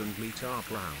onions and meat are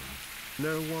brown.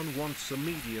 No one wants a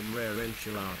medium rare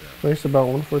enchilada. Place about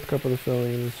 1/4 cup of the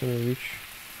filling in the center of each.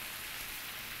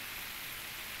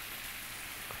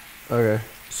 Okay,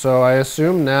 so I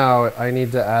assume now I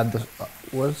need to add the,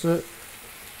 what is it?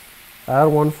 Add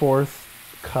 1/4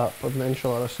 cup of the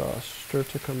enchilada sauce. Stir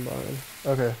to combine.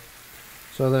 Okay,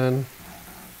 so then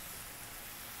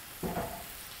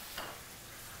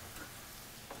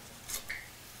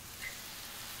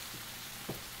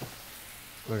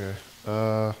okay,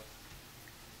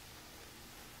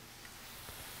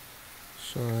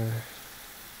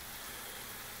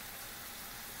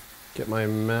 my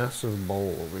massive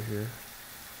bowl over here.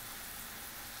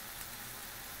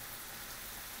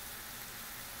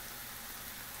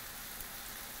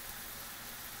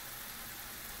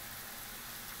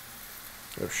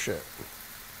 Oh shit.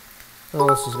 Oh,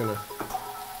 this is gonna...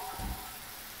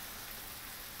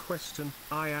 Question,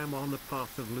 I am on the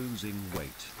path of losing weight.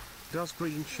 Does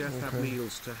Green Chef have Okay.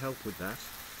 meals to help with that?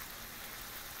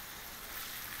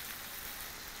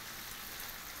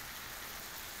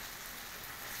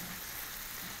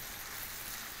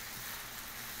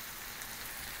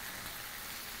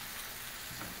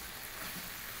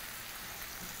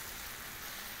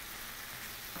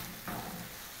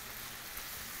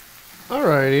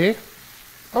 Alrighty.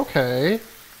 Okay.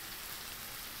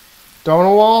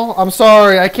 Donawall? I'm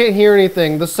sorry, I can't hear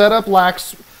anything. The setup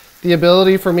lacks the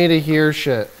ability for me to hear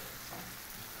shit.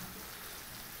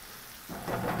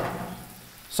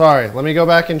 Sorry, let me go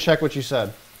back and check what you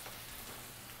said.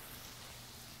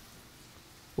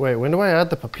 Wait, when do I add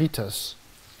the papitas?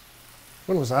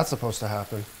 When was that supposed to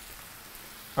happen?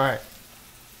 Alright.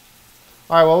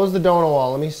 Alright, what was the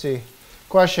Donawall? Let me see.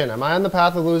 Question, am I on the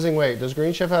path of losing weight? Does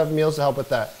Green Chef have meals to help with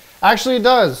that? Actually, it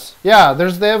does. Yeah,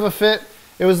 they have a fit.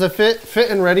 It was the fit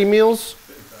and ready meals.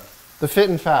 The fit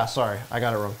and fast, sorry, I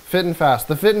got it wrong. Fit and fast.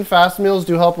 The fit and fast meals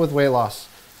do help with weight loss.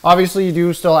 Obviously, you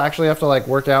do still actually have to like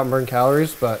work out and burn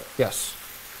calories, but yes.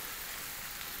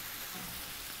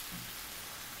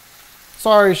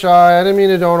 Sorry, Shy, I didn't mean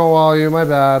to Donawall you, my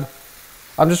bad.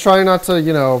 I'm just trying not to,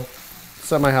 you know,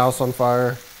 set my house on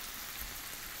fire.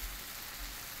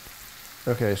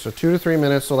 Okay, so 2 to 3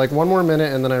 minutes, so like 1 more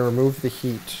minute and then I remove the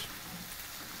heat.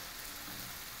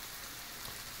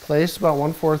 Place about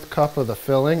 1/4 cup of the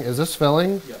filling. Is this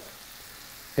filling? Yeah.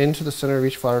 Into the center of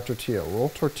each flour tortilla. Roll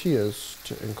tortillas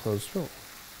to enclosed film.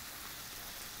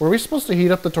 Were we supposed to heat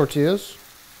up the tortillas?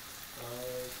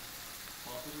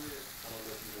 Possibly.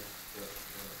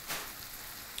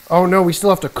 I don't know if you Oh no, we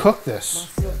still have to cook this.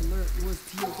 My sub-alert was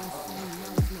TOS and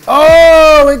now it's not.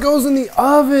 Oh, it goes in the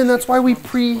oven. That's why we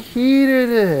preheated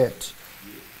it.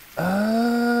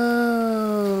 Oh.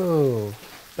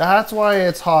 That's why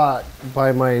it's hot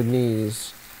by my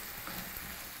knees.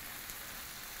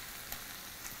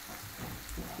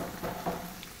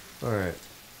 All right.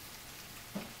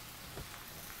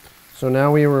 So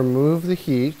now we remove the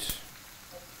heat.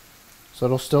 So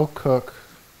it'll still cook,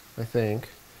 I think.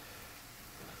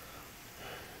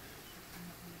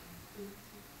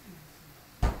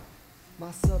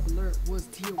 My sub-alert was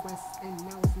TOS and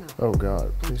now it's not. Oh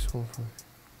God, please hold for me.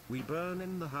 We burn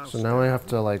in the house. So now I have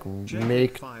to like Jake,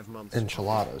 make 5 months.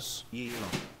 enchiladas. Yeah.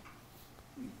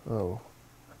 Oh.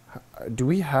 Do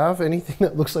we have anything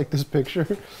that looks like this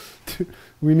picture?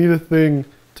 We need a thing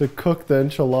to cook the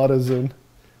enchiladas in.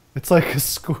 It's like a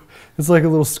it's like a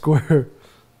little square.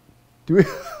 Do we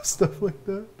have stuff like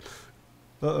that?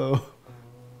 Uh-oh.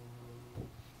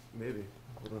 Maybe.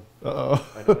 Hold on. Uh-oh.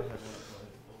 I know I had one at my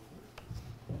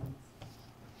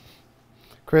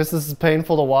Chris, this is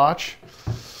painful to watch.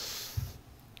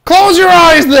 Close your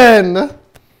eyes then!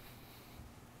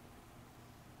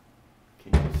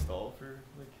 Can you stall for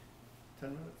like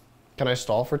 10 minutes? Can I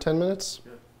stall for 10 minutes?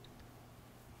 Yeah.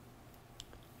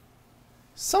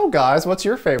 So guys, what's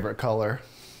your favorite color?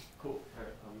 Cool.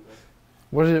 Alright, I'll be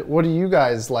back. What do you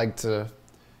guys like to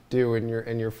do in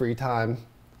your free time?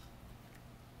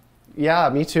 Yeah,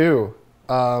 me too.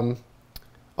 Oh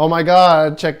my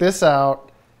God, check this out.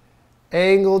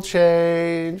 Angle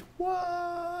change.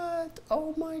 What?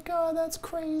 Oh my God, that's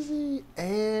crazy.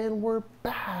 And we're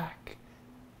back.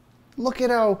 Look at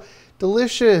how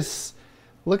delicious.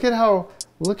 Look at how.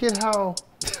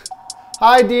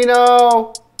 Hi,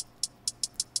 Dino.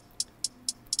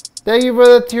 Thank you for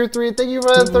the tier 3. Thank you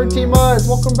for the 13 months.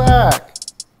 Welcome back.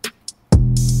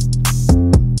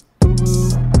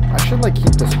 I should like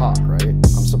keep this hot, right?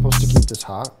 I'm supposed to keep this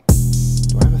hot.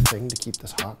 Do I have a thing to keep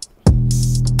this hot?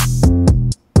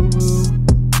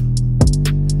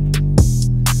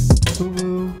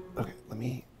 Okay, let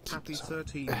me keep Happy this on.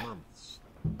 13 months.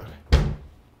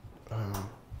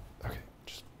 Okay,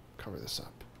 just cover this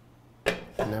up.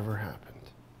 Never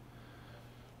happened.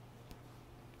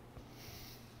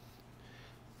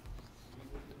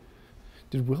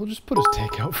 Did Will just put his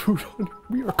takeout food on?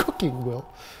 We are cooking, Will.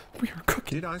 We are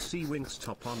cooking. Did I see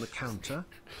Wingstop on the counter?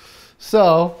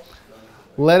 So,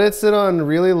 let it sit on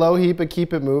really low heat, but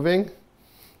keep it moving.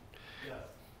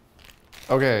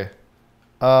 Okay.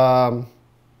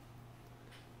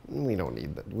 We don't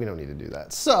need that. We don't need to do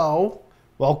that. So,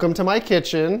 welcome to my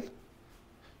kitchen.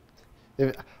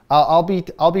 I'll be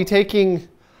taking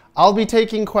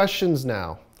questions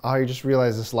now. Oh, you just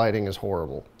realized this lighting is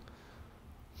horrible.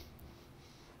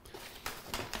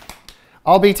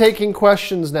 I'll be taking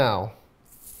questions now.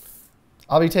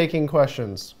 I'll be taking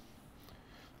questions.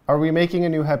 Are we making a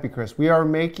new Happy Chris? We are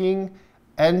making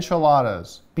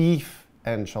enchiladas, beef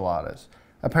enchiladas.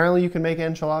 Apparently you can make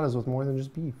enchiladas with more than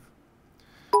just beef.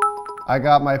 I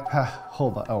got my,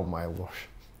 hold on, oh my lord.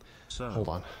 So, Hold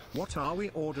on. what are we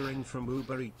ordering from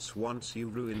Uber Eats once you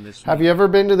ruin this? Have you ever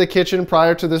been to the kitchen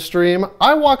prior to the stream?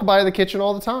 I walk by the kitchen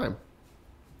all the time.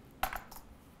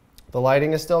 The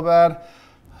lighting is still bad.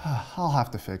 I'll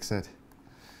have to fix it.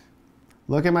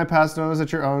 Look at my past nose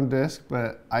at your own disc,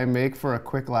 but I make for a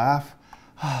quick laugh.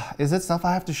 Is it stuff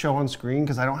I have to show on screen?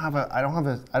 Because I don't have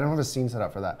a scene set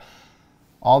up for that.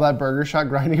 All that burger shot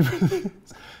grinding for this.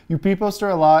 You P-poster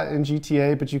a lot in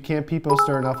GTA, but you can't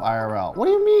P-poster enough IRL. What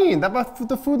do you mean?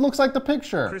 The food looks like the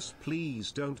picture. Chris,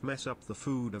 please don't mess up the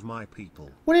food of my people.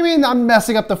 What do you mean I'm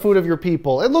messing up the food of your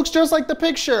people? It looks just like the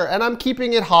picture, and I'm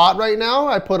keeping it hot right now.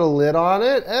 I put a lid on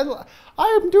it, and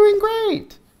I am doing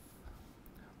great.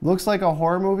 Looks like a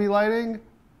horror movie lighting?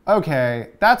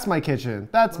 Okay, that's my kitchen.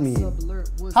 That's me.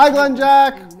 Hi, Glenn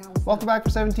Jack. Welcome back for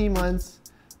 17 months.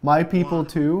 My people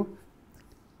too.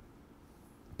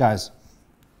 Guys,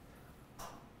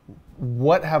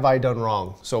 what have I done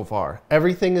wrong so far?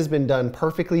 Everything has been done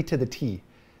perfectly to the T.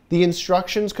 The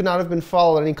instructions could not have been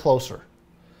followed any closer.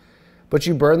 But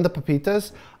you burned the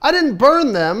papitas? I didn't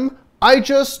burn them. I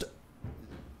just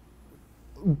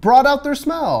brought out their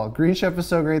smell. Green Chef is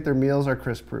so great, their meals are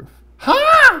crisp-proof.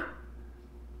 Ha!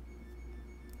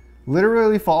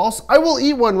 Literally false. I will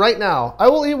eat one right now. I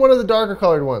will eat one of the darker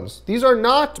colored ones. These are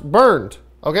not burned,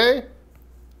 okay?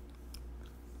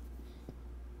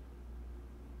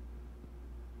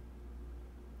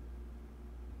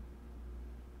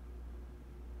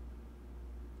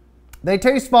 They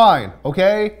taste fine,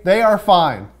 okay? They are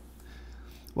fine.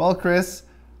 Well, Chris,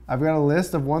 I've got a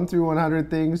list of 1 through 100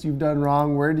 things you've done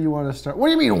wrong. Where do you want to start? What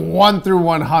do you mean 1 through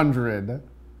 100?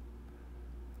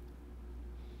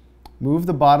 Move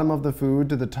the bottom of the food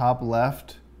to the top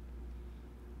left,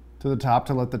 to the top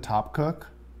to let the top cook.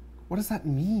 What does that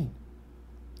mean?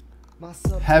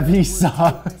 Heavy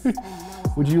sauce.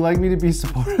 Would you like me to be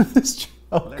supportive of this channel?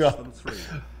 Oh, Less God. than 3.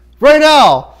 Right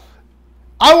now,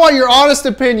 I want your honest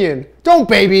opinion. Don't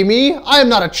baby me. I am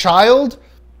not a child.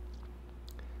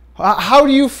 How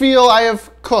do you feel I have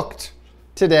cooked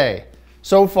today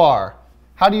so far?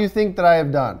 How do you think that I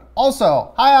have done?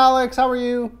 Also, hi Alex, how are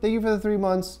you? Thank you for the 3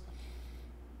 months.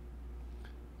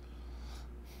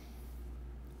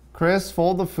 Chris,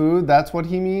 fold the food. That's what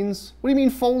he means. What do you mean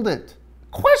fold it?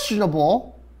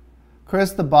 Questionable.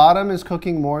 Chris, the bottom is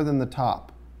cooking more than the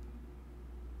top.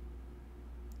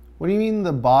 What do you mean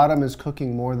the bottom is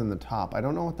cooking more than the top? I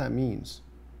don't know what that means.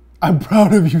 I'm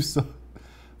proud of you, son.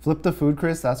 Flip the food,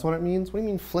 Chris? That's what it means? What do you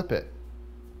mean flip it?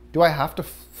 Do I have to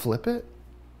flip it?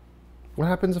 What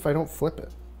happens if I don't flip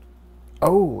it?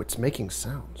 Oh, it's making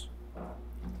sounds.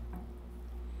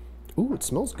 Ooh, it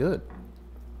smells good.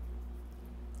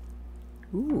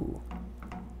 Ooh.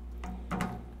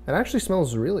 It actually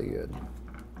smells really good.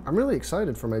 I'm really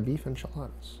excited for my beef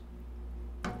enchiladas.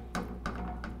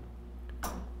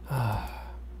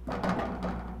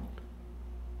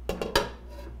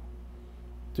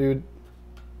 Dude,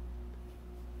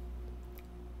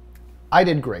 I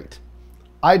did great.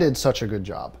 I did such a good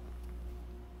job.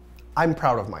 I'm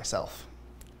proud of myself.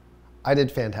 I did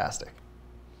fantastic.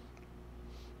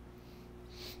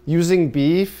 Using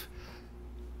beef,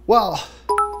 well,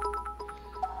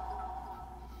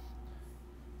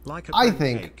 Like a I pancake,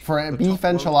 think for the beef top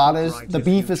won't enchiladas, cook right the if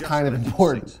beef you is just kind of let it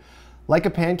important. sit. Like a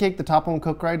pancake, the top won't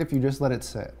cook right if you just let it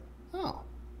sit. Oh.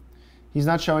 He's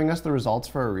not showing us the results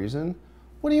for a reason?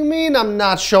 What do you mean I'm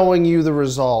not showing you the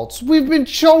results? We've been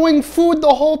showing food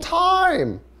the whole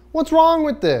time. What's wrong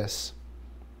with this?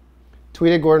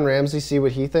 Tweeted Gordon Ramsay, see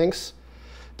what he thinks.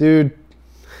 Dude,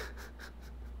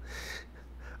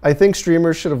 I think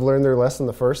streamers should have learned their lesson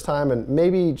the first time and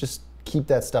maybe just keep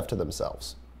that stuff to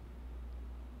themselves.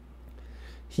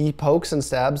 He pokes and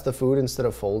stabs the food instead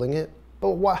of folding it.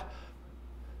 But why?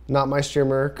 Not my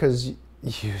streamer, because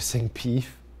using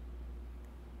beef.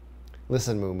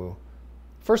 Listen, Moo Moo.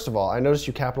 First of all, I noticed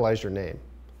you capitalized your name.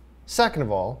 Second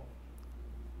of all,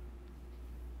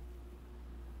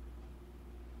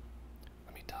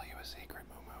 let me tell you a secret,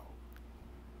 Moo Moo.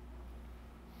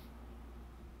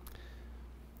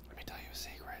 Let me tell you a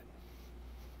secret.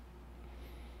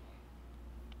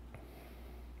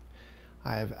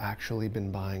 I have actually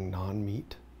been buying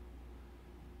non-meat,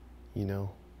 you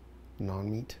know,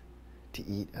 non-meat, to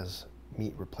eat as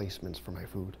meat replacements for my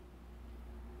food.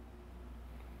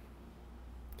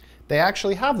 They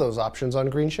actually have those options on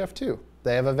Green Chef too.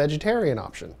 They have a vegetarian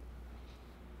option.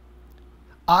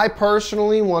 I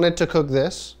personally wanted to cook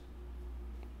this.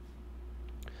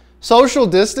 Social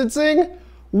distancing?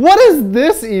 What is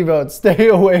this emote? Stay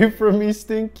away from me,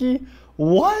 Stinky.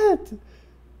 What?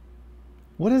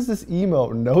 What is this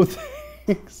emote? No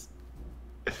thanks.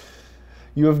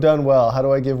 You have done well. How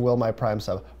do I give Will my Prime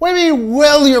sub? What do you mean,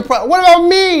 Will, your Prime? What about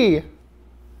me?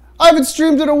 I haven't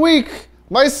streamed in a week.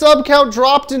 My sub count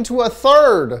dropped into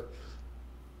 1/3.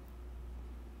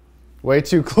 Way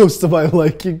too close to my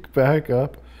liking. Back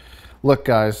up. Look,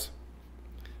 guys.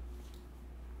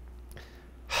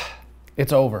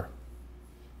 It's over.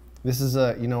 This is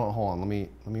a, you know what, hold on. Let me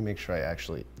make sure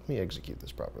let me execute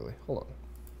this properly. Hold on.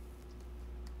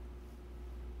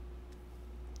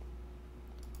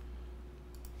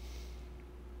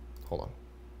 Hold on.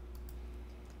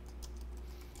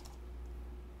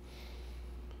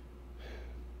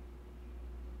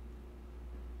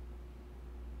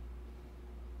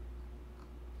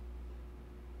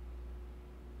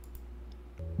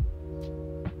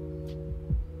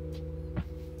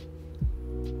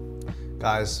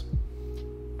 Guys,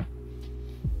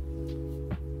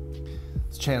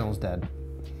 this channel's dead.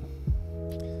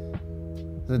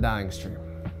 It's a dying stream.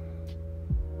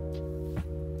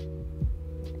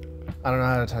 I don't know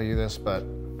how to tell you this, but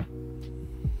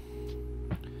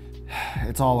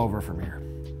it's all over from here.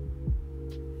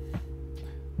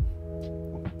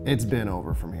 It's been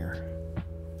over from here.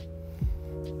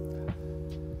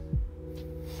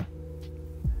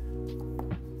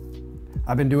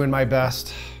 I've been doing my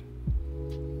best.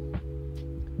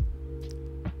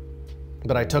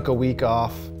 But I took a week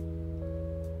off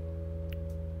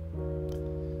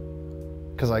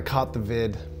because I caught the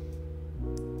vid.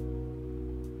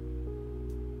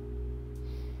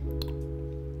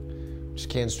 Just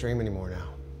can't stream anymore now.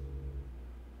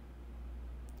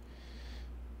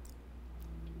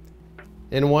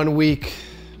 In 1 week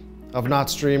of not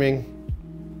streaming,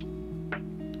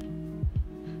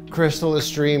 Crystal has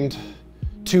streamed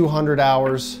 200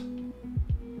 hours.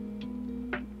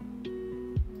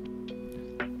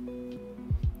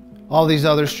 All these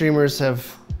other streamers have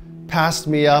passed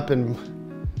me up and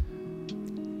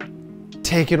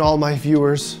taken all my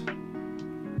viewers.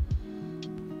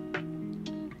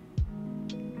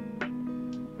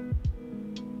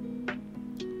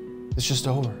 It's just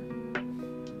over.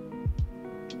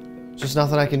 There's just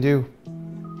nothing I can do.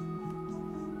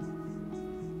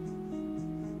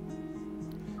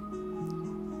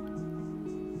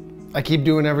 I keep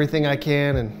doing everything I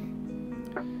can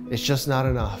and it's just not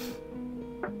enough.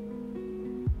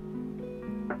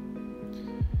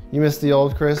 You miss the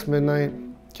old Chris Midnight?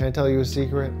 Can I tell you a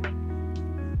secret?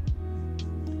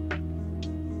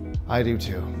 I do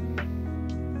too.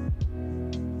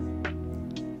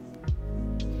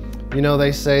 You know,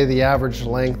 they say the average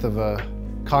length of a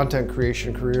content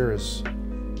creation career is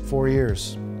 4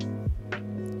 years.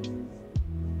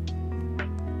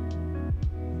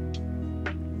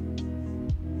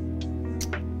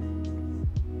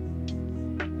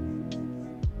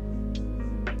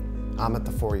 I'm at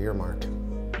the 4-year mark.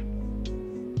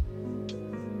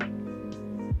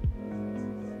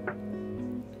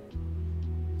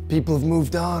 People have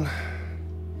moved on.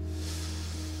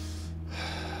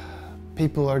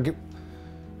 People are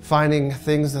finding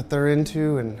things that they're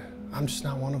into, and I'm just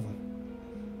not one of them.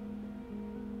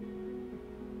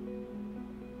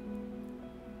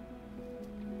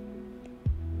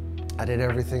 I did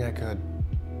everything I could.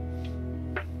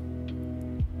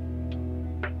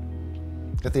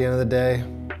 At the end of the day,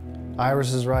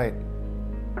 Iris is right.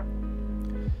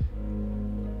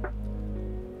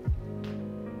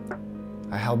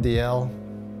 I held the L,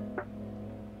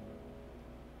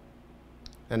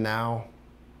 and now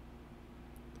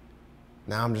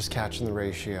I'm just catching the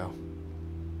ratio.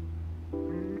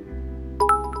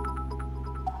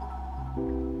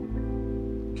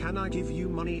 Can I give you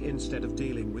money instead of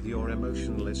dealing with your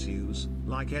emotional issues,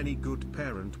 like any good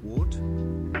parent would?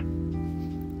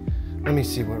 Let me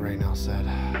see what Raynell said.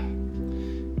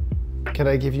 Can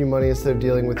I give you money instead of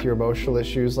dealing with your emotional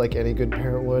issues like any good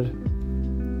parent would?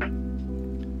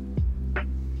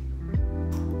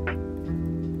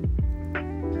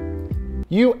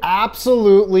 You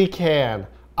absolutely can.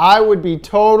 I would be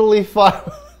totally fine.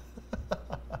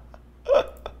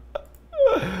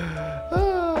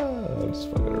 I'm just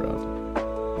fucking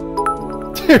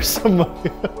around. Here's some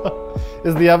money.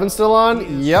 Is the oven still on?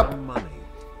 Here's Yep. some money.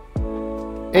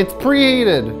 It's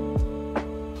preheated.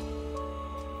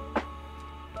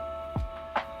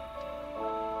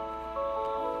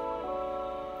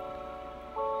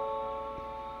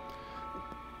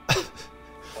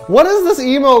 What is this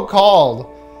emote called?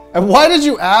 And why did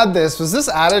you add this? Was this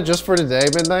added just for today,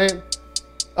 Midnight?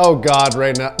 Oh God,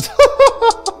 right now.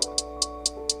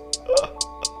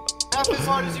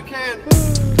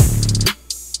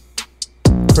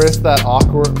 Chris, that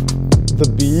awkward, the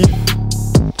beef.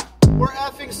 We're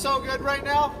effing so good right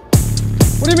now.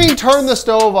 What do you mean turn the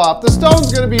stove off? The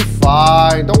stove's gonna be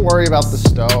fine. Don't worry about the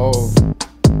stove.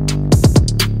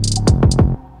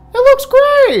 It looks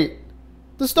great.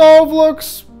 The stove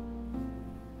looks...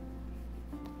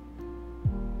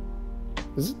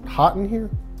 Is it hot in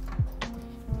here?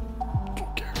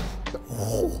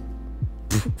 Oh,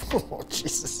 oh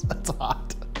Jesus, that's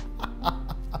hot.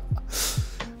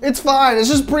 It's fine, it's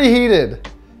just preheated.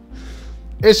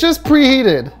 It's just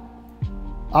preheated.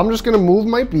 I'm just gonna move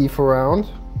my beef around.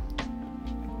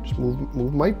 Just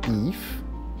move my beef.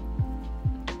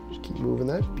 Just keep moving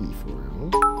that beef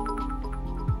around.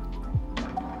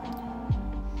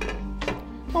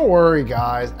 Don't worry,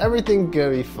 guys. Everything's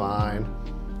gonna be fine.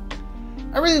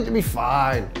 Everything's gonna be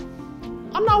fine.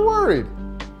 I'm not worried.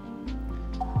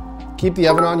 Keep the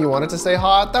oven on, you want it to stay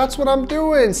hot? That's what I'm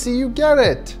doing. See, you get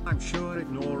it. I'm sure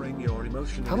ignoring your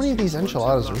emotions. How many of these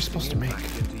enchiladas are we supposed to make?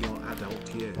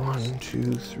 1,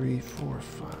 2, 3, 4,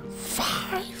 5.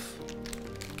 5?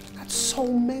 That's so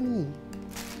many.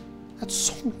 That's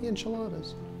so many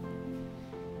enchiladas.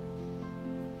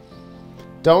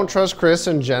 Don't trust Chris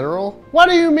in general? What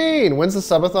do you mean? When's the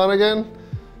subathon again?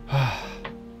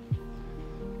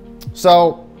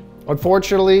 So,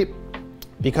 unfortunately,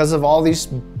 because of all these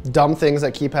dumb things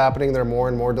that keep happening, there are more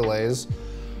and more delays.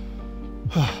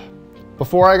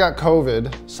 Before I got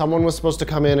COVID, someone was supposed to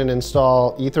come in and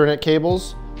install Ethernet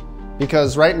cables,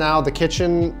 because right now the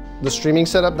kitchen, the streaming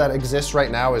setup that exists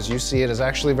right now as you see it is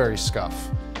actually very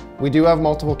scuff. We do have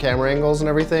multiple camera angles and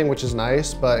everything, which is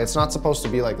nice, but it's not supposed to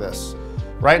be like this.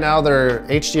 Right now there are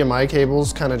HDMI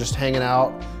cables kind of just hanging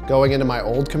out, going into my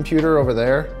old computer over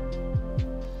there.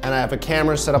 And I have a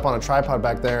camera set up on a tripod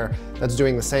back there that's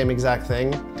doing the same exact thing,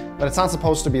 but it's not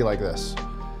supposed to be like this.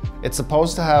 It's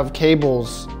supposed to have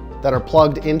cables that are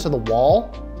plugged into the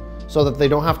wall so that they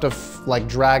don't have to like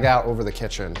drag out over the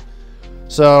kitchen.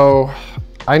 So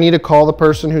I need to call the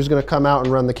person who's gonna come out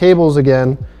and run the cables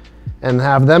again and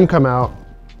have them come out.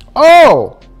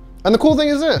 Oh, and the cool thing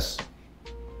is this.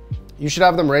 You should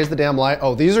have them raise the damn light.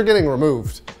 Oh, these are getting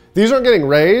removed. These aren't getting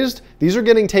raised, these are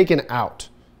getting taken out.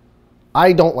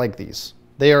 I don't like these.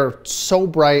 They are so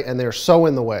bright and they're so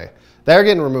in the way. They're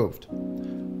getting removed.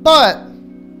 But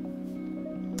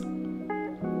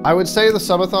I would say the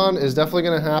subathon is definitely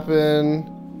gonna happen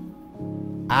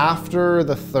after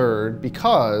the 3rd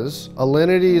because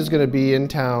Alinity is gonna be in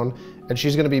town and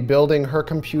she's gonna be building her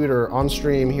computer on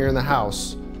stream here in the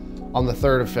house on the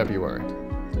 3rd of February.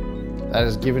 That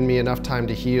has given me enough time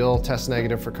to heal, test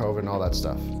negative for COVID and all that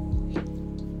stuff.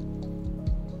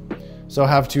 So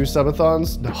have 2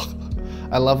 subathons? No,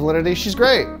 I love Alinity, she's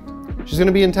great. She's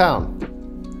gonna be in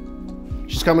town.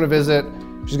 She's coming to visit,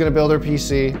 she's gonna build her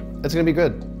PC, it's gonna be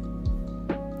good.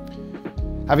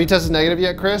 Have you tested negative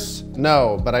yet, Chris?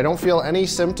 No, but I don't feel any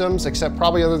symptoms except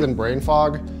probably other than brain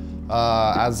fog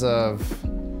as of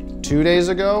 2 days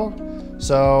ago.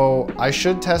 So I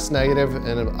should test negative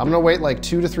and I'm gonna wait like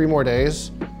 2 to 3 more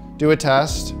days, do a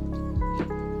test.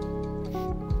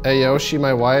 Hey Yoshi,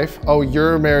 my wife. Oh,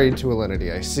 you're married to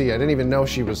Alinity, I see. I didn't even know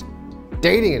she was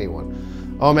dating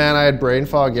anyone. Oh man, I had brain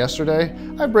fog yesterday.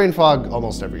 I have brain fog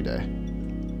almost every day.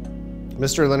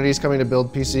 Mr. Alinity's coming to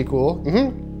build PC cool.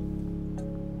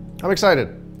 I'm excited.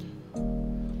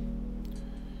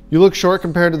 You look short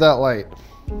compared to that light.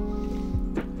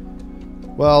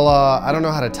 Well, I don't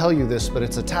know how to tell you this, but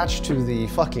it's attached to the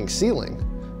fucking ceiling.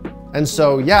 And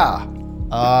so, yeah,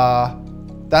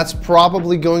 that's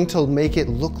probably going to make it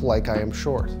look like I am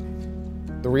short.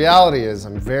 The reality is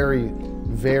I'm very,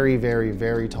 very, very,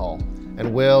 very tall.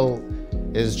 And Will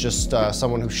is just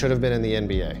someone who should have been in the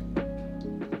NBA.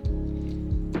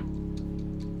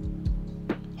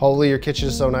 Holy, your kitchen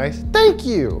is so nice. Thank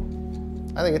you.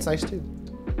 I think it's nice too.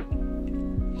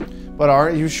 But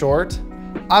aren't you short?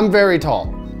 I'm very tall.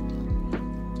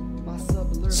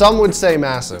 Some would say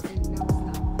massive.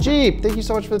 Jeep, thank you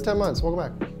so much for the 10 months. Welcome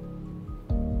back.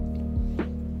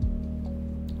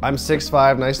 I'm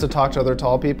 6'5", nice to talk to other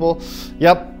tall people.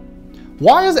 Yep.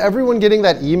 Why is everyone getting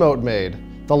that emote made?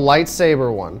 The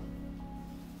lightsaber one.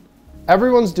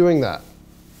 Everyone's doing that.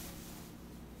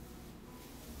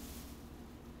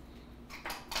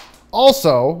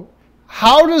 Also,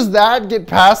 how does that get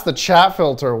past the chat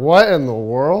filter? What in the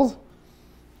world?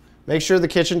 Make sure the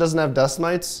kitchen doesn't have dust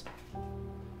mites.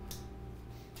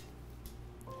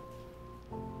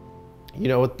 You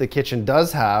know what the kitchen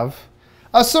does have?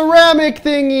 A ceramic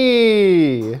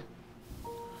thingy!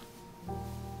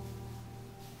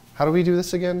 How do we do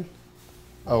this again?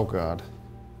 Oh God.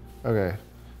 Okay.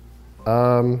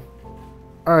 All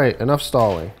right, enough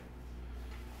stalling.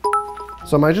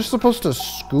 So am I just supposed to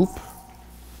scoop?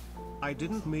 I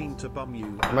didn't mean to bum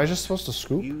you. Am I just supposed to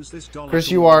scoop? Use this dollar Chris,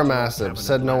 to you are water your massive. cabinet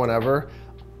Said no one ladder. ever.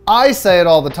 I say it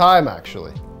all the time,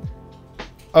 actually.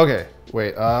 Okay,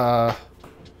 wait.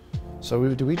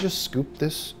 So do we just scoop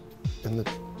this in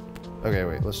the? Okay,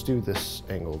 wait. Let's do this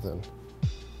angle then.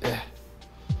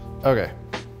 Okay.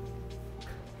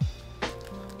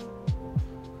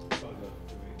 Oh no,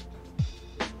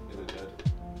 is it dead?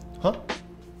 Huh?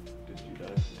 Did you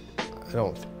die? I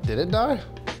don't. Did it die?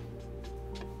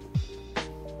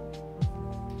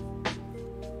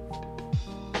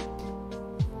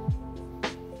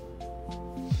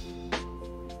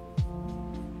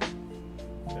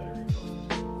 Battery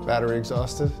exhausted. Battery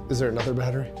exhausted? Is there another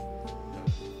battery?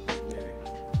 Maybe.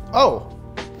 Oh.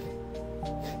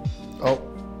 Oh.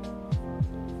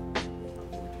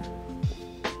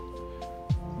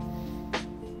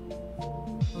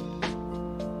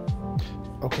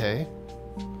 Okay.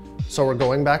 So we're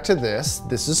going back to this.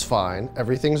 This is fine.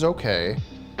 Everything's okay.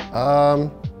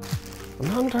 I'm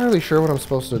not entirely sure what I'm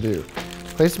supposed to do.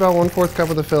 Place about 1/4 cup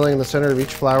of the filling in the center of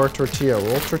each flour tortilla.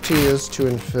 Roll tortillas to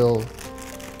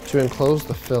enclose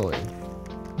the filling.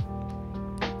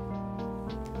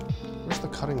 Where's the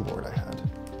cutting board I had?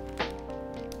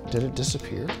 Did it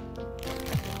disappear?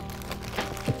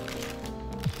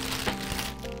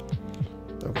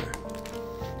 Okay.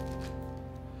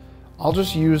 I'll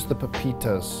just use the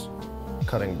Pepita's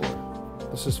cutting board.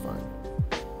 This is fine.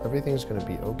 Everything's gonna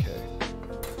be okay.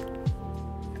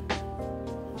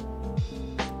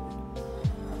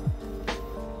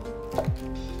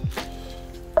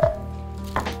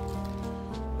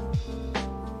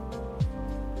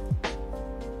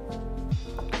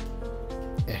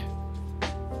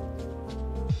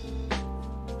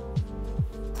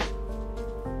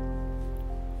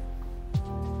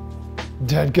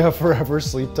 Dead Gut Forever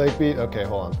sleep type beat? Okay,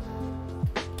 hold on.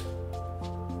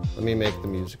 Let me make the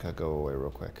music go away real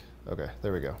quick. Okay,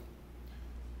 there we go.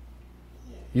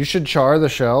 You should char the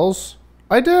shells?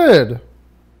 I did!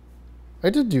 I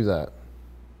did do that.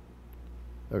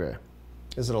 Okay.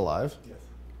 Is it alive? Yes.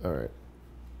 Alright.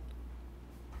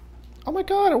 Oh my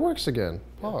god, it works again.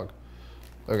 Pog.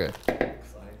 Okay. Prepared.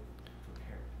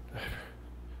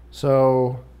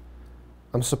 So,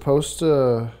 I'm supposed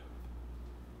to...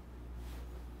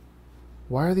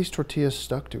 Why are these tortillas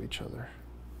stuck to each other?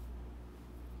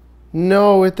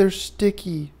 No, they're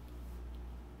sticky.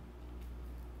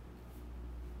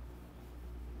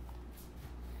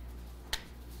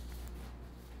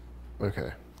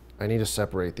 Okay, I need to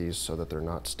separate these so that they're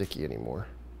not sticky anymore.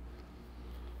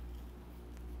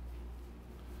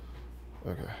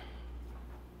 Okay.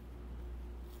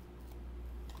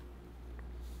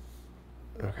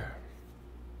 Okay.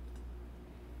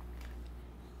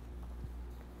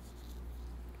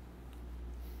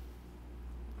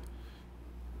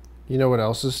 You know what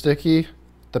else is sticky?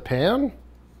 The pan?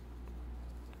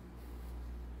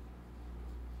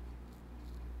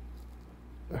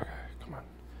 Okay, come on.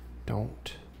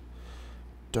 Don't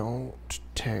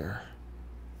tear.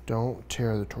 Don't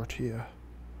tear the tortilla.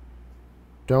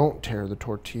 Don't tear the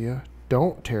tortilla.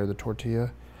 Don't tear the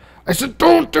tortilla. I said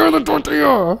don't tear the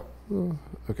tortilla!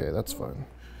 Okay, that's fine.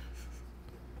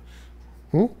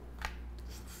 Hmm?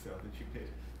 Sound that you made.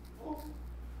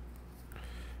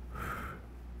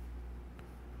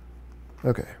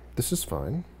 Okay, this is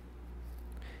fine.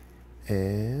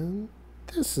 And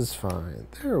this is fine.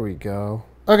 There we go.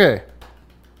 Okay.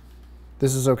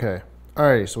 This is okay.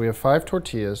 Alrighty, so we have 5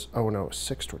 tortillas. Oh no,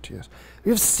 6 tortillas. We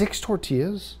have 6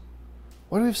 tortillas?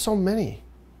 Why do we have so many?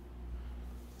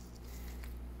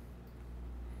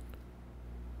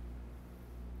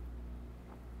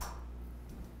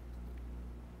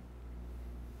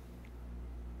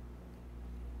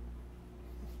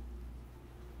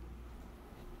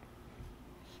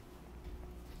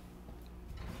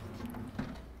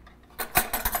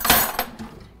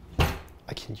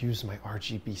 I can use my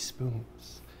RGB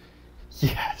spoons.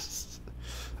 Yes.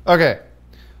 Okay,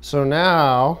 so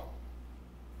now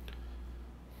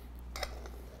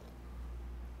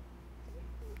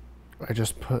I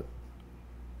just put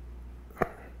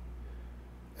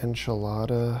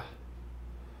enchilada.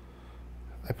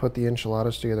 I put the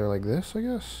enchiladas together like this, I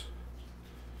guess.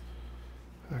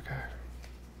 Okay.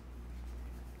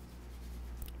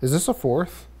 Is this a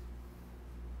 4th?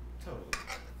 Totally.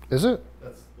 Is it?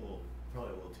 That's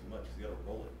probably a little too much. You gotta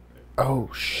roll it. Right?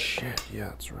 Oh shit, yeah,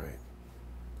 that's right.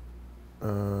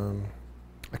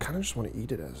 I kind of just want to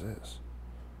eat it as is.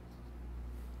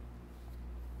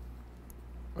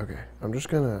 Okay, I'm just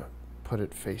gonna put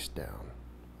it face down,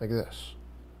 like this.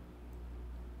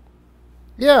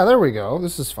 Yeah, there we go.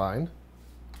 This is fine.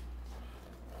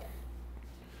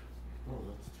 Oh,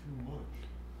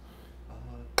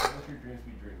 Let your dreams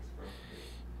be dreams,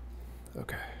 bro.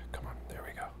 Okay, come on. There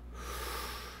we go.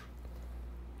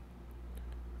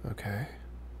 Okay.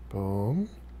 Boom.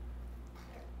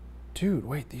 Dude,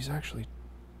 wait, these are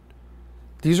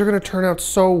going to turn out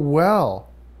so well.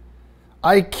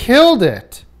 I killed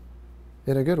it.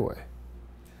 In a good way.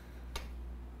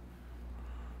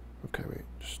 Okay, wait.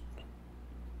 Just...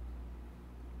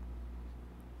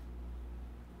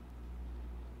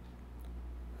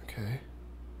 Okay.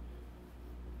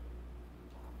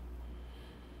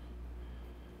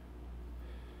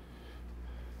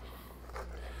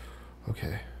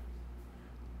 Okay.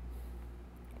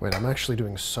 Wait, I'm actually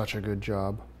doing such a good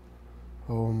job.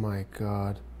 Oh my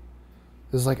god.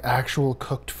 This is like actual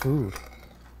cooked food.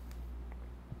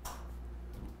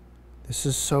 This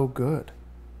is so good.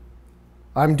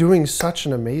 I'm doing such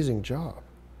an amazing job.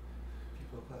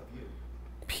 People clap you.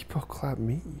 People clap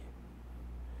me.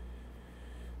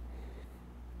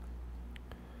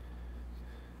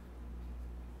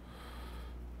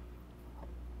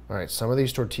 All right, some of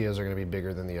these tortillas are going to be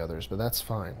bigger than the others, but that's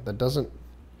fine. That doesn't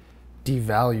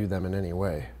devalue them in any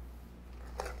way.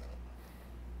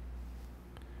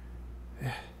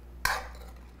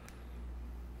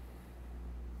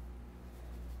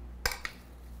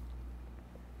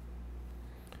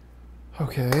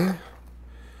 Okay,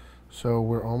 so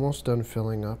we're almost done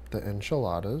filling up the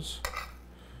enchiladas.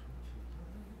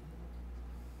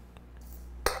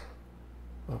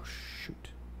 Oh, shoot.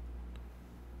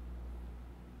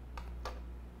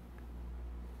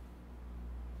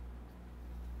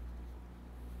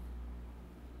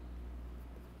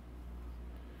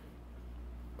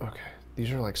 Okay,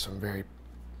 these are like some very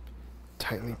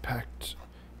tightly packed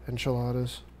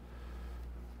enchiladas.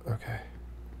 Okay.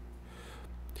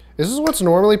 This is what's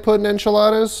normally put in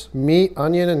enchiladas? Meat,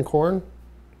 onion, and corn?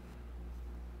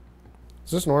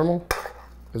 Is this normal?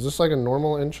 Is this like a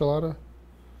normal enchilada?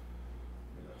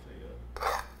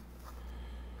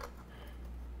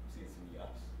 Seen some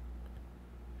yaps?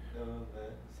 No,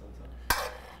 sometimes.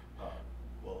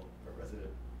 Well, a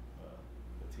resident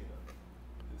Latina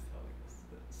is telling us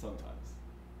that sometimes.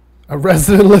 A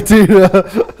resident Latina.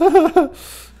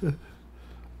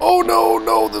 Oh no,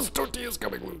 no, this tortilla's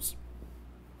coming loose.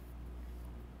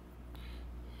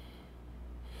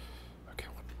 Okay.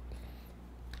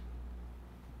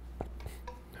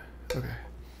 Okay.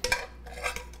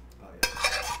 Oh, yeah.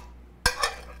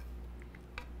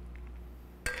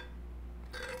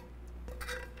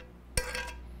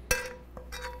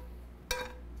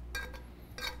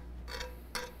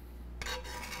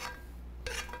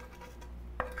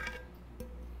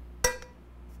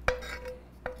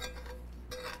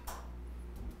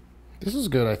 This is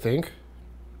good, I think.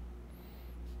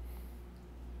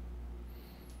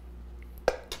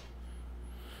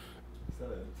 Is that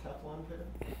a Teflon pan?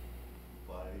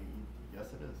 Why,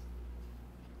 yes it is.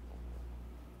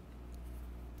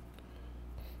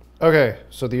 Okay,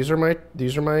 so these are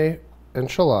my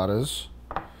enchiladas.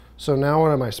 So now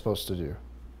what am I supposed to do?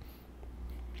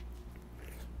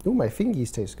 Ooh, my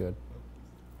fingies taste good.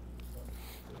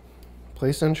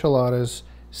 Place enchiladas,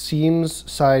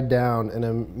 seams side down in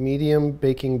a medium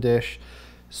baking dish.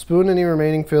 Spoon any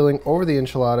remaining filling over the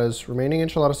enchiladas. Remaining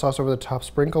enchilada sauce over the top.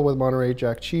 Sprinkle with Monterey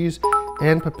Jack cheese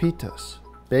and pepitas.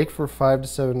 Bake for 5 to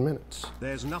 7 minutes.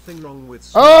 There's nothing wrong with.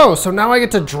 Oh, so now I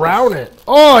get to drown it.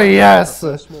 Oh, yes.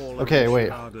 Okay,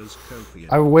 wait.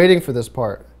 I'm waiting for this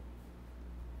part.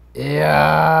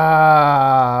 Yeah.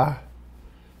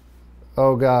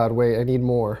 Oh, God. Wait, I need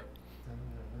more.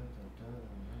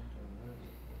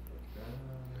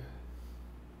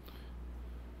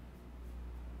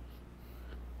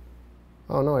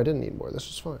 Oh, no, I didn't need more. This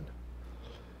was fine.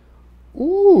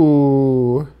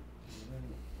 Ooh.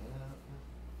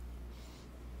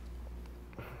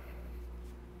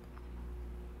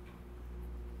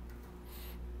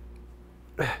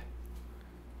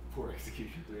 Poor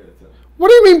execution, 3 out of 10. What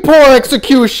do you mean poor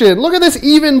execution? Look at this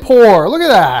even pour. Look at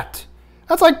that.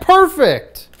 That's like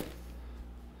perfect.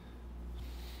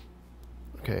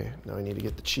 Okay, now I need to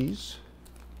get the cheese.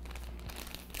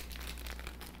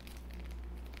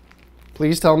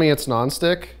 Please tell me it's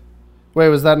nonstick. Wait,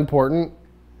 was that important?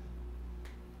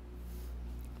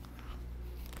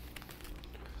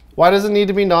 Why does it need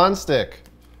to be nonstick?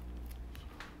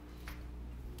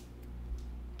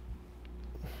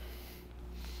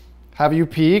 Have you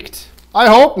peeked? I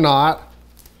hope not.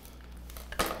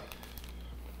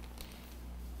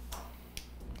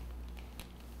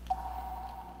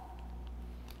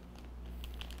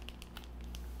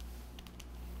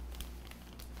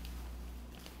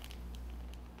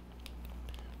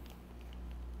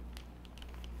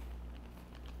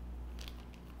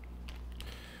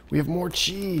 We have more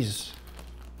cheese.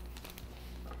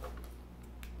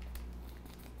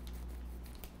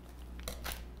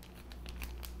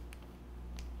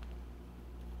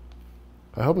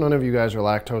 I hope none of you guys are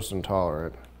lactose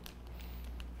intolerant.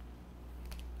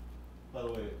 By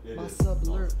the way, it My is sub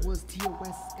alert non-stick. was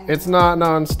TOS. It's not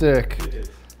non-stick. It is.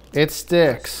 It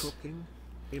sticks. Cooking?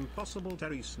 Impossible.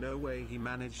 There's no way he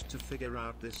managed to figure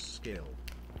out this skill.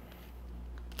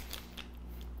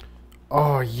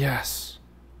 Oh, yes.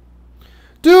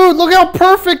 Dude, look how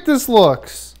perfect this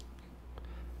looks.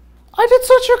 I did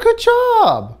such a good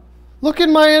job. Look at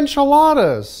my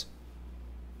enchiladas.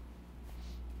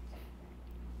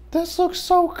 This looks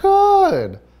so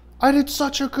good. I did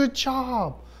such a good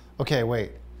job. Okay,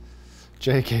 wait.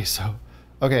 JK, so.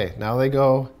 Okay, now they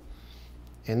go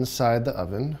inside the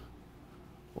oven.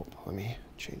 Oh, let me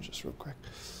change this real quick.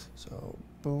 So,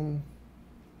 boom.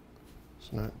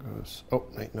 So now it goes. Oh,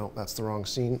 wait, no, that's the wrong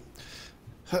scene.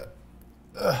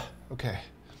 Okay.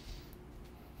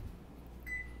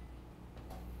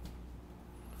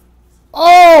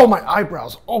 Oh, my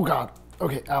eyebrows. Oh, God.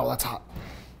 Okay, ow, that's hot.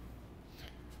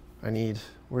 I need,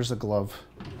 where's the glove?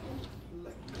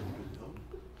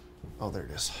 Oh, there it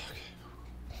is. Okay.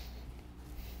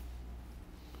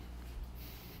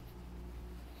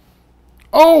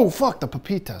 Oh, fuck, the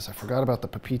papitas. I forgot about the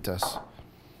papitas.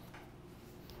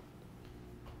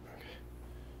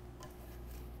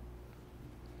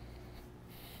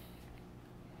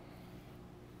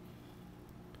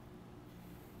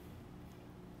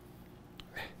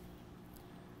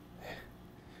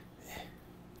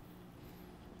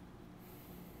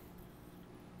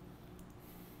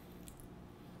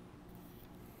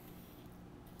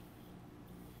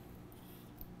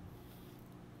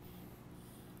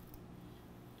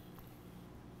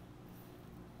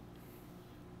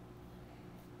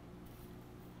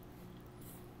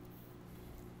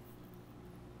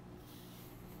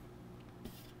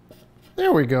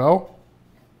 There we go.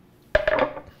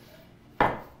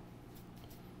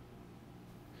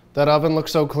 That oven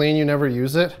looks so clean you never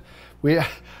use it.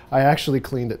 I actually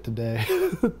cleaned it today.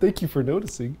 Thank you for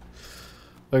noticing.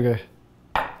 Okay.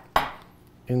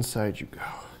 Inside you go.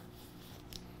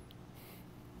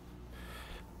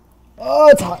 Oh,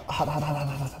 it's hot. Hot, hot, hot, hot,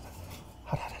 hot, hot, hot,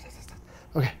 hot, hot, hot,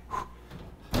 hot. Okay.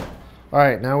 All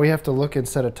right, now we have to look and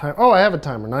set a time. Oh, I have a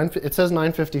timer. It says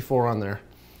 9:54 on there.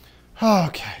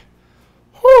 Okay.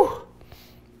 Whew.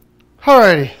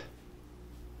 Alrighty.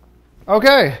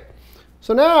 Okay.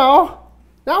 So now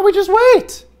we just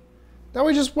wait. Now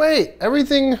we just wait.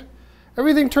 Everything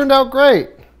turned out great.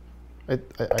 I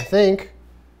think.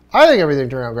 I think everything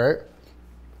turned out great.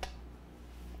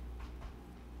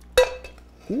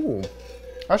 Ooh.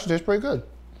 Actually tastes pretty good.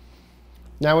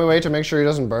 Now we wait to make sure he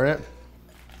doesn't burn it.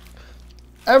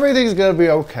 Everything's gonna be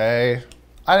okay.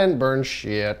 I didn't burn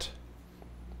shit.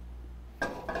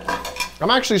 I'm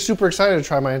actually super excited to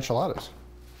try my enchiladas.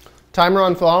 Timer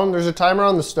on phone. There's a timer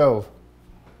on the stove.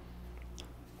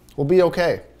 We'll be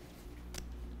okay.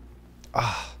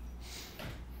 Ah.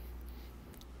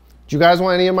 Do you guys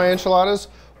want any of my enchiladas?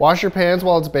 Wash your pans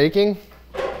while it's baking.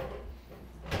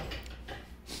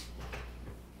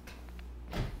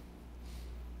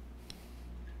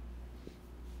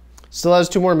 Still has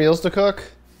 2 more meals to cook.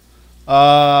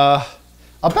 About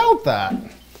that.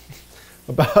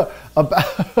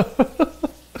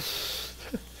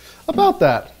 About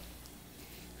that.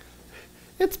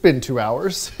 It's been 2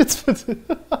 hours.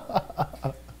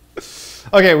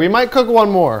 Okay, we might cook one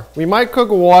more. We might cook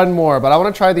one more, but I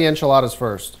want to try the enchiladas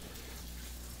first.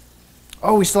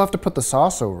 Oh, we still have to put the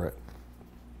sauce over it.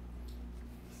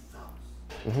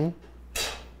 Mm-hmm.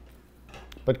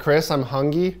 But Chris, I'm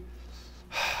hungry.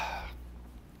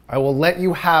 I will let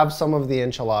you have some of the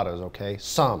enchiladas, okay?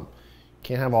 Some.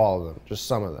 Can't have all of them, just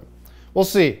some of them. We'll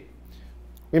see.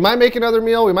 We might make another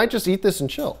meal. We might just eat this and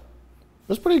chill. It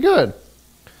was pretty good.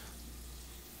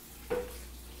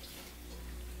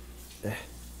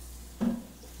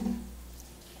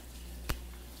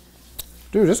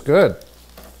 Dude, it's good.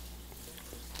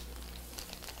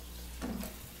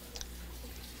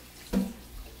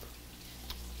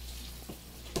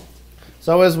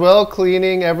 So is Will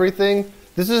cleaning everything?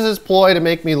 This is his ploy to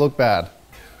make me look bad.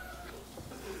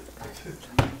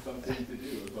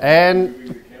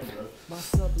 And My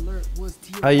sub alert was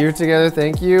TOS. a year together,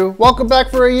 thank you. Welcome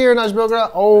back for a year, Naj Bilgra.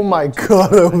 Oh my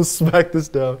God, I almost smacked this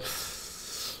down.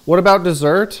 What about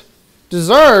dessert?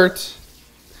 Dessert?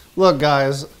 Look,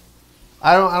 guys,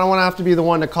 I don't want to have to be the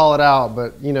one to call it out,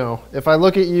 but you know, if I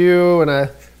look at you and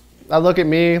I look at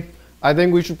me, I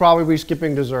think we should probably be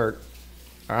skipping dessert.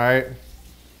 All right.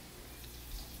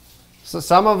 So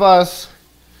some of us,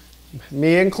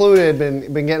 me included,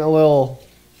 been getting a little,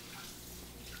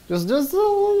 just a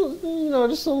little, you know,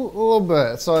 just a little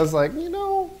bit. So I was like, you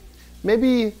know,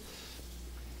 maybe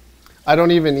I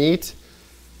don't even eat.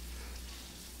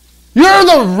 You're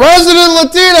the resident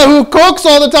Latina who cooks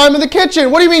all the time in the kitchen.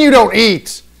 What do you mean you don't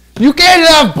eat? You can't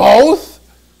have both.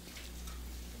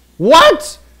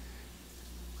 What?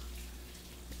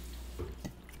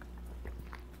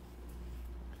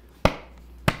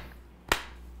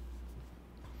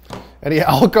 Any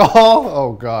alcohol?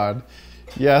 Oh, God.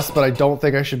 Yes, but I don't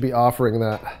think I should be offering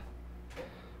that.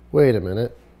 Wait a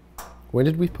minute. When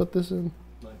did we put this in?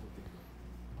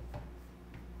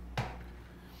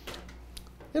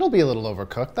 It'll be a little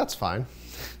overcooked. That's fine.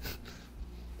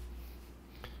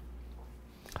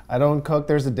 I don't cook.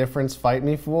 There's a difference. Fight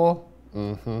me, fool.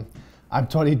 Mm-hmm. I'm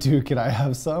 22. Can I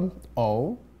have some?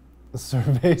 Oh, the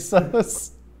survey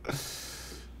says.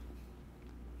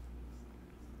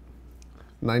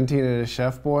 19 and a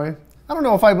chef boy. I don't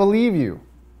know if I believe you.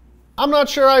 I'm not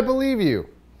sure I believe you.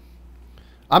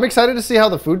 I'm excited to see how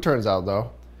the food turns out,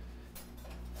 though.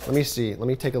 Let me see. Let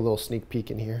me take a little sneak peek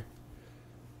in here.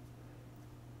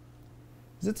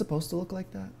 Is it supposed to look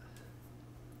like that?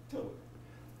 Totally.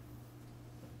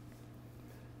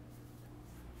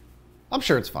 I'm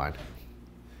sure it's fine.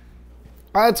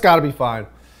 It's got to be fine.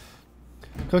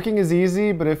 Cooking is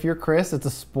easy, but if you're Chris, it's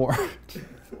a sport.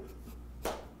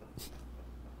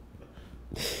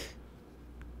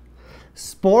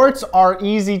 Sports are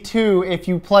easy too if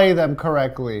you play them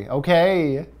correctly,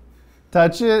 okay?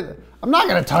 Touch it. I'm not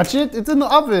gonna touch it. It's in the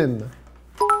oven.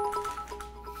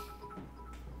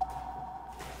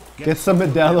 Get some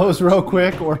Modelo's real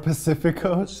quick or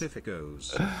Pacificos.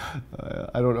 Pacificos.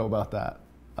 I don't know about that.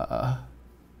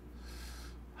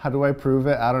 How do I prove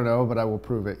it? I don't know, but I will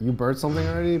prove it. You burnt something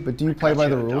already? But do you play by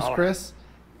the rules, Chris?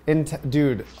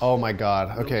 Dude, oh my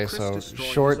God. Okay, so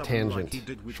short tangent.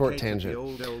 Short tangent.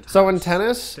 So in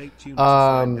tennis,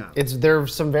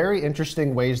 there's some very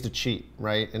interesting ways to cheat,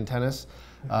 right? In tennis,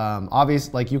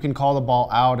 obviously, like you can call the ball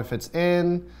out if it's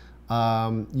in.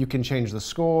 You can change the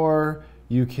score.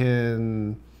 You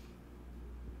can.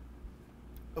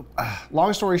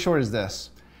 Long story short is this.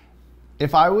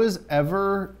 If I was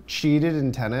ever cheated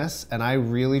in tennis and I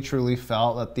really truly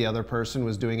felt that the other person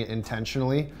was doing it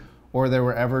intentionally, or they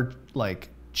were ever like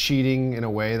cheating in a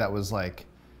way that was like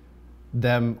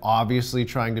them obviously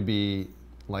trying to be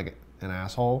like an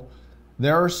asshole,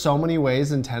 there are so many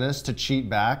ways in tennis to cheat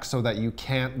back so that you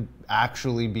can't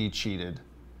actually be cheated.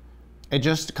 It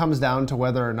just comes down to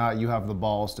whether or not you have the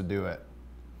balls to do it.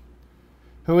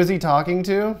 Who is he talking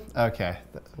to? Okay,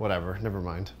 whatever, never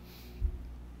mind.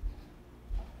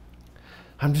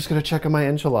 I'm just gonna check on my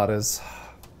enchiladas.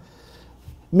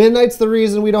 Midnight's the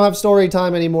reason we don't have story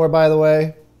time anymore, by the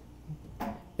way.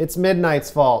 It's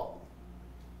Midnight's fault.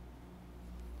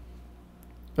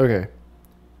 Okay.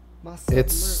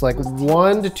 It's like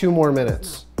 1 to 2 more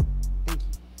minutes.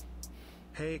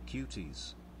 Hey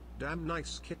cuties. Damn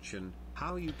nice kitchen.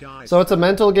 How you guys? So it's a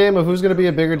mental game of who's going to be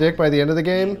a bigger dick by the end of the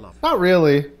game? Not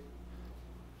really.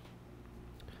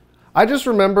 I just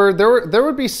remember there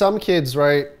would be some kids,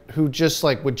 right, who just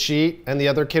like would cheat and the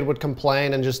other kid would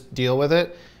complain and just deal with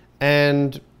it.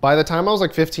 And by the time I was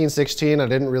like 15, 16, I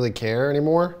didn't really care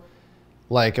anymore,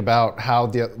 like about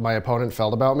how my opponent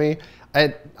felt about me.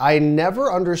 I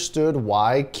never understood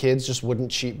why kids just wouldn't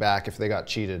cheat back if they got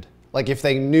cheated. Like if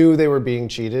they knew they were being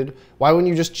cheated, why wouldn't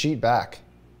you just cheat back?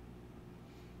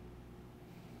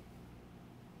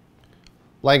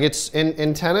 Like it's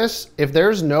in tennis, if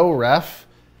there's no ref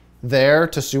there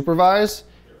to supervise,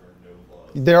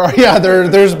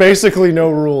 there's basically no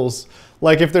rules.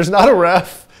 Like if there's not a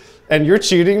ref and you're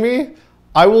cheating me,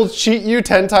 I will cheat you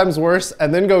 10 times worse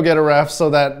and then go get a ref so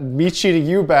that me cheating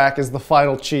you back is the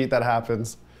final cheat that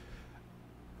happens.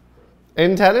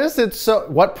 In tennis, it's so,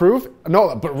 what proof?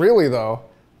 No, but really though,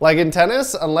 like in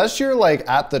tennis, unless you're like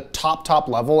at the top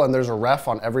level and there's a ref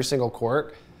on every single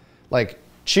court, like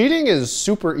cheating is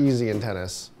super easy in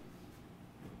tennis.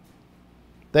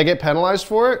 They get penalized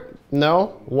for it?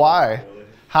 No? Why?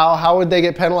 How would they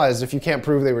get penalized if you can't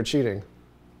prove they were cheating?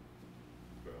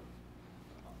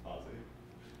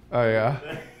 Oh yeah.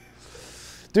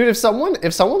 Dude, if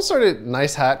someone started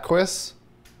nice hat quiz.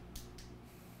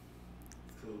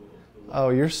 Oh,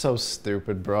 you're so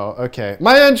stupid, bro. Okay.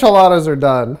 My enchiladas are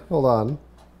done. Hold on.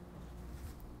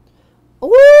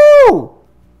 Woo!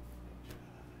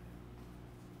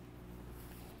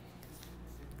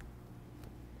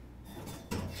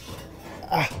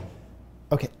 Ah.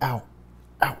 Okay, ow.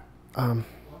 Ow.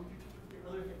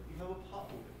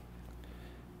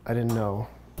 I didn't know.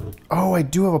 Oh, I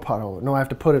do have a pot holder. No, I have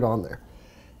to put it on there.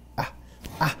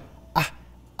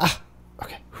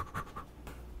 Okay.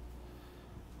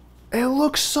 It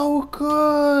looks so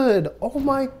good. Oh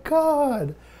my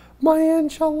God. My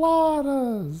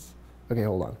enchiladas. Okay,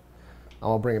 hold on.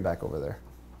 I'll bring it back over there.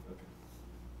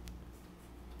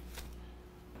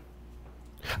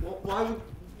 Well, why would...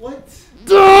 What?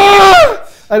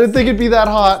 I didn't think it'd be that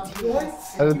hot. What?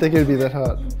 I didn't think it'd be that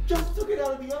hot. You just took it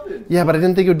out of the oven. Yeah, but I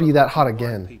didn't think it would be that hot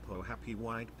again. People happy,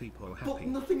 white people But happy.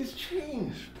 nothing has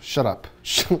changed. Shut up.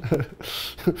 Shut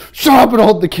up and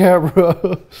hold the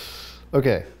camera.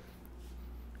 Okay.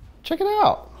 Check it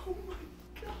out. Oh my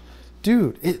god.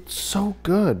 Dude, it's so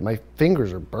good. My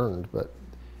fingers are burned, but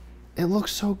it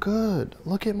looks so good.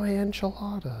 Look at my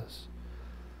enchiladas.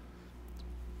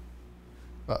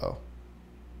 Uh-oh.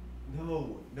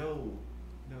 No, no,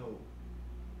 no.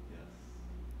 Yes.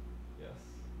 Yes.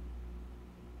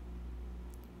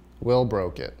 Will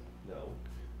broke it. No.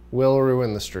 Will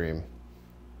ruin the stream.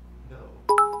 No.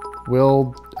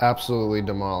 Will absolutely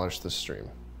demolish the stream.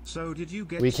 So did you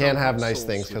get We can't some have hot nice sauce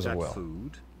things with 'cause of that Will.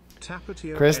 Food?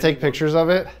 Tapatio Chris, take anyone? pictures of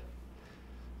it.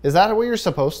 Is that what you're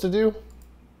supposed to do?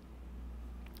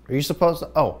 Are you supposed to?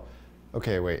 Oh,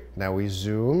 okay, wait. Now we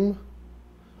zoom.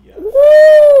 Yes.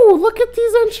 Woo! Look at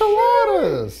these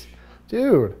enchiladas.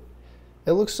 Dude,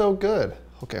 it looks so good.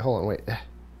 Okay, hold on, wait.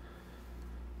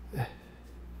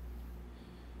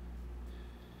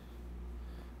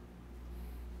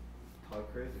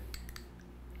 Talk crazy.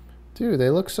 Dude, they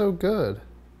look so good.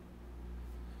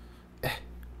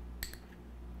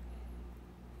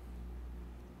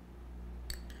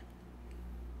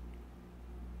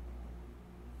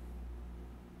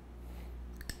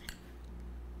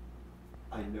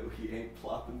 I know he ain't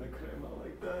plopping the crema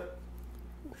like that.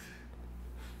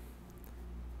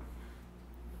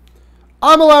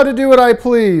 I'm allowed to do what I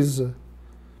please.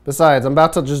 Besides, I'm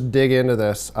about to just dig into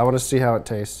this. I want to see how it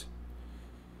tastes.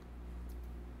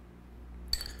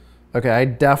 Okay, I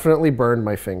definitely burned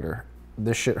my finger.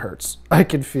 This shit hurts. I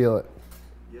can feel it.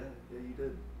 Yeah, you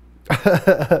did.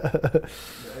 Yeah,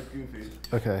 goofy.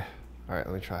 Okay. All right,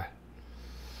 let me try.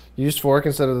 Used fork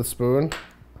instead of the spoon.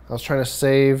 I was trying to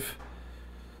save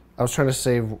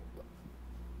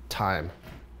time.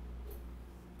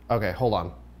 Okay, hold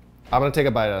on. I'm going to take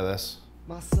a bite out of this.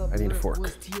 I need a fork.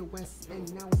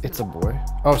 It's a boy.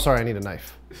 Oh, sorry, I need a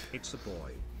knife. It's a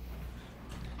boy.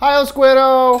 Hi, El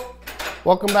Squiddo.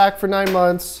 Welcome back for 9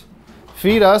 months.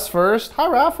 Feed us first. Hi,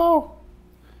 Raffo.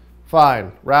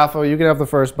 Fine. Raffo, you can have the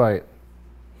first bite.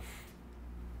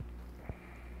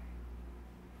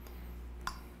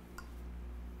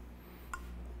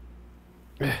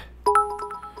 I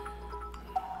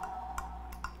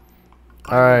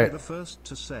All will right. be the first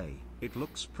to say, it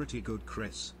looks pretty good,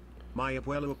 Chris. My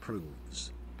abuelo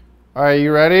approves. All right,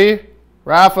 you ready?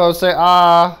 Raffo, say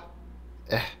ah.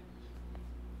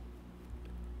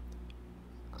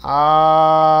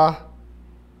 Ah.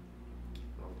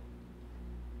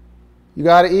 You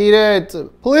gotta eat it,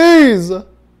 please.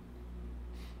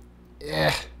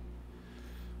 Yeah.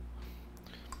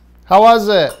 How was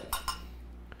it?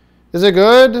 Is it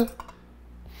good?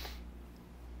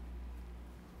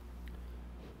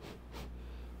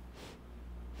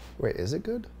 Wait, is it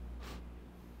good?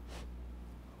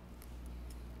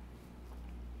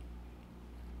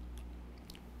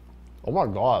 Oh my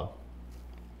god.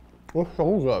 It's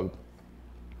so good.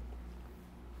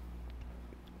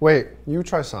 Wait, you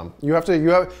try some. You're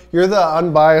the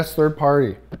unbiased third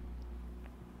party.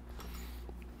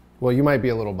 Well, you might be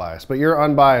a little biased, but you're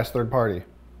unbiased third party.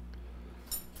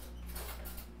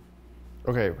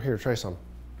 Okay, here, try some.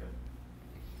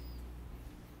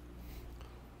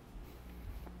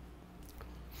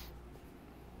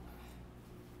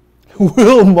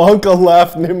 Will Monka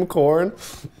laugh Nim Corn?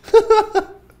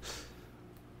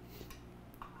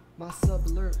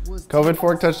 COVID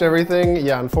fork touched everything?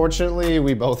 Yeah, unfortunately,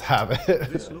 we both have it.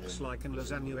 This looks like an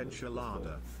lasagna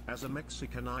enchilada. As a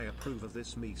Mexican, I approve of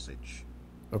this message.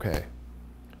 Okay.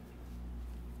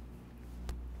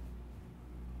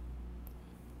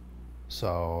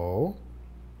 So...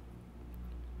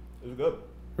 It was good.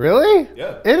 Really?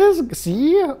 Yeah. It is,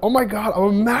 see? Oh my god, I'm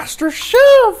a master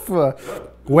chef!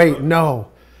 Wait, no.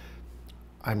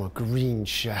 I'm a green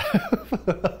chef.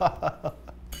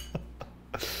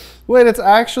 Wait, it's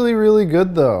actually really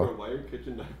good though. Bro, why your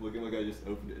kitchen knife looking like I just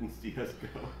opened it in CSGO?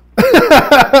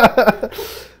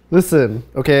 Listen,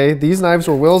 okay, these knives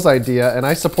were Will's idea and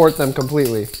I support them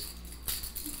completely.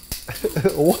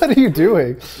 What are you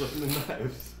doing? Flipping the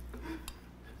knives.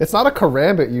 It's not a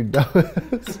karambit, you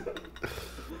dumbass.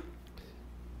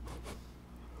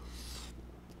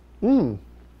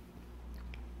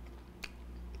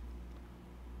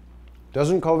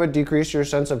 Doesn't COVID decrease your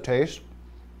sense of taste?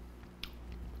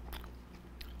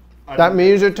 That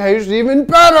means it tastes even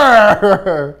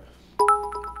better!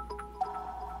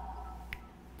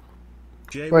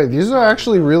 Wait, these are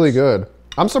actually really good.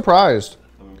 I'm surprised.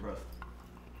 I'm impressed.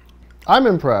 I'm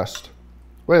impressed.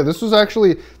 Wait, this was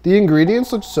actually, the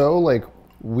ingredients look so like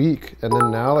weak, and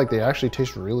then now like they actually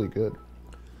taste really good.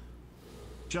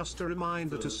 Just a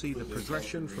reminder to see the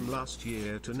progression from last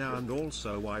year to now, and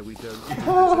also why we don't do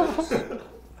desserts.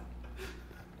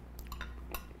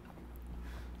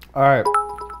 All right,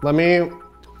 let me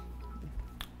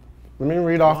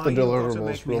read off the Why you gotta deliverables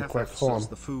make me real have quick. to Hold on. access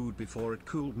the food before it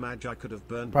cooled. Madge, I could have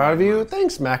burned Proud of my you. mouth.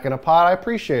 Thanks, Mac in a Pot. I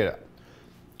appreciate it.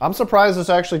 I'm surprised this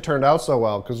actually turned out so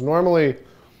well, because normally...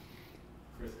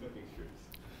 Chris cooking streams.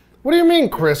 What do you mean,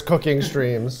 Chris cooking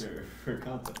streams? For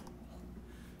content.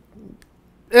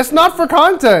 It's not for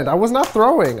content. I was not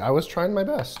throwing. I was trying my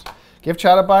best. Give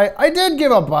chat a bite. I did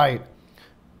give a bite.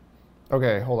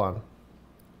 Okay, hold on.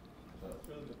 That's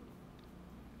really good.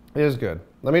 It is good.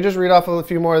 Let me just read off a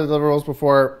few more of the deliverables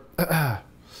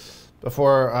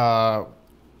before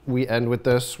we end with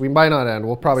this. We might not end.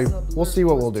 We'll see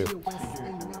what we'll do.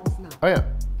 Oh yeah.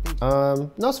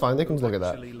 No, it's fine. They can look at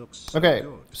that. Actually looks so Okay,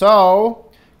 good.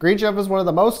 so Green Chef is one of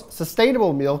the most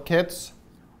sustainable meal kits,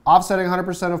 offsetting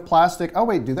 100% of plastic. Oh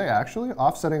wait, do they actually?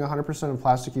 Offsetting 100% of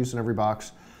plastic use in every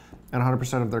box and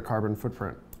 100% of their carbon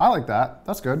footprint. I like that.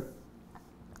 That's good.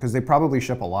 Because they probably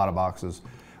ship a lot of boxes.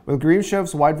 With Green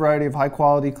Chef's wide variety of high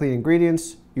quality, clean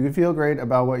ingredients, you can feel great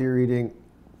about what you're eating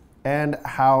and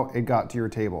how it got to your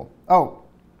table. Oh,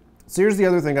 so here's the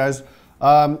other thing, guys.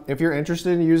 If you're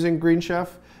interested in using Green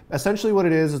Chef, essentially what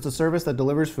it is, it's a service that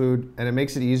delivers food and it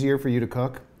makes it easier for you to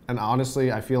cook. And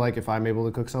honestly, I feel like if I'm able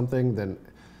to cook something, then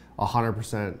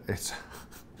 100%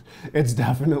 it's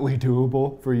definitely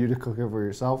doable for you to cook it for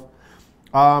yourself.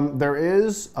 There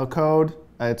is a code.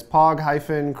 It's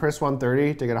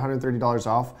POG-Chris130 to get $130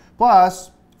 off,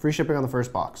 plus free shipping on the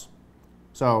first box.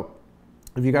 So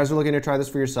if you guys are looking to try this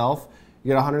for yourself,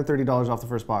 you get $130 off the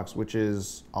first box, which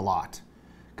is a lot,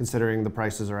 considering the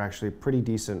prices are actually pretty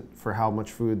decent for how much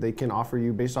food they can offer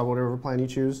you based on whatever plan you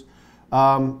choose.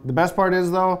 The best part is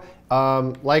though,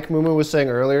 like Mumu was saying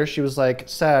earlier, she was like,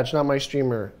 Sag, not my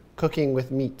streamer, cooking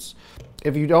with meats.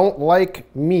 If you don't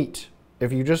like meat,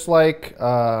 if you just like,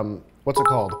 what's it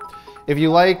called? If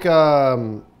you like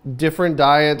different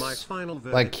diets,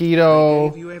 like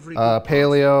keto,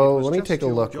 paleo, let me take a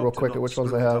look real quick at which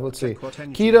ones they have. Let's see.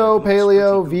 Keto,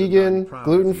 paleo, vegan,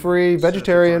 gluten-free,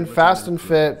 vegetarian, fast and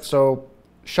fit. So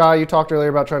Shai, you talked earlier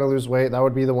about trying to lose weight. That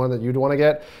would be the one that you'd want to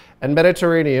get. And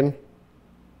Mediterranean,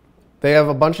 they have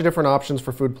a bunch of different options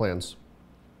for food plans.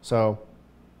 So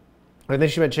I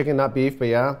think she meant chicken, not beef, but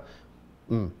yeah.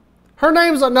 Her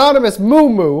name's anonymous,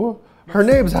 Mumu. Her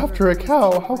name's after a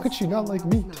cow. How could she not like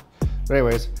meat? But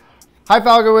anyways, hi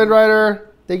Falcon Windrider.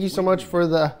 Thank you so much for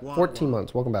the 14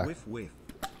 months. Welcome back. Whiff.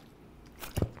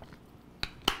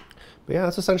 But yeah,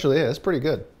 that's essentially it. It's pretty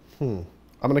good. I'm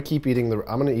gonna keep eating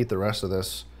I'm gonna eat the rest of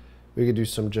this. We could do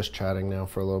some just chatting now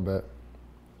for a little bit.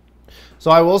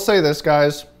 So I will say this,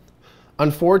 guys.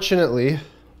 Unfortunately,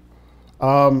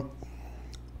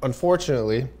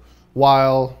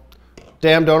 while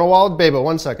damn Donowald, babe,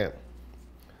 1 second.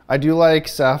 I do like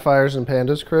sapphires and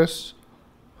pandas, Chris.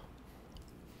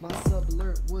 My sub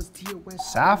alert was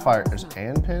TOS. Sapphires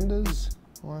and pandas?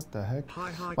 What the heck?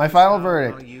 Hi, My final Chris,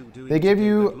 verdict. how are you doing They gave today?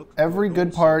 you Look every good, good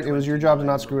also part. It was your job to 29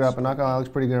 not screw it up. And not gonna lie, it looks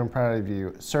pretty good. I'm proud of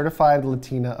you. Certified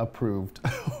Latina approved.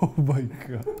 Oh my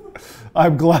god.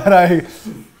 I'm glad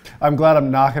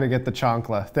I'm not gonna get the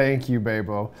chancla. Thank you,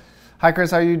 Babo. Hi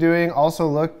Chris, how are you doing? Also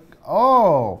look.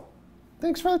 Oh,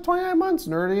 thanks for the 29 months,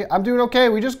 nerdy. I'm doing okay.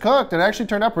 We just cooked. It actually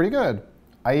turned out pretty good.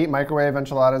 I eat microwave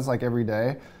enchiladas like every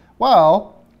day.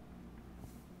 Well,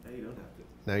 Now you don't have to.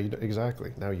 now you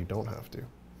exactly. Now you don't have to.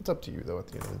 It's up to you though. At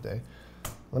the end of the day,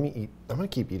 let me eat. I'm gonna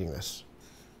keep eating this.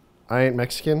 I ain't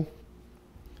Mexican.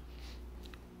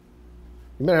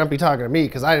 You better not be talking to me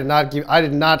because I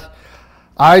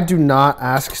do not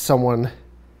ask someone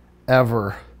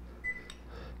ever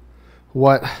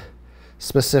where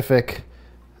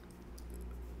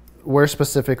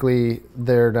specifically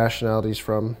their nationality's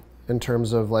from in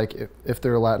terms of like if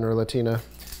they're Latin or Latina,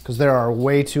 because there are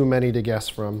way too many to guess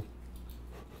from.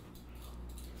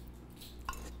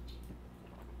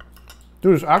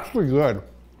 Dude, it's actually good.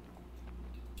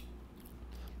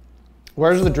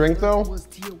 Where's the drink though?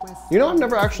 You know, I've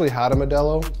never actually had a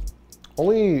Modelo.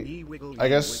 Only, I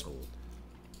guess,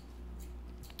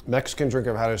 Mexican drink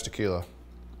I've had is tequila.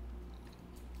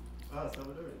 Ah,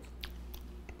 Salvadorian.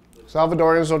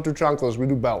 Salvadorians don't do chanclas, we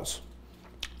do belts.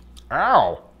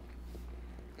 Ow.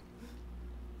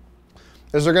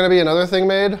 Is there gonna be another thing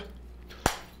made?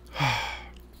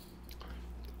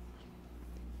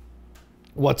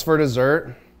 What's for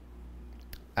dessert?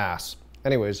 Ass.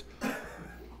 Anyways.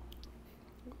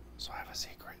 So I have a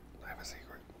secret.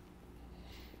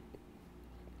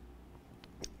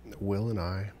 Will and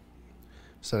I,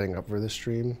 setting up for this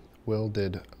stream, Will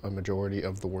did a majority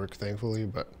of the work, thankfully,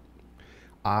 but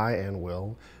I and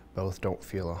Will both don't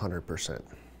feel 100%.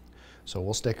 So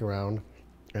we'll stick around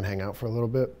and hang out for a little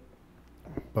bit,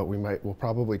 but we'll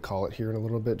probably call it here in a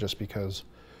little bit just because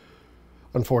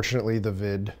unfortunately the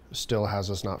vid still has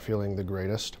us not feeling the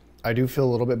greatest. I do feel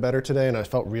a little bit better today, and I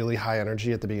felt really high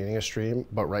energy at the beginning of stream,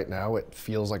 but right now it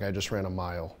feels like I just ran a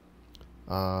mile.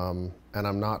 And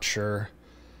I'm not sure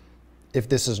if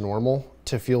this is normal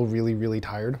to feel really, really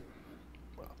tired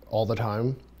all the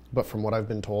time, but from what I've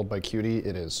been told by Cutie,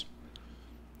 it is.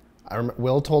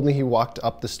 Will told me he walked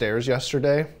up the stairs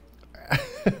yesterday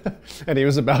and he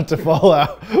was about to fall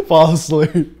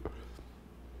asleep.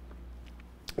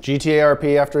 GTA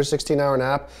RP after a 16-hour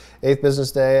nap, 8th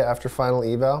business day after final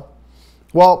eval.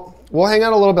 Well, we'll hang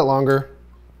out a little bit longer.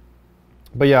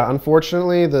 But yeah,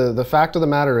 unfortunately, the fact of the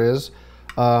matter is,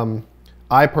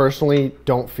 I personally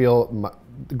don't feel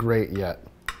great yet.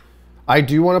 I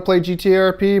do want to play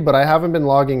GTA RP, but I haven't been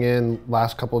logging in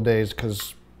last couple of days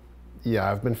because,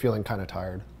 yeah, I've been feeling kind of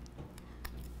tired.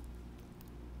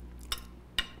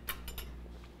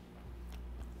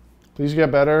 Please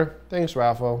get better. Thanks,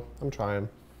 Raffo. I'm trying.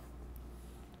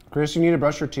 Chris, you need to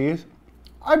brush your teeth?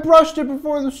 I brushed it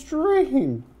before the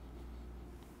stream.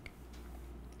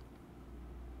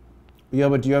 Yeah,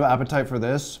 but do you have appetite for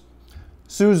this?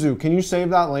 Suzu, can you save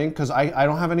that link? Because I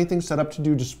don't have anything set up to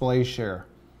do display share,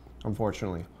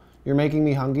 unfortunately. You're making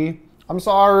me hungry. I'm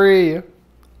sorry.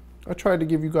 I tried to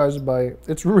give you guys a bite.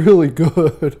 It's really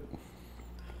good.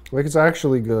 Like, it's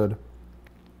actually good.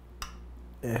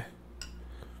 Eh.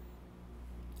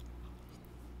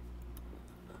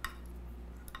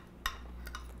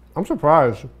 I'm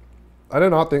surprised. I did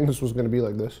not think this was going to be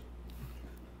like this.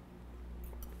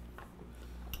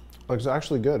 Like, it's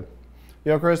actually good.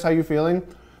 Yo, Chris, how you feeling?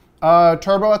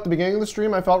 Turbo, at the beginning of the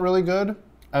stream, I felt really good.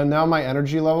 And now my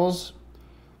energy levels...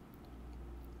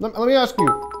 Let me ask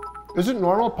you, is it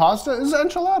normal pasta? Is it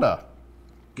enchilada?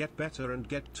 Get better and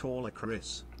get taller,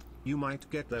 Chris. You might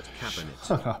get that cabinet.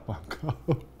 Shut up,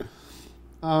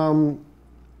 Uncle.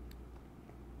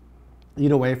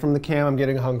 Eat away from the cam. I'm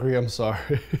getting hungry. I'm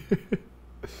sorry.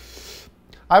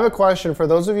 I have a question for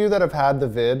those of you that have had the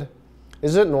vid.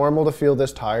 Is it normal to feel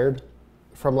this tired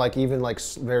from like even like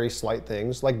very slight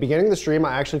things? Like beginning the stream,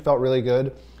 I actually felt really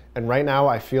good, and right now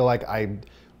I feel like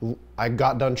I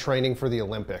got done training for the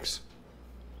Olympics.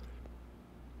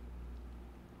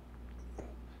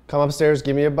 Come upstairs,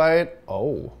 give me a bite.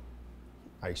 Oh,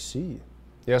 I see.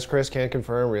 Yes, Chris, can't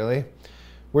confirm. Really?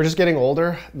 We're just getting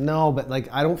older? No, but like,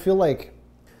 I don't feel like,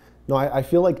 no, I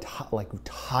feel like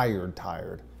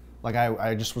tired. Like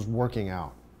I just was working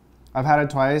out. I've had it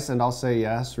twice and I'll say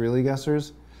yes. Really,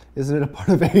 guessers? Isn't it a part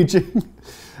of aging?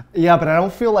 Yeah, but I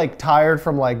don't feel like tired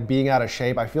from like being out of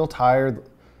shape. I feel tired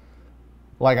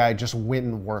like I just went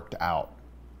and worked out.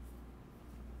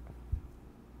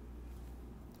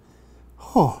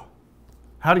 Oh,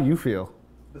 how do you feel?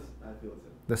 I feel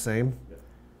The same?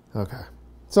 Yeah. Okay.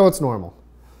 So it's normal.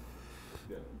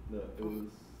 Yeah. No, it was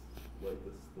like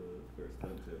this the first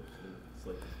time too. It's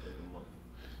like a month.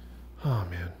 Oh,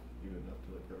 man. Even up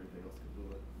to like everything else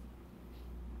completely.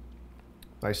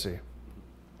 I see.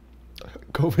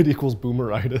 COVID equals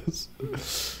boomeritis.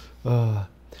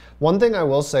 One thing I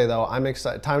will say though, I'm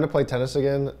excited. Time to play tennis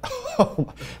again.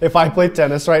 If I played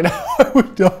tennis right now, I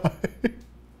would die.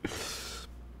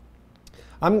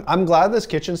 I'm glad this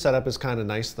kitchen setup is kind of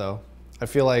nice though. I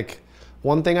feel like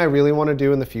one thing I really want to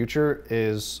do in the future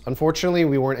is, unfortunately,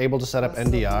 we weren't able to set up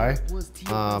NDI.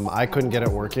 I couldn't get it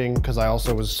working because I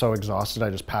also was so exhausted,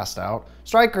 I just passed out.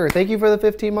 Striker, thank you for the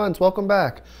 15 months. Welcome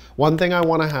back. One thing I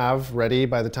want to have ready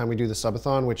by the time we do the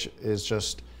subathon, which is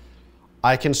just,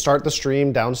 I can start the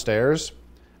stream downstairs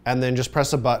and then just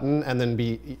press a button and then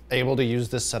be able to use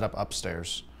this setup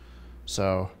upstairs.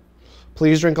 So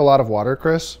please drink a lot of water,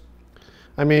 Chris.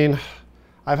 I mean,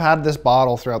 I've had this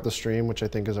bottle throughout the stream, which I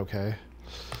think is okay.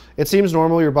 It seems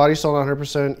normal. Your body's still not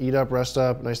 100%. Eat up, rest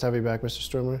up. Nice to have you back, Mr.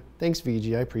 Stormer. Thanks,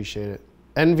 VG. I appreciate it.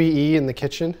 NVE in the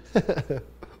kitchen.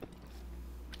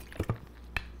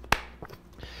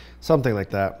 Something like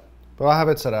that. But I'll have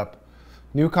it set up.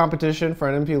 New competition for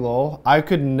NMP LOL. I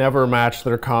could never match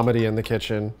their comedy in the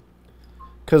kitchen.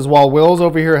 Because while Will's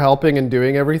over here helping and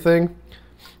doing everything,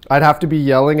 I'd have to be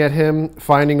yelling at him,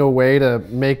 finding a way to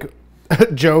make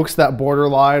jokes that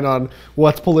borderline on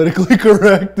what's politically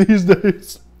correct these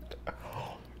days.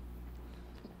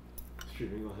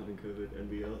 Streaming while having COVID,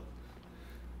 NBL.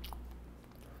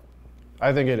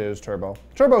 I think it is, Turbo.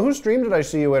 Turbo, whose stream did I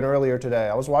see you in earlier today?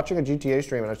 I was watching a GTA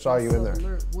stream and I saw you in there.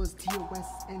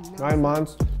 9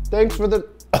 months. Thanks for the...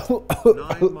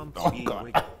 9 months. Oh,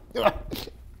 God.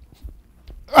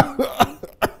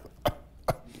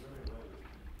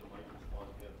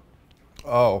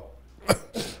 Oh.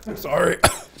 Sorry.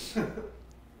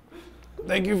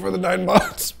 Thank you for the 9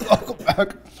 months. Welcome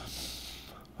back.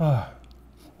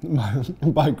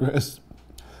 Bye, Chris.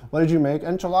 What did you make?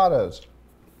 Enchiladas.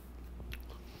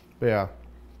 But yeah.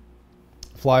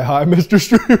 Fly high, Mr.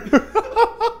 Streamer.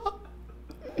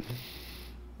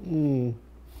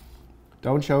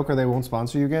 Don't choke or they won't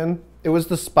sponsor you again. It was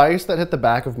the spice that hit the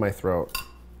back of my throat.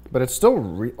 But it's still,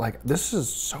 like, this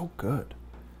is so good.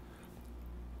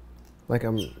 Like,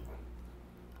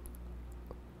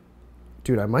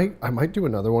 dude, I might do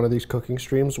another one of these cooking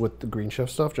streams with the Green Chef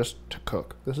stuff just to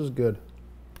cook. This is good.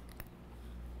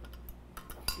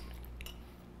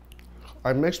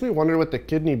 It makes me wonder what the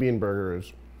kidney bean burger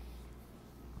is.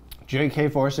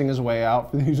 JK forcing his way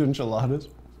out for these enchiladas.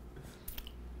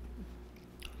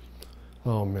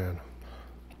 Oh, man.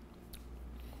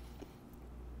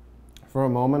 For a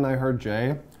moment, I heard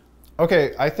J.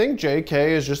 Okay, I think JK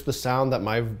is just the sound that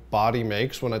my body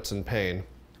makes when it's in pain.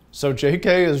 So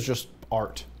JK is just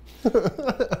art.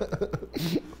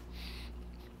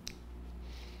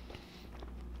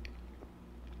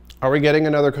 Are we getting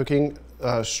another cooking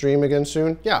stream again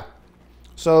soon? Yeah.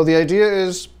 So the idea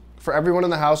is for everyone in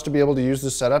the house to be able to use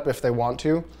this setup if they want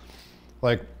to.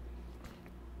 Like,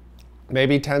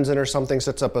 maybe Tenzin or something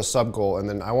sets up a sub goal, and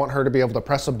then I want her to be able to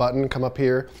press a button, come up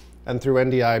here, and through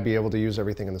NDI be able to use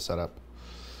everything in the setup.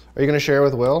 Are you going to share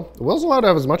with Will? Will's allowed to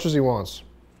have as much as he wants.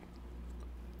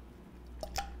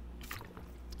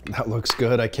 That looks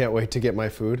good. I can't wait to get my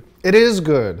food. It is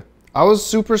good. I was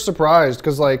super surprised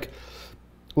because like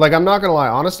I'm not going to lie,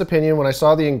 honest opinion, when I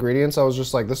saw the ingredients, I was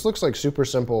just like, this looks like super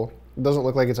simple. It doesn't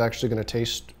look like it's actually going to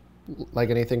taste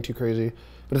like anything too crazy,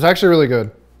 but it's actually really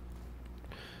good.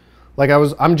 Like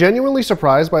I'm genuinely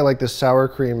surprised by like this sour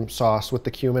cream sauce with the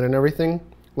cumin and everything.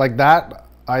 Like that,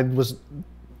 I thought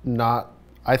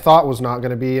was not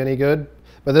going to be any good,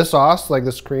 but this sauce, like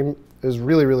this cream, is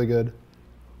really, really good.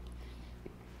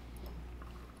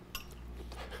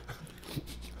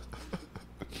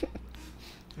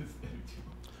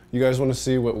 You guys want to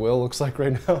see what Will looks like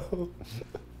right now?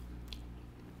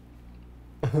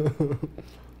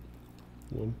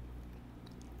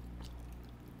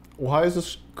 Why is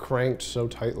this cranked so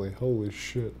tightly? Holy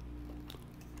shit.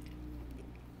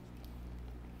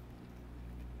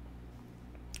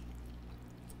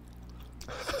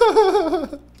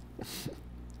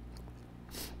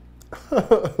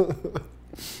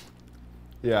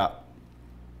 Yeah.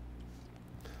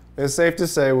 It's safe to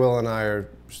say Will and I are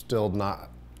still not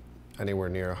anywhere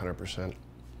near 100%.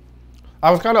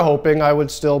 I was kind of hoping I would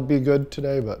still be good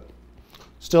today, but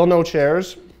still no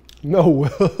chairs. No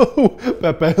Will.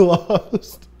 Pepe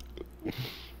lost.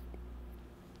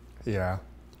 Yeah.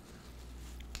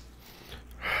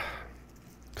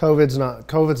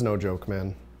 COVID's no joke,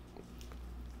 man.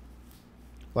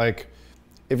 Like,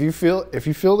 if you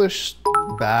feel this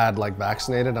bad, like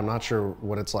vaccinated, I'm not sure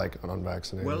what it's like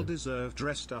unvaccinated. Well deserved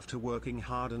rest after working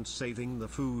hard and saving the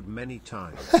food many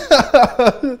times.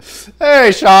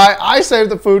 Hey, Shy, I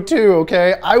saved the food too,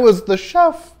 okay? I was the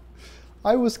chef.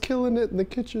 I was killing it in the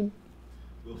kitchen.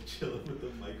 We'll chill with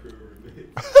the micro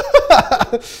roommate.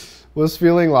 Was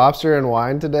feeling lobster and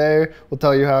wine today. We'll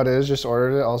tell you how it is. Just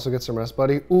ordered it. Also get some rest,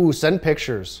 buddy. Ooh, send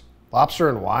pictures. Lobster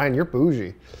and wine. You're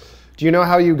bougie. Do you know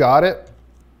how you got it?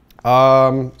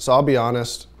 So I'll be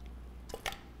honest.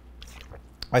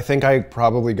 I think I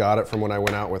probably got it from when I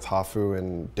went out with Hafu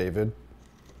and David.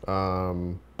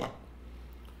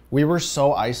 We were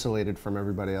so isolated from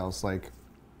everybody else. Like,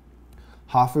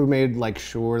 Hafu made like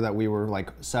sure that we were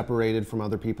like separated from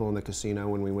other people in the casino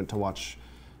when we went to watch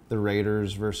the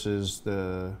Raiders versus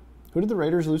the... Who did the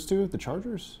Raiders lose to? The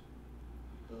Chargers?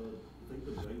 I think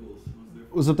the Bengals.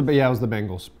 Was it the... Yeah, it was the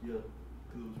Bengals. Yeah,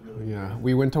 because it was really Yeah,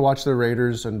 we went to watch the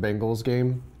Raiders and Bengals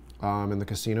game in the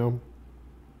casino.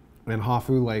 And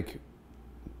Hafu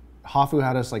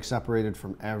had us like separated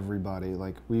from everybody.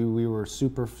 Like we were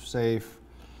super safe.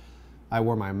 I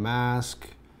wore my mask.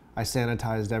 I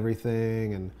sanitized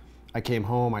everything, and I came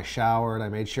home, I showered, I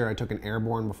made sure I took an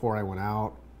airborne before I went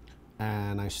out,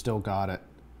 and I still got it.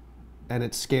 And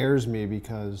it scares me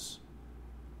because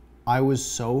I was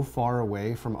so far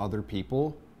away from other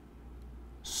people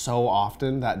so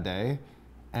often that day,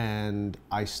 and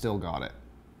I still got it,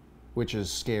 which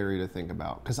is scary to think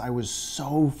about because I was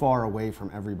so far away from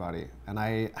everybody, and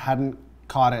I hadn't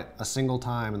caught it a single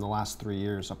time in the last 3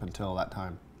 years up until that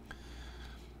time.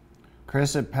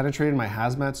 Chris, it penetrated my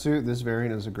hazmat suit. This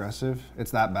variant is aggressive.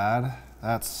 It's that bad?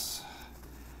 That's...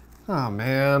 Oh,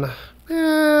 man.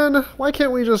 Man, why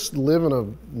can't we just live in a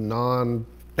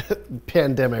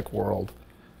non-pandemic world?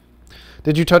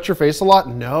 Did you touch your face a lot?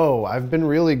 No, I've been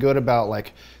really good about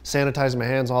like sanitizing my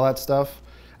hands, all that stuff.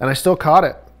 And I still caught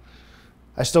it.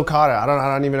 I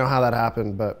don't even know how that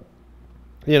happened, but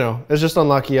you know, it's just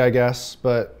unlucky, I guess.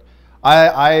 But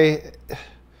I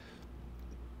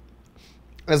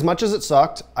as much as it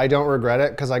sucked, I don't regret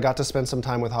it because I got to spend some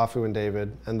time with Hafu and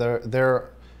David, and they're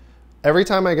every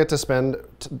time I get to spend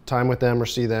time with them or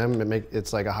see them,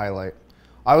 it's like a highlight.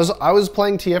 I was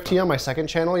playing TFT on my second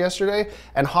channel yesterday,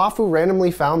 and Hafu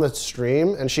randomly found the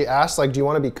stream, and she asked like, "Do you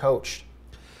want to be coached?"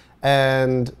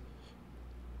 And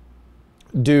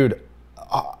dude,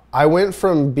 I went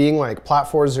from being like Plat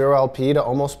 4 0 LP to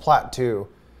almost Plat 2,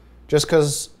 just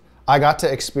because I got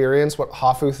to experience what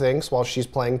Hafu thinks while she's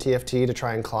playing TFT to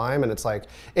try and climb, and it's like,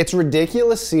 it's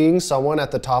ridiculous seeing someone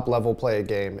at the top level play a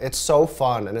game. It's so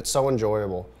fun and it's so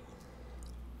enjoyable.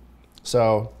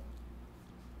 So,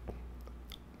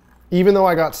 even though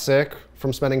I got sick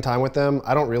from spending time with them,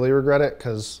 I don't really regret it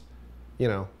because, you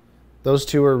know, those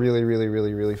two are really, really,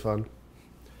 really, really fun.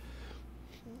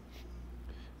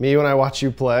 Me when I watch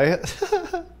you play.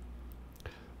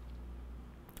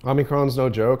 Omicron's no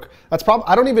joke.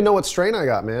 I don't even know what strain I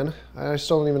got, man. I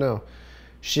still don't even know.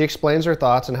 She explains her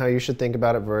thoughts and how you should think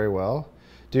about it very well.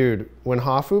 Dude, when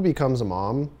Hafu becomes a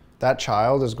mom, that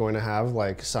child is going to have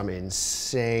like some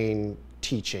insane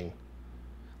teaching.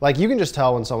 Like you can just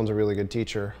tell when someone's a really good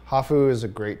teacher. Hafu is a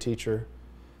great teacher.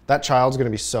 That child's gonna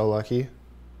be so lucky.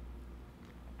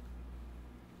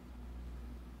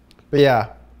 But yeah,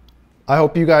 I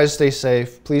hope you guys stay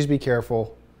safe. Please be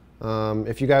careful.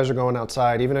 If you guys are going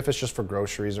outside, even if it's just for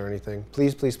groceries or anything,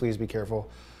 please, please, please be careful.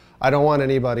 I don't want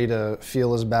anybody to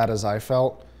feel as bad as I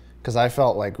felt, because I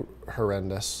felt like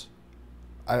horrendous.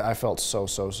 I felt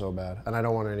so bad, and I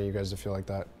don't want any of you guys to feel like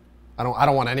that. I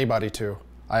don't want anybody to.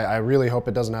 I really hope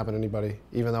it doesn't happen to anybody,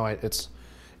 even though it's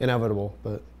inevitable.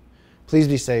 But please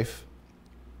be safe.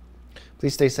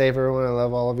 Please stay safe, everyone. I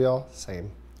love all of y'all.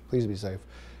 Same. Please be safe.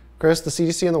 Chris, the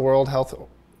CDC and the World Health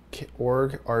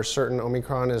Org are certain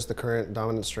Omicron is the current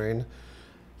dominant strain.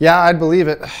 Yeah, I'd believe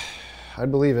it.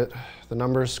 I'd believe it. The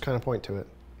numbers kind of point to it.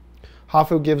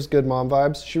 Hafu gives good mom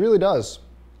vibes. She really does.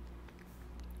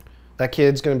 That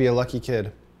kid's going to be a lucky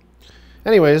kid.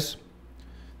 Anyways,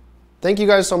 thank you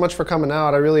guys so much for coming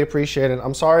out. I really appreciate it.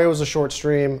 I'm sorry it was a short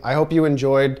stream. I hope you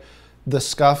enjoyed the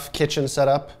Scuff kitchen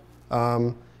setup.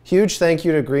 Huge thank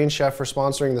you to Green Chef for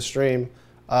sponsoring the stream.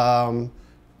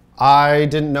 I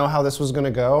didn't know how this was going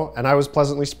to go, and I was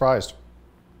pleasantly surprised.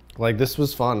 Like, this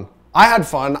was fun. I had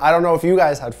fun. I don't know if you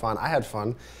guys had fun. I had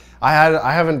fun. I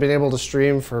haven't been able to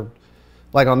stream for,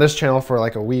 like, on this channel for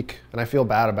like a week, and I feel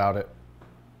bad about it.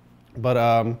 But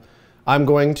I'm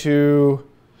going to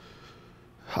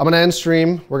end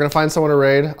stream. We're going to find someone to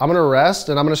raid. I'm going to rest,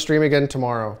 and I'm going to stream again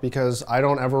tomorrow, because I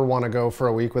don't ever want to go for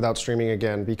a week without streaming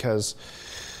again, because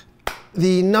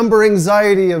the number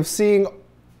anxiety of seeing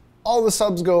all the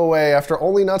subs go away after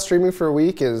only not streaming for a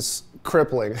week is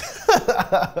crippling.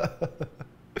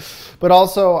 But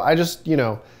also, I just, you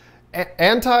know,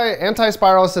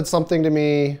 Anti-Spiral said something to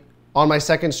me on my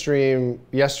second stream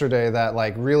yesterday that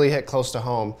like really hit close to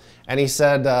home. And he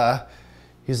said,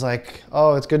 he's like,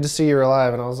 "Oh, it's good to see you're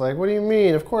alive." And I was like, "What do you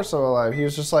mean? Of course I'm alive." He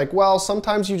was just like, "Well,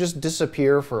 sometimes you just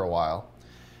disappear for a while."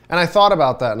 And I thought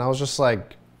about that, and I was just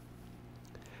like,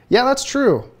 yeah, that's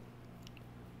true.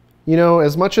 You know,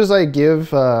 as much as I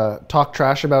talk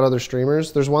trash about other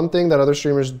streamers, there's one thing that other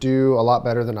streamers do a lot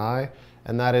better than I,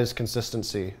 and that is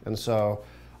consistency. And so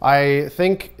I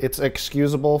think it's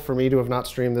excusable for me to have not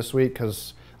streamed this week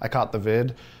because I caught the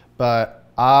vid, but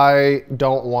I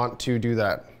don't want to do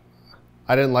that.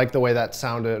 I didn't like the way that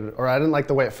sounded, or I didn't like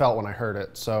the way it felt when I heard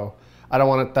it. So I don't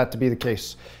want that to be the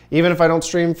case. Even if I don't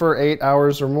stream for 8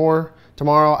 hours or more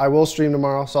tomorrow, I will stream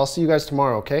tomorrow. So I'll see you guys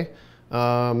tomorrow, okay?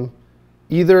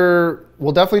 Either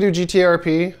we'll definitely do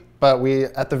GTRP, but we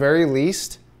at the very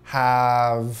least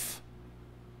have,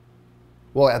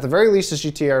 well, at the very least is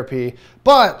GTRP,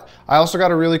 but I also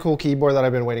got a really cool keyboard that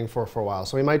I've been waiting for a while.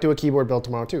 So we might do a keyboard build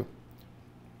tomorrow too.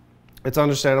 It's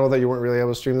understandable that you weren't really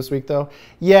able to stream this week though.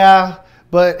 Yeah,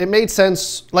 but it made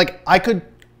sense. Like I could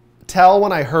tell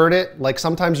when I heard it, like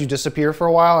sometimes you disappear for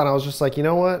a while, and I was just like, you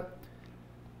know what?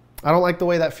 I don't like the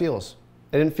way that feels.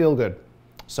 It didn't feel good.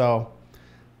 So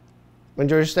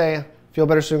enjoy your stay. Feel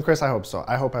better soon, Chris? I hope so.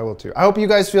 I hope I will too. I hope you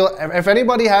guys feel, if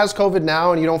anybody has COVID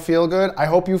now and you don't feel good, I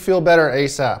hope you feel better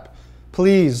ASAP.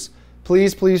 Please,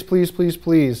 please, please, please, please,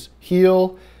 please.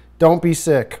 Heal. Don't be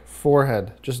sick.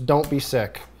 Forehead. Just don't be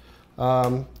sick.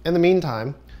 In the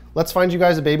meantime, let's find you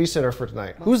guys a babysitter for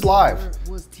tonight. Who's live?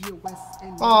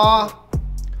 Aw.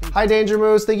 Hi, Danger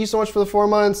Moose. Thank you so much for the 4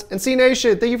 months. And C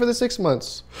Nation, thank you for the 6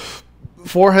 months.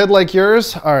 Forehead like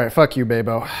yours? All right, fuck you,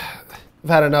 Babo. I've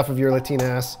had enough of your Latina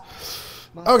ass.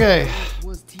 Okay.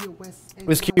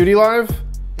 Is Cutie live?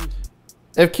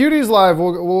 If Cutie's live,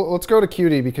 let's go to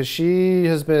Cutie because she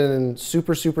has been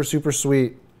super, super, super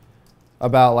sweet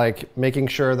about like making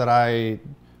sure that I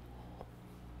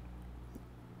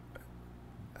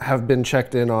have been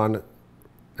checked in on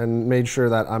and made sure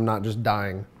that I'm not just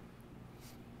dying.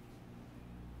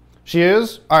 She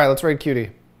is? All right, let's raid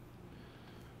Cutie.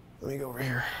 Let me go over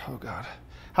here. Oh God.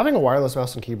 Having a wireless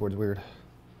mouse and keyboard is weird.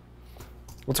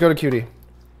 Let's go to Cutie.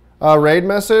 Raid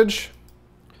message.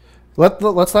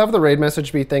 Let's have the raid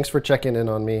message be thanks for checking in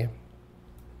on me.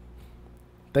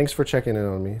 Thanks for checking in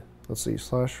on me. Let's see,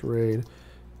 /raid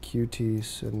QT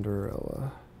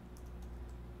Cinderella.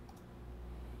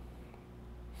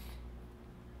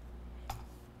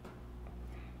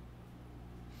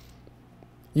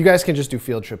 You guys can just do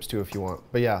field trips too if you want.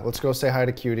 But yeah, let's go say hi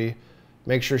to Cutie.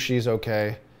 Make sure she's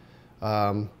okay.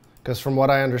 Because from what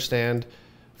I understand,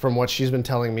 from what she's been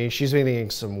telling me, she's been getting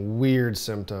some weird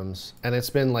symptoms. And it's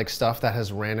been like stuff that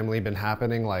has randomly been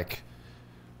happening like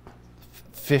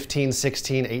 15,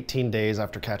 16, 18 days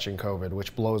after catching COVID,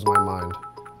 which blows my mind.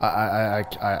 I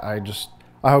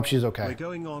hope she's okay. We're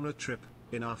going on a trip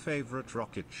in our favorite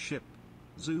rocket ship,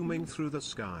 zooming through the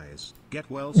skies. Get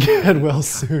well soon. Get well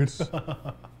soon.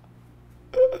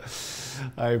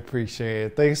 I appreciate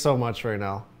it. Thanks so much right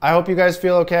now. I hope you guys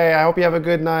feel okay. I hope you have a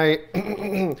good night.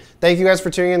 Thank you guys for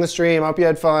tuning in the stream. I hope you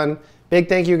had fun. Big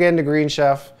thank you again to Green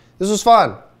Chef. This was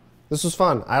fun. This was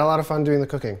fun. I had a lot of fun doing the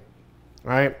cooking.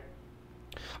 All right.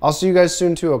 I'll see you guys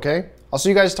soon too, okay? I'll see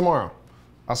you guys tomorrow.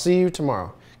 I'll see you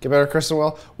tomorrow. Get better, Kristen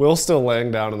Will. Will's still laying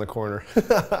down in the corner.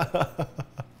 Bye,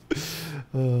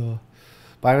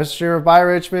 Mr. Streamer. Bye,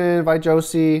 Richmond. Bye,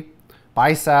 Josie.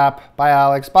 Bye, Sap. Bye,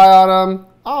 Alex. Bye, Autumn.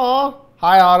 Aw.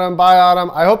 Hi, Autumn. Bye,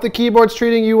 Autumn. I hope the keyboard's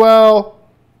treating you well.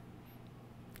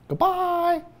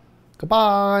 Goodbye.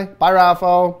 Goodbye. Bye,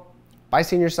 Raffo. Bye,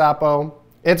 Senior Sapo.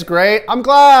 It's great. I'm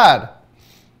glad.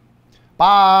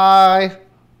 Bye.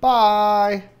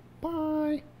 Bye.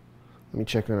 Bye. Let me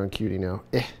check in on Cutie now.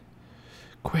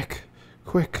 Quick.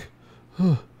 Quick.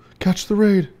 Catch the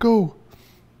raid. Go.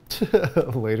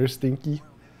 Later, Stinky.